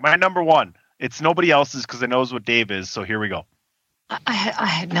 more. All right, my number one. It's nobody else's because it knows what Dave is. So here we go. I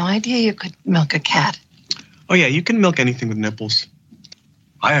had no idea you could milk a cat. Oh, yeah, you can milk anything with nipples.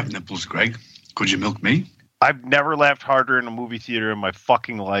 I have nipples, Greg. Could you milk me? I've never laughed harder in a movie theater in my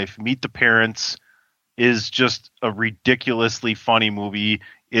fucking life. Meet the Parents is just a ridiculously funny movie.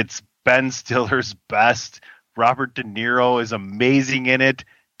 It's Ben Stiller's best. Robert De Niro is amazing in it.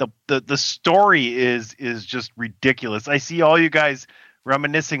 The story is just ridiculous. I see all you guys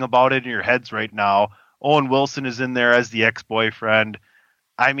reminiscing about it in your heads right now. Owen Wilson is in there as the ex-boyfriend.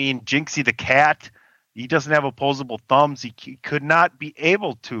 I mean, Jinxie the cat, he doesn't have opposable thumbs. He could not be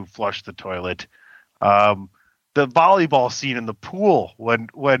able to flush the toilet. The volleyball scene in the pool when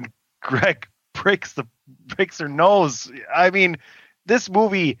Greg breaks her nose. I mean, this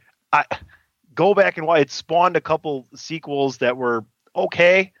movie, go back and watch. It spawned a couple sequels that were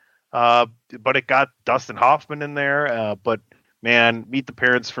okay, but it got Dustin Hoffman in there. But man, Meet the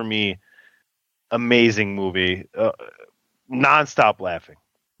Parents for me, amazing movie, nonstop laughing.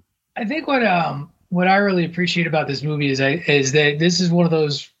 I think what I really appreciate about this movie is that this is one of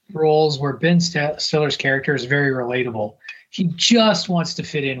those roles where Ben Stiller's character is very relatable. He just wants to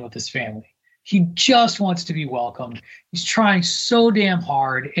fit in with his family. He just wants to be welcomed. He's trying so damn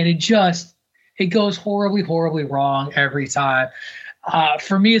hard, and it goes horribly, horribly wrong every time.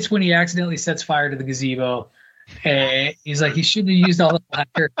 For me, it's when he accidentally sets fire to the gazebo. And he's like, he shouldn't have used all the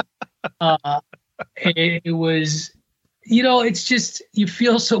fire. It was, it's just, you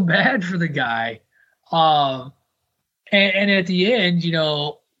feel so bad for the guy. And at the end, it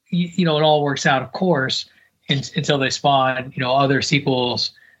all works out, of course, until they spawn, other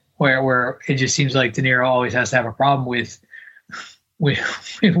sequels where it just seems like De Niro always has to have a problem with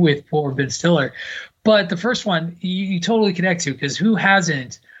poor Ben Stiller. But the first one you totally connect to, because who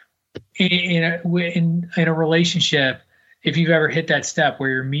hasn't in a relationship, if you've ever hit that step where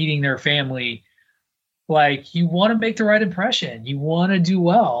you're meeting their family, you want to make the right impression, you want to do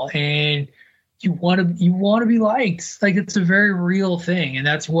well, and you want to be liked. It's a very real thing, and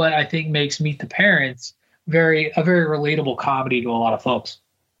that's what I think makes Meet the Parents a very relatable comedy to a lot of folks.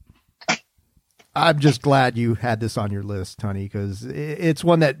 I'm just glad you had this on your list, Tony, because it's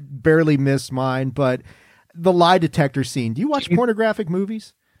one that barely missed mine. But the lie detector scene. Do you watch pornographic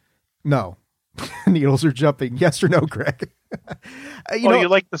movies? No. Needles are jumping. Yes or no, Greg? You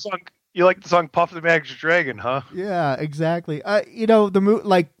like the song? You like the song "Puff the Magic Dragon," huh? Yeah, exactly.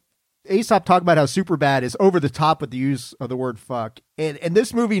 The Aesop talked about how Superbad is over the top with the use of the word "fuck," and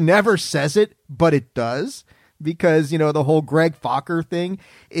this movie never says it, but it does, because the whole Greg Fokker thing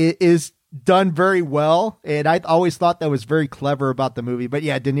is done very well, and I always thought that was very clever about the movie. But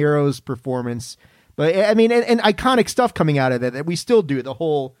yeah, De Niro's performance, but I mean, and iconic stuff coming out of that we still do, the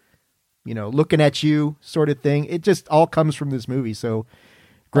whole looking at you sort of thing. It just all comes from this movie. So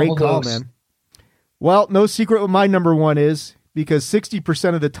great call, man. Well, no secret what my number one is, because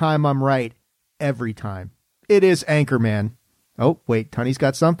 60% of the time I'm right every time. It is Anchorman. Oh wait, Tony's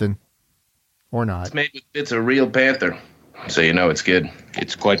got something, or not? It's made with bits of real panther, so it's good.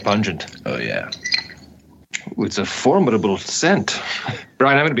 It's quite pungent. Oh yeah. Ooh, it's a formidable scent.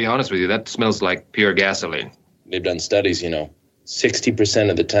 Brian, I'm going to be honest with you. That smells like pure gasoline. They've done studies, 60%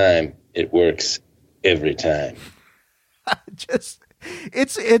 of the time it works every time.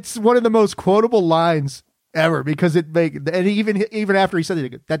 It's one of the most quotable lines ever because and even after he said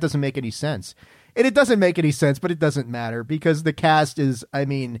it, that doesn't make any sense. And it doesn't make any sense, but it doesn't matter because the cast is,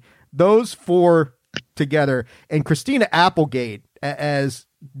 those four together and Christina Applegate as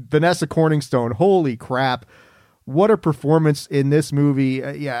Vanessa Corningstone. Holy crap. What a performance in this movie.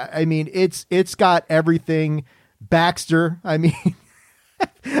 It's got everything. Baxter.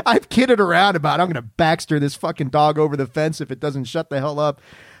 I've kidded around about I'm going to Baxter this fucking dog over the fence if it doesn't shut the hell up.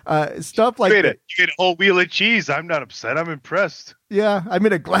 Stuff like that. You get a whole wheel of cheese. I'm not upset. I'm impressed. Yeah, I'm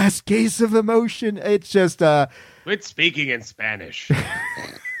in a glass case of emotion. It's just quit speaking in Spanish.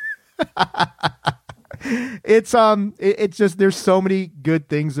 It's just there's so many good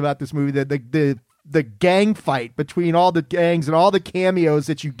things about this movie that the gang fight between all the gangs and all the cameos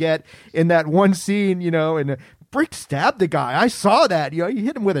that you get in that one scene, and Brick stabbed the guy. I saw that. You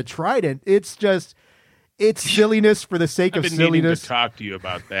hit him with a trident. It's silliness for the sake of silliness. I've been meaning to talk to you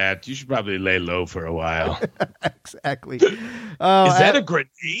about that. You should probably lay low for a while. Exactly. Is that a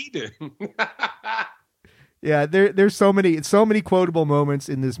grenade? Yeah, there's so many quotable moments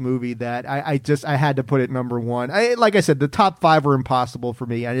in this movie that I had to put it number one. Like I said, the top 5 were impossible for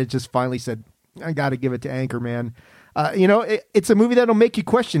me. I just finally said I got to give it to Anchorman. It's a movie that'll make you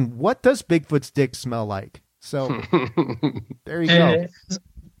question, what does Bigfoot's dick smell like? So there you go.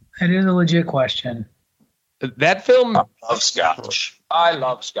 It is a legit question. That film. I love scotch. I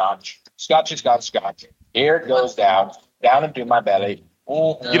love scotch. Scotchy, scotch. Here it goes down into my belly.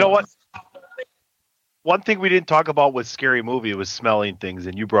 You know what? One thing we didn't talk about with Scary Movie was smelling things,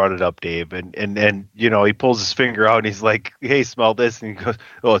 and you brought it up, Dave. And he pulls his finger out and he's like, "Hey, smell this," and he goes,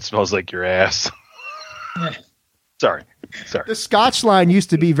 "Oh, it smells like your ass." Sorry. The Scotch line used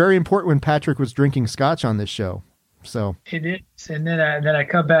to be very important when Patrick was drinking Scotch on this show. So it is, and then I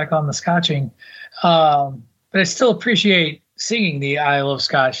cut back on the scotching, but I still appreciate singing the "I love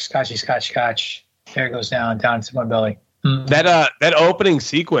Scotch, Scotchy, Scotch." There it goes down into my belly. That opening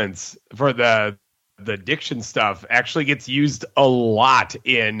sequence for the diction stuff actually gets used a lot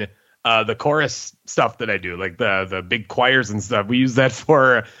in the chorus stuff that I do, like the big choirs and stuff. We use that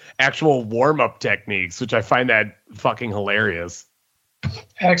for actual warm-up techniques, which I find that fucking hilarious.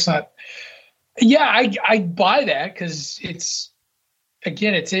 Excellent. Yeah, I buy that because it's a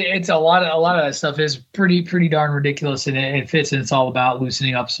lot of that stuff is pretty darn ridiculous, and it fits, and it's all about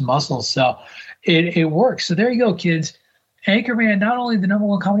loosening up some muscles. So it works. So there you go, kids. Anchorman, not only the number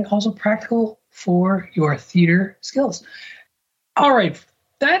 1 comedy, also practical for your theater skills. All right,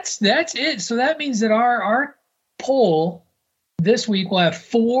 that's it. So that means that our poll this week will have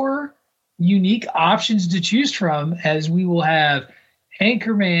 4 unique options to choose from, as we will have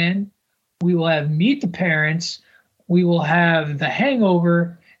Anchorman, we will have Meet the Parents, we will have The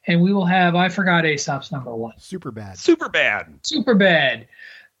Hangover, and we will have I Forgot Aesop's number 1. Superbad.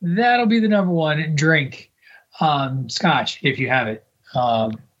 That'll be the number 1 drink. Scotch, if you have it.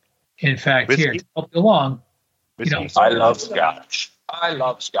 In fact, whiskey. Here, to help you along. I love scotch.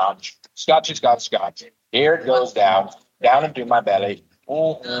 Scotchy, Scotch. Here it goes down into my belly.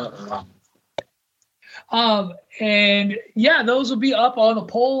 And yeah, those will be up on the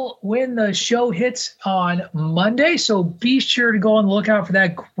poll when the show hits on Monday. So be sure to go on the lookout for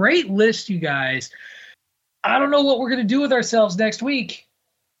that great list, you guys. I don't know what we're going to do with ourselves next week.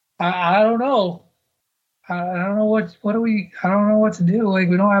 I don't know. I don't know what I don't know what to do. Like,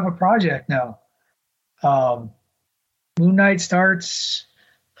 we don't have a project now. Moon Knight starts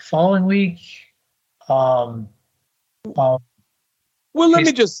the following week. Well, let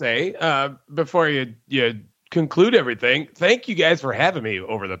me just say, before you conclude everything, thank you guys for having me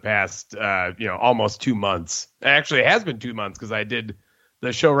over the past, almost 2 months. Actually, it has been 2 months because I did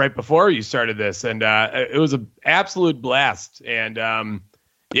the show right before you started this, and it was an absolute blast. And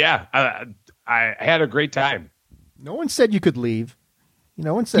I had a great time. No one said you could leave.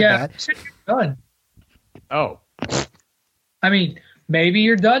 No one said that. You're done. Oh. I mean, maybe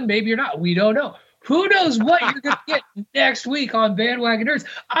you're done, maybe you're not. We don't know. Who knows what you're going to get next week on Bandwagon Nerds?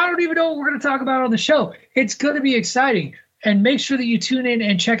 I don't even know what we're going to talk about on the show. It's going to be exciting. And make sure that you tune in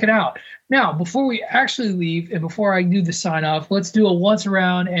and check it out. Now, before we actually leave and before I do the sign off, let's do a once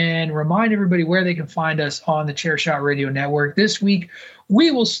around and remind everybody where they can find us on the Chairshot Radio Network. This week, we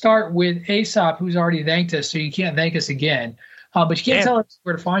will start with Aesop, who's already thanked us, so you can't thank us again. But you can't tell us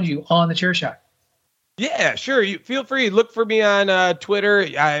where to find you on the Chairshot. Yeah, sure. You feel free. Look for me on Twitter.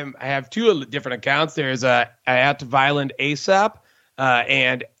 I have 2 different accounts. There's @ViolentAesop.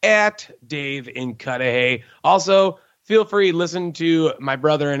 and at Dave in Cudahy. Also, feel free to listen to my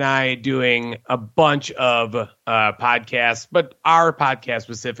brother and I doing a bunch of podcasts, but our podcast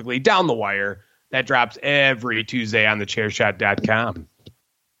specifically, Down the Wire, that drops every Tuesday on thechairshot.com.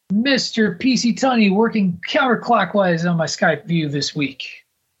 Mr. PC Tunney working counterclockwise on my Skype view this week.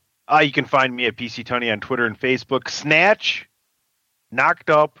 You can find me at PC Tunney on Twitter and Facebook. Snatch, Knocked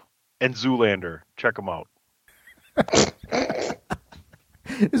Up, and Zoolander. Check them out.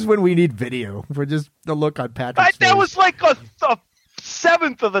 This is when we need video for just the look on Patrick's face. That was like a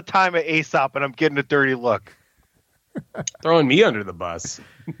seventh of the time at Aesop, and I'm getting a dirty look. Throwing me under the bus.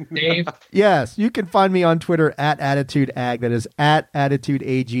 Dave? Yes, you can find me on Twitter at AttitudeAg. That is at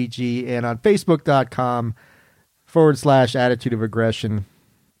AttitudeAGG. And on Facebook.com/Attitude of Aggression.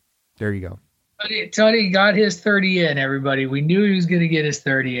 There you go. Tony got his 30 in, everybody. We knew he was going to get his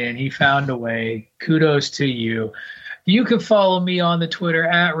 30 in. He found a way. Kudos to you. You can follow me on the Twitter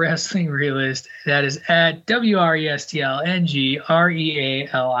at Wrestling Realist. That is at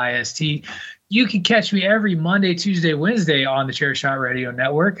WRESTLNGREALIST. You can catch me every Monday, Tuesday, Wednesday on the Chairshot Radio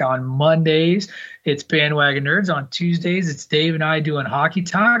Network. On Mondays, it's Bandwagon Nerds. On Tuesdays, it's Dave and I doing Hockey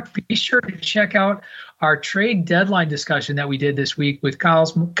Talk. Be sure to check out our trade deadline discussion that we did this week with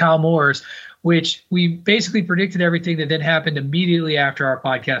Kyle Moores, which we basically predicted everything that then happened immediately after our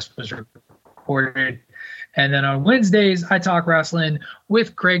podcast was recorded. And then on Wednesdays, I talk wrestling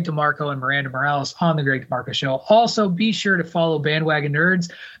with Greg DeMarco and Miranda Morales on the Greg DeMarco Show. Also, be sure to follow Bandwagon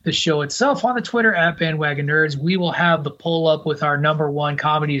Nerds, the show itself, on the Twitter at Bandwagon Nerds. We will have the poll up with our #1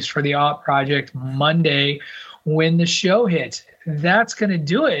 comedies for the Aught Project Monday when the show hits. That's going to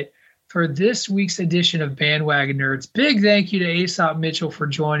do it for this week's edition of Bandwagon Nerds. Big thank you to Aesop Mitchell for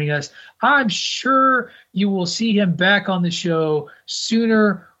joining us. I'm sure you will see him back on the show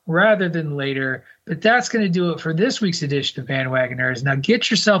sooner rather than later. But that's going to do it for this week's edition of Bandwagon Nerds. Now get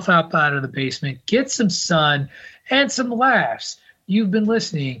yourself up out of the basement, get some sun and some laughs. You've been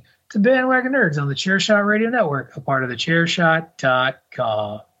listening to Bandwagon Nerds on the Chairshot Radio Network, a part of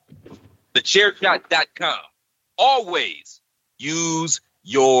thechairshot.com. Thechairshot.com. Always use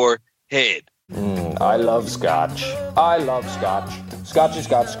your head. I love scotch. I love scotch. Scotchy,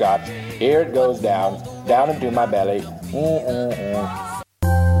 scotch, scotch. Here it goes down into my belly.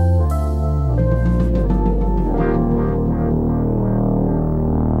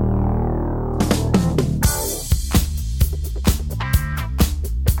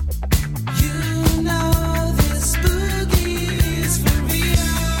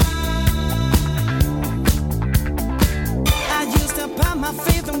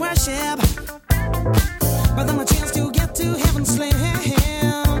 But then my chance to get to heaven slam.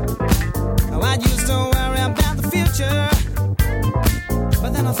 I used to worry about the future,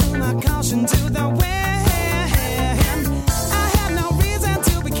 but then I threw my caution to the wind. I had no reason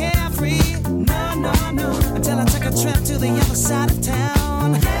to be carefree, no, until I took a trip to the other side of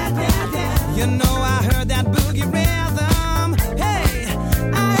town. You know I heard that boogie rhythm. Hey,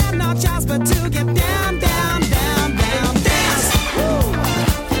 I had no choice but to get down, down, down, down, dance. Woo!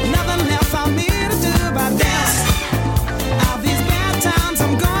 Nothing left for me to do but dance. All these bad times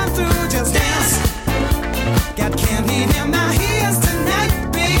I'm going through, just dance. Got candy in my ears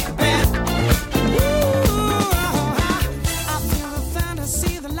tonight, baby. Woo! I feel the thunder,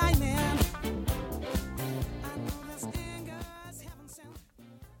 see the lightning. I know this anger's heaven sent.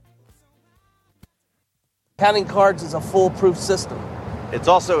 Counting cards is a foolproof system. It's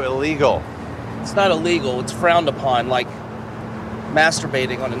also illegal. It's not illegal, it's frowned upon, like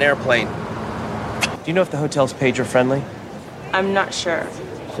masturbating on an airplane. Do you know if the hotel's pager friendly? I'm not sure.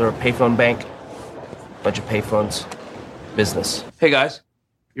 Is there a payphone bank? Bunch of payphones. Business. Hey guys,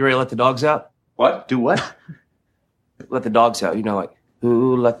 you ready to let the dogs out? What? Do what? Let the dogs out. You know, like,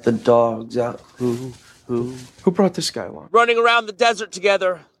 who let the dogs out? Who brought this guy along? Running around the desert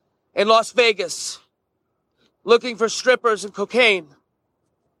together in Las Vegas, looking for strippers and cocaine.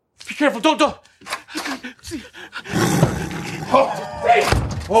 Be careful, don't.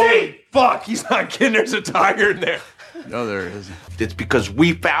 Holy fuck, he's not kidding. There's a tiger in there. No, there isn't. It's because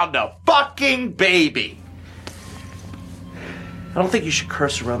we found a fucking baby. I don't think you should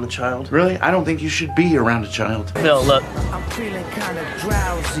curse around the child. Really? I don't think you should be around a child. Phil, look. I'm feeling kind of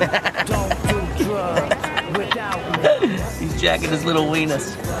drowsy. Don't do drugs without me. He's jacking his little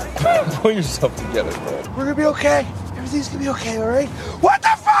weenus. Pull yourself together, man. We're gonna be okay. Everything's gonna be okay, all right? What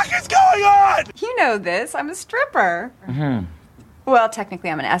the fuck is going on? You know this. I'm a stripper. Mm-hmm. Well,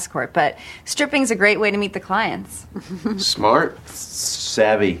 technically I'm an escort, but stripping's a great way to meet the clients. Smart.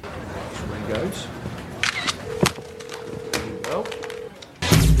 Savvy. There he goes. No!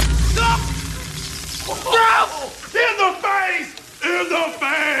 In the face! in the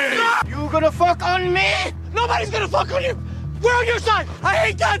face! You gonna fuck on me? Nobody's gonna fuck on you! We're on your side! I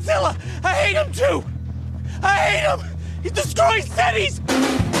hate Godzilla! I hate him too! I hate him! He's destroying cities!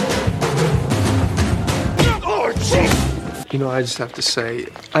 Oh, jeez! You know, I just have to say,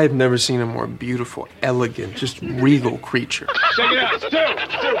 I have never seen a more beautiful, elegant, just regal creature. Check it out,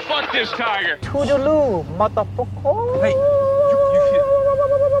 Stu, fuck this tiger. Toodaloo, motherfucker. Hey,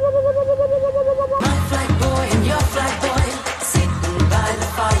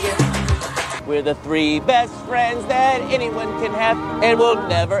 We're the three best friends that anyone can have, and we'll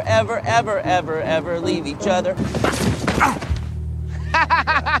never, ever, ever, ever, ever leave each other.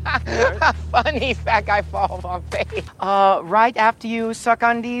 Funny fat guy fall on face. Right after you suck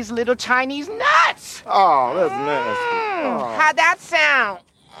on these little Chinese nuts. Oh, that's nasty. Oh. How'd that sound?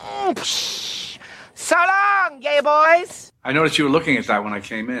 So long, gay boys. I noticed you were looking at that when I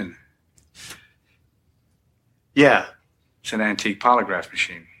came in. Yeah, it's an antique polygraph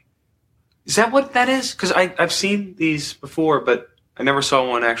machine. Is that what that is? Because I've seen these before, but I never saw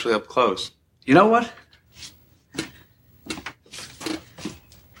one actually up close. You know what?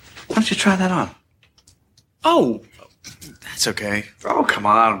 Why don't you try that on? Oh, that's okay. Oh, come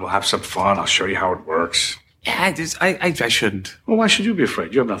on. We'll have some fun. I'll show you how it works. Yeah, I shouldn't. Well, why should you be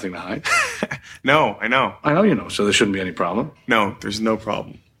afraid? You have nothing to hide. No, I know. I know you know, so there shouldn't be any problem. No, there's no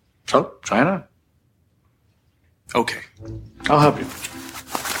problem. So, try it on. Okay. I'll help you.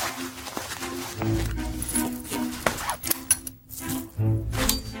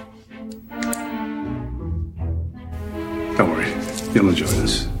 Don't worry. You'll enjoy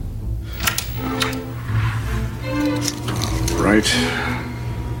this. Right.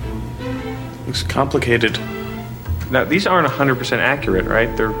 Looks complicated. Now, these aren't 100% accurate,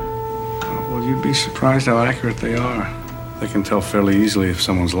 right? They're... Well, you'd be surprised how accurate they are. They can tell fairly easily if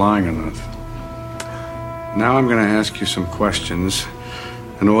someone's lying or not. Now I'm going to ask you some questions,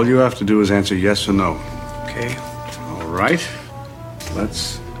 and all you have to do is answer yes or no. Okay. All right.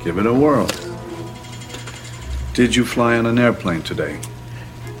 Let's give it a whirl. Did you fly on an airplane today?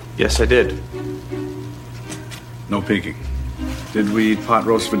 Yes, I did. No peeking. Did we eat pot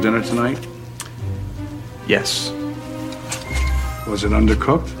roast for dinner tonight? Yes. Was it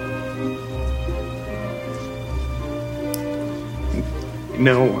undercooked?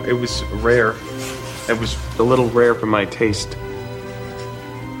 No, it was rare. It was a little rare for my taste.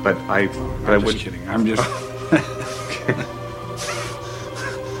 But I was kidding. I'm just...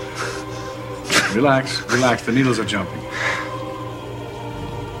 Relax, relax. The needles are jumping.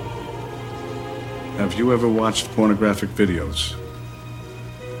 Have you ever watched pornographic videos?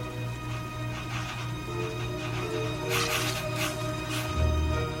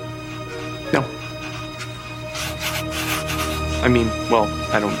 No. I mean, well,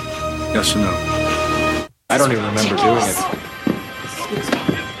 I don't... Yes or no? I don't even remember doing it.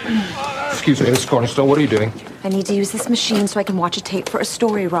 Excuse me, Miss Cornerstone, what are you doing? I need to use this machine so I can watch a tape for a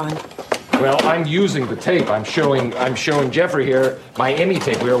story, Ron. Well, I'm using the tape. I'm showing Jeffrey here my Emmy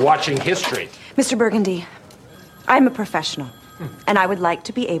tape. We are watching history. Mr. Burgundy, I'm a professional, and I would like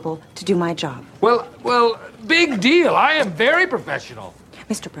to be able to do my job. Well, big deal. I am very professional.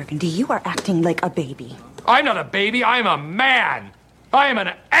 Mr. Burgundy, you are acting like a baby. I'm not a baby. I'm a man. I am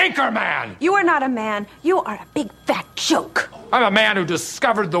an anchor man. You are not a man. You are a big fat joke. I'm a man who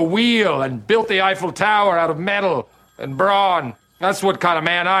discovered the wheel and built the Eiffel Tower out of metal and brawn. That's what kind of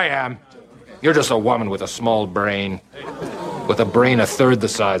man I am. You're just a woman with a small brain. With a brain a third the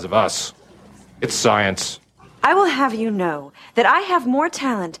size of us. It's science. I will have you know that I have more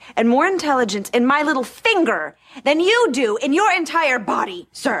talent and more intelligence in my little finger than you do in your entire body,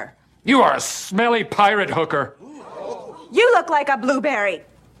 sir. You are a smelly pirate hooker. You look like a blueberry.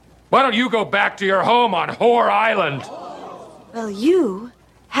 Why don't you go back to your home on Whore Island? Well, you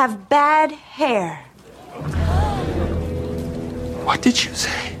have bad hair. What did you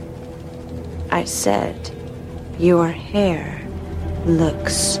say? I said, your hair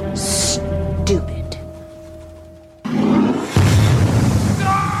looks stupid.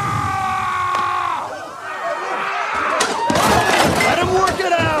 Let him work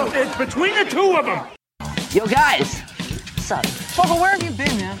it out. It's between the two of them. Yo, guys. What's up? Fucker, where have you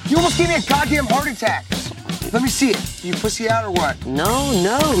been, man? You almost gave me a goddamn heart attack. Let me see it. You pussy out or what? No,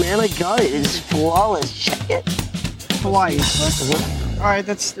 man, I got it. It's flawless. Check it. Hawaii. All right,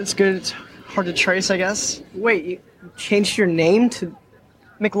 that's good. It's hard to trace, I guess. Wait, you changed your name to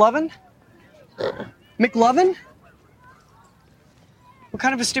McLovin? McLovin? What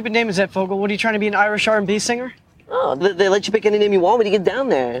kind of a stupid name is that, Fogel? What, are you trying to be an Irish R&B singer? Oh, they let you pick any name you want when you get down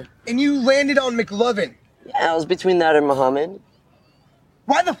there. And you landed on McLovin. Yeah, I was between that and Muhammad.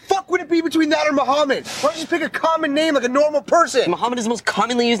 Why the fuck would it be between that or Muhammad? Why don't you just pick a common name like a normal person? Muhammad is the most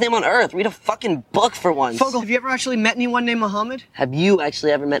commonly used name on earth. Read a fucking book for once. Fogel, have you ever actually met anyone named Muhammad? Have you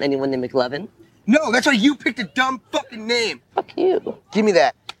actually ever met anyone named McLovin? No, that's why you picked a dumb fucking name. Fuck you. Give me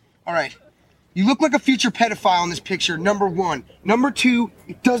that. All right. You look like a future pedophile in this picture, number one. Number two,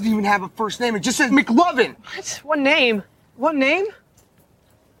 it doesn't even have a first name. It just says McLovin. What? What name? What name?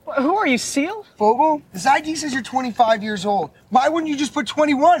 Who are you, Seal? Fogel, this ID says you're 25 years old. Why wouldn't you just put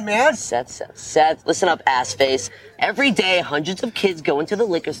 21, man? Seth, listen up, ass face. Every day, hundreds of kids go into the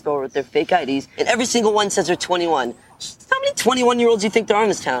liquor store with their fake IDs, and every single one says they're 21. How many 21-year-olds do you think there are in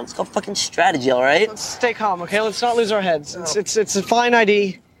this town? It's called fucking strategy, all right? Let's stay calm, okay? Let's not lose our heads. It's a fine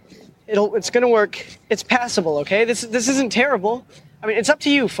ID. It's gonna work. It's passable, okay? This isn't terrible. I mean, it's up to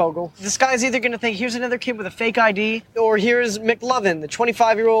you, Fogel. This guy's either gonna think, here's another kid with a fake ID, or here's McLovin, the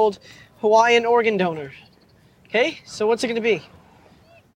 25-year-old Hawaiian organ donor. Okay? So what's it gonna be?